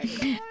 Oh my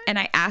God. And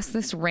I asked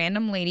this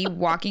random lady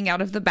walking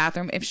out of the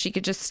bathroom if she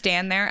could just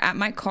stand there at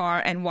my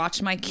car and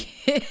watch my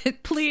kids.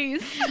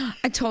 Please.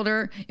 I told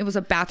her it was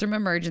a bathroom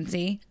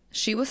emergency.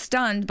 She was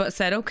stunned, but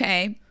said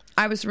okay.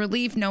 I was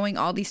relieved knowing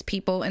all these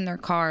people in their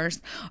cars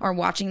are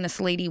watching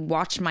this lady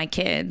watch my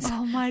kids.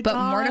 Oh my but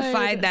God.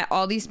 mortified that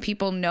all these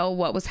people know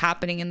what was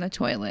happening in the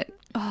toilet.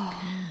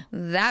 Oh.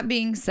 That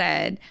being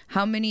said,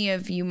 how many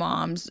of you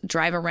moms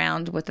drive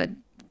around with a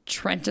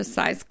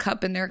Trenta-sized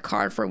cup in their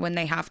car for when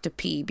they have to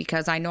pee?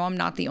 Because I know I'm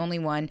not the only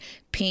one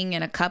peeing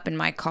in a cup in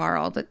my car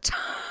all the time.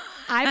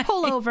 I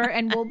pull over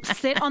and will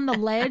sit on the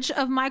ledge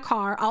of my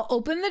car. I'll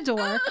open the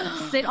door,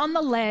 sit on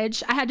the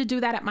ledge. I had to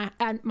do that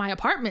at my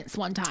apartments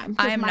one time.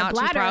 I am not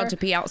too proud to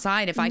pee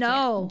outside if I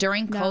can.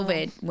 During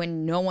COVID,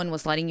 when no one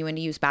was letting you in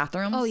to use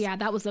bathrooms. Oh, yeah.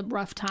 That was a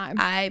rough time.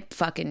 I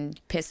fucking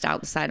pissed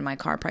out the side of my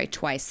car probably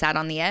twice. Sat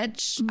on the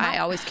edge. I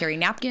always carry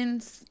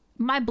napkins.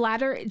 My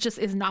bladder just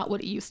is not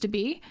what it used to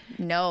be.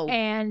 No.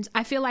 And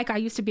I feel like I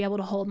used to be able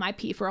to hold my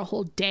pee for a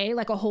whole day,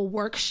 like a whole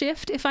work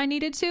shift if I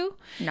needed to.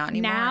 Not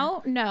anymore.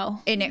 Now,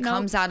 no. And it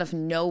comes out of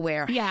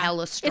nowhere,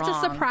 hella strong. It's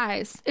a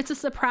surprise. It's a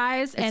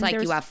surprise. It's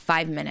like you have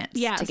 5 minutes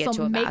to get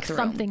to a bathroom. Make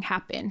something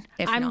happen.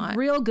 I'm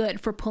real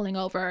good for pulling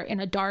over in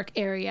a dark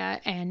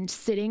area and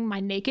sitting my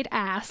naked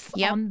ass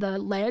on the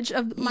ledge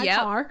of my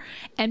car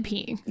and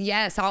peeing.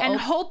 Yes.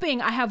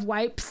 Hoping I have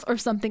wipes or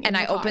something in the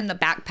car. open the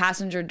back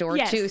passenger door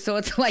too. So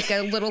it's like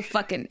a little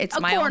fucking, it's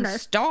my corner. Own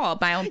stall,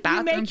 my own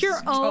bathroom You make your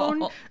stall.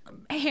 own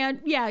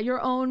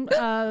your own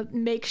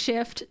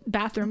makeshift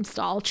bathroom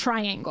stall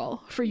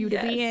triangle for you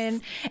to be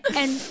in,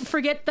 and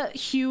forget the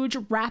huge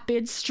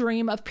rapid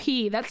stream of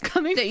pee that's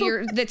coming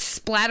that's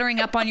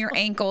splattering up on your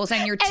ankles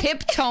and you're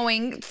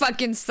tiptoeing,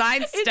 fucking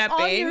sidestepping. It's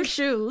on your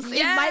shoes.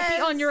 It might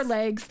be on your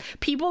legs.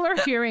 People are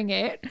hearing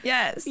it.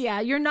 Yes.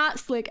 Yeah, you're not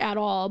slick at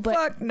all, but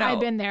Fuck no.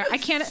 I've been there. I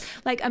can't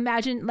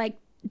imagine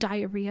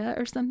diarrhea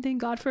or something,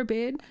 God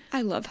forbid.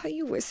 I love how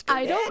you whisper.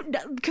 I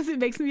don't, because it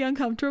makes me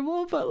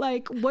uncomfortable, but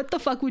what the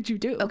fuck would you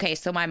do? Okay,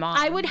 so my mom,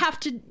 I would have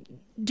to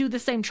do the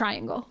same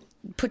triangle.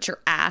 Put your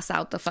ass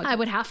out the fuck. I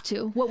would have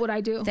to. What would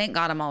I do? Thank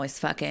God I'm always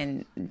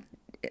fucking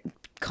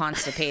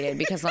constipated,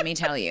 because let me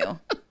tell you,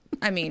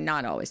 I mean,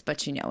 not always,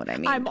 but you know what I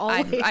mean.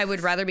 I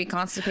would rather be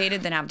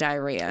constipated than have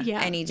diarrhea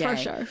any day. For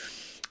sure.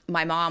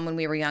 My mom, when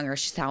we were younger,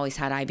 she's always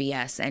had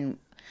IBS, and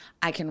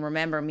I can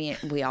remember me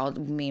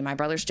and my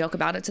brothers joke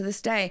about it to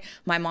this day.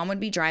 My mom would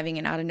be driving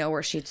and out of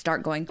nowhere she'd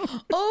start going,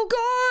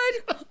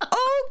 "Oh God,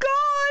 oh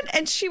God."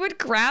 And she would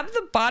grab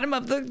the bottom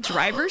of the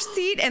driver's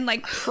seat and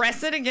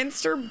press it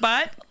against her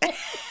butt.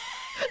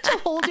 To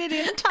hold it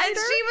in tighter. And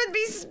she would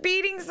be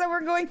speeding, so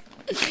we're going,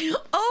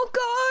 "Oh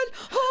God,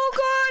 oh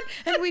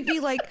God." And we'd be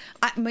like,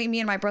 me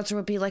and my brother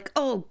would be like,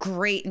 "Oh,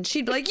 great." And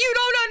she'd be like, "You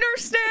don't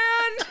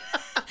understand."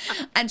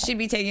 And she'd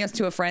be taking us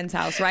to a friend's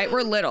house, right?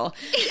 We're little.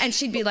 And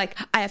she'd be like,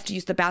 "I have to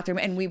use the bathroom."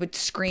 And we would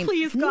scream,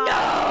 "Please,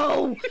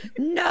 God."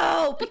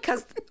 No,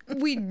 because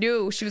we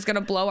knew she was going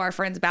to blow our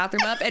friend's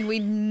bathroom up and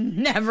we'd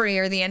never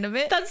hear the end of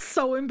it. That's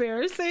so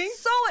embarrassing.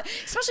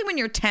 Especially when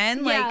you're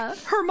 10. Yeah.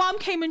 Her mom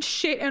came and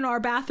shit in our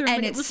bathroom.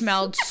 And it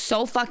smelled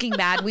so fucking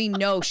bad. We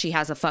know she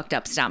has a fucked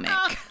up stomach.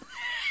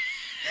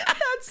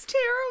 That's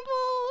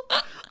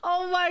terrible.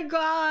 Oh my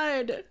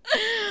God.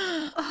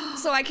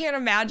 So I can't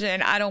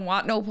imagine. I don't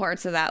want no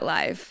parts of that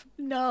life.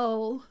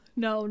 No.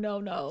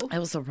 It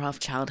was a rough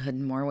childhood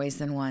in more ways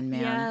than one,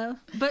 man. Yeah.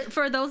 But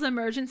for those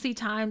emergency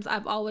times,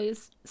 I've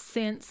always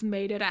since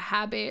made it a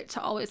habit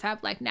to always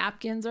have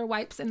napkins or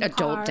wipes in the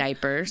car. Adult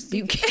diapers.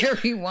 You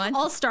carry one.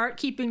 I'll start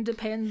keeping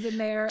Depends in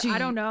there. I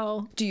don't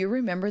know. Do you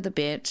remember the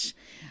bitch?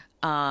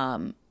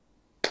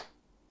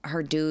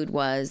 Her dude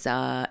was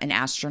an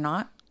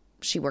astronaut.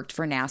 She worked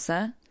for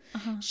NASA.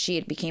 She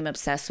had became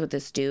obsessed with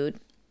this dude.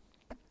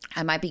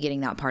 I might be getting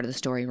that part of the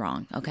story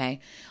wrong,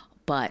 okay?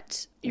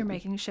 But you're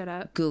making shit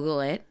up.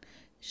 Google it.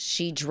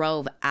 She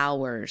drove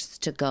hours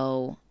to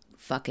go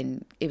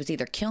it was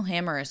either kill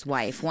him or his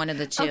wife, one of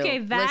the two. Okay,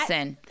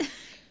 Listen,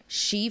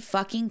 she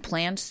fucking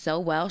planned so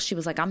well. She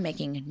was like, "I'm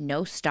making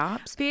no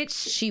stops."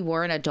 Bitch. She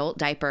wore an adult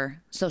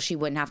diaper so she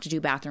wouldn't have to do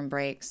bathroom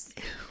breaks.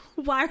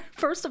 Why?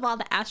 First of all,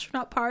 the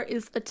astronaut part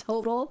is a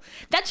total.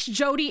 That's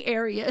Jodi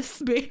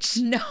Arias, bitch.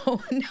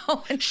 No.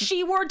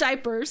 She wore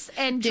diapers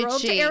and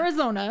drove to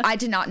Arizona. I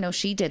did not know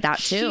she did that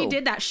too. She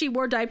did that. She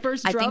wore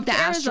diapers. Drove to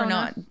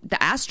Arizona.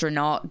 The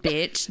astronaut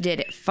bitch did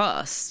it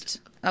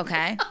first.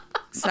 Okay,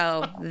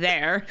 so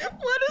there.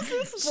 What is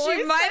this voice?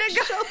 She might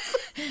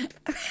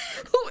have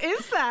Who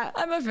is that?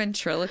 I'm a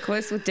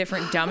ventriloquist with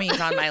different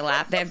dummies on my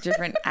lap. They have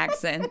different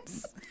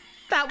accents.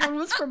 That one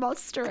was from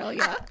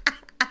Australia.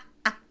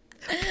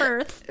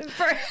 Perth.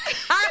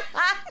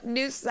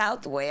 New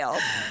South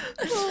Wales.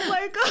 Oh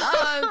my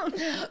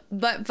God.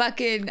 But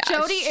fucking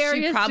Jodi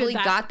Arias she probably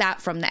got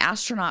that from the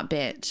astronaut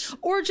bitch.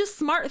 Or just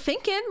smart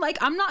thinking.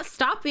 I'm not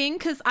stopping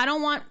because I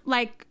don't want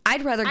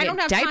I'd rather I don't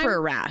get have diaper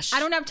time, rash. I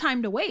don't have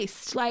time to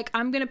waste. Like,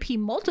 I'm going to pee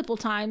multiple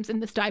times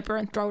in this diaper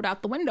and throw it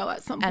out the window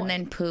at some point. and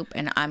then poop,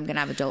 and I'm going to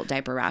have adult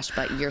diaper rash,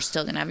 but you're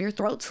still going to have your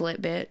throat slit,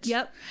 bitch.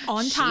 Yep.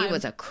 On time. She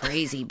was a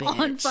crazy bitch.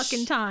 On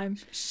fucking time.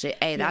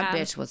 Hey, that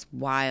bitch was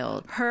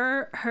wild.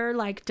 Her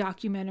like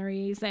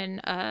documentaries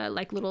and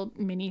like little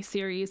mini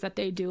series that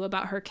they do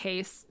about her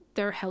case,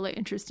 they're hella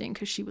interesting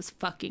because she was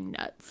fucking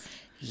nuts.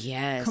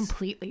 Yes.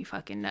 Completely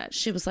fucking nuts.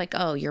 She was like,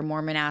 oh, your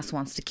Mormon ass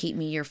wants to keep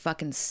me your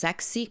fucking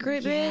sex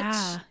secret,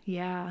 bitch.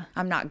 Yeah.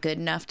 I'm not good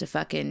enough to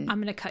fucking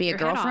I'm gonna cut be a your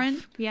head girlfriend.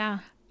 off. Yeah.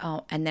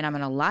 Oh, and then I'm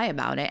going to lie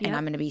about it. And Yep.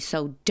 I'm going to be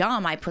so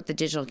dumb. I put the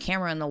digital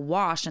camera in the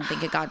wash and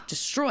think it got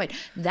destroyed.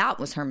 That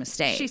was her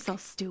mistake. She's so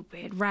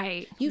stupid.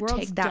 Right. You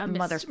World's take that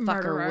dumbest motherfucker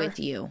murderer. with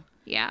you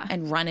Yeah.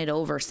 and run it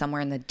over somewhere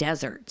in the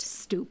desert.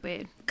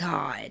 Stupid.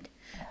 God.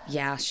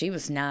 Yeah, she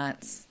was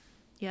nuts.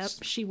 Yep.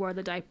 She wore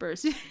the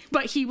diapers.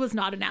 But he was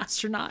not an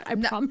astronaut. I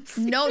promise.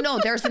 No,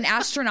 there's an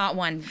astronaut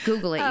one.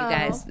 Google it, you Oh.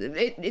 guys.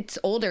 It's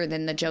older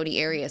than the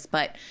Jodi Arias,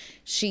 but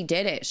she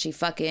did it. She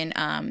fucking,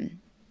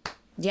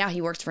 yeah,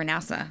 he works for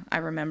NASA. I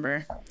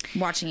remember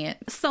watching it.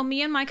 So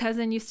me and my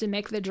cousin used to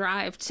make the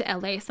drive to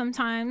LA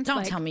sometimes. Don't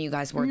like, tell me you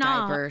guys wore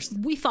nah, diapers.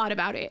 We thought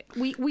about it.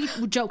 We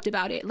joked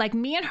about it. Like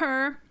me and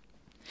her.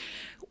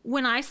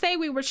 When I say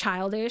we were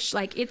childish,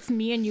 like it's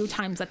me and you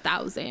times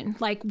 1,000.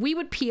 Like we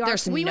would PR.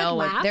 There's we would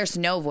laugh. there's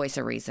no voice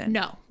of reason.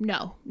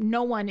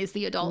 No one is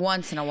the adult.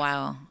 Once in a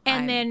while.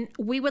 And then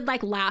we would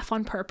like laugh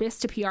on purpose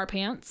to pee our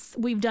pants.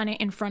 We've done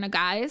it in front of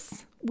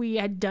guys. We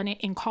had done it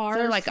in cars.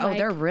 They're like, oh,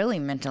 they're really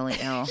mentally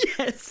ill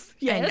yes,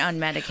 and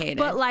unmedicated.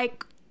 but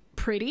like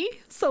pretty.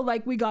 So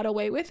like we got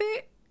away with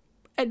it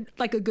and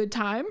like a good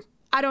time.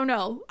 I don't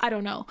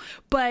know,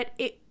 but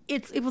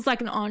it was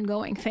like an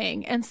ongoing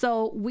thing. And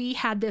so we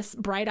had this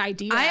bright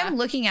idea. I am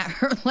looking at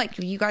her like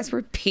you guys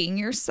were peeing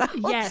yourselves.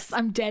 Yes,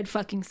 I'm dead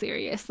fucking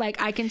serious. Like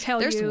I can tell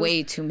There's you.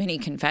 way too many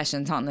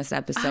confessions on this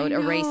episode. I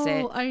know, Erase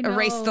it. I know.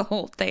 Erase the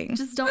whole thing.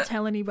 Just don't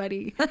tell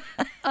anybody.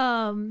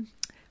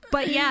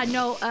 But yeah,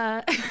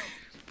 no,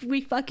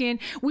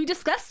 we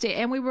discussed it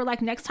and we were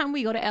like, next time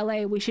we go to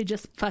LA, we should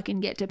just fucking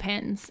get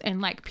Depends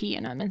and like pee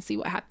in them and see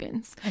what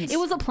happens. It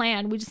was a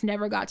plan. We just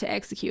never got to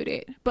execute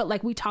it. But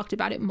like we talked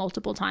about it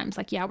multiple times.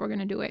 Like, yeah, we're going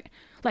to do it.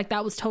 Like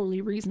that was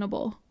totally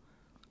reasonable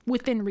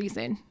within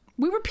reason.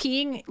 We were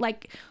peeing,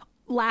 like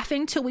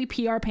laughing till we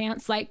pee our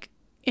pants, like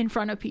in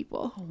front of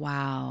people,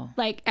 Wow.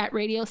 like at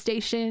radio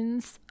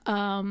stations,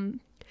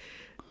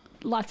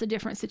 lots of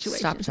different situations.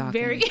 Stop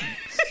talking.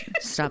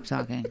 Stop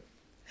talking.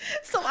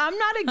 So I'm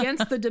not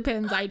against the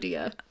Depends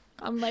idea.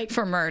 I'm like,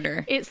 For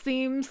murder. it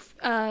seems,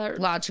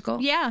 Logical.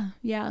 yeah.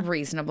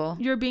 Reasonable.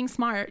 You're being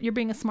smart. You're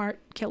being a smart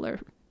killer.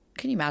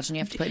 Can you imagine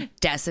you have to put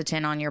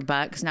Desitin on your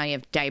butt because now you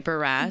have diaper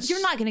rash?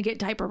 You're not going to get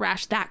diaper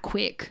rash that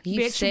quick.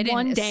 You bitch, sit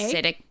one in day.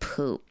 acidic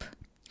poop.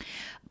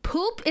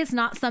 Poop is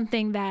not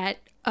something that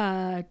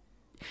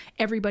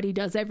everybody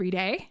does every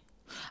day.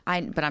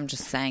 But I'm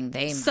just saying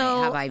they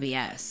So- might have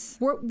IBS.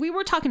 We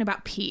were talking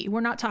about pee.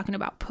 We're not talking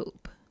about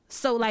poop.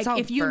 So like all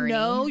if you burny.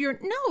 know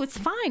it's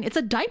fine. It's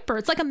a diaper.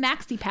 It's like a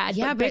maxi pad.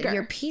 Yeah, but but bigger.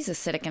 your pee's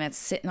acidic and it's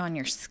sitting on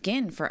your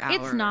skin for hours.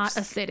 It's not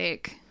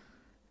acidic.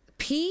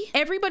 Pee?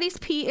 Everybody's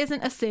pee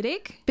isn't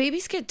acidic.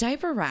 Babies get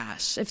diaper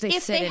rash if they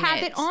If sit they in have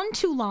it. it on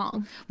too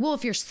long. Well,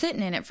 if you're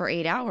sitting in it for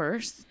 8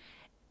 hours,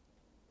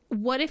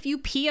 What if you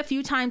pee a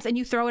few times and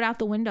you throw it out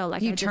the window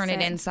like I you just turn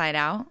it said? inside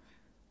out.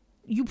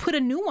 You put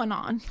a new one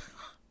on.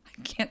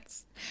 I can't.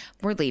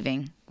 We're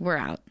leaving. We're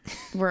out.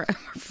 We're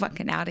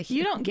fucking out of here.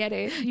 You don't get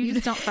it. You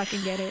just don't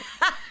fucking get it.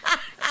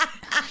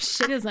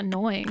 Shit is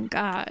annoying.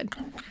 God.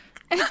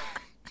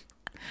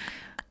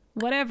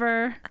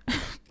 Whatever.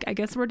 I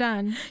guess we're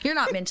done. You're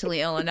not mentally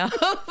ill enough.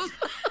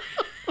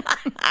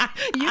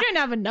 You didn't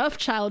have enough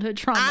childhood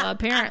trauma,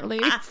 apparently.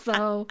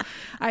 So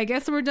I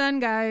guess we're done,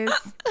 guys.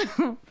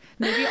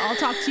 Maybe I'll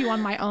talk to you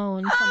on my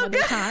own some other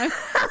time.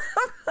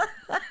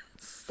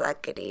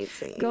 Suck it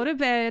easy. Go to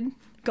bed.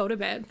 Go to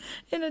bed.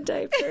 In a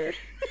diaper.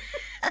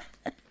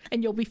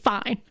 And you'll be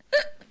fine.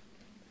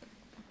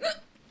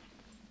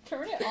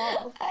 Turn it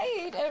off. I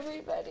hate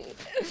everybody.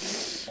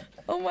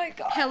 Oh my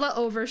God. Hella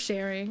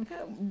oversharing.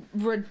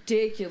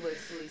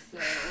 Ridiculously so.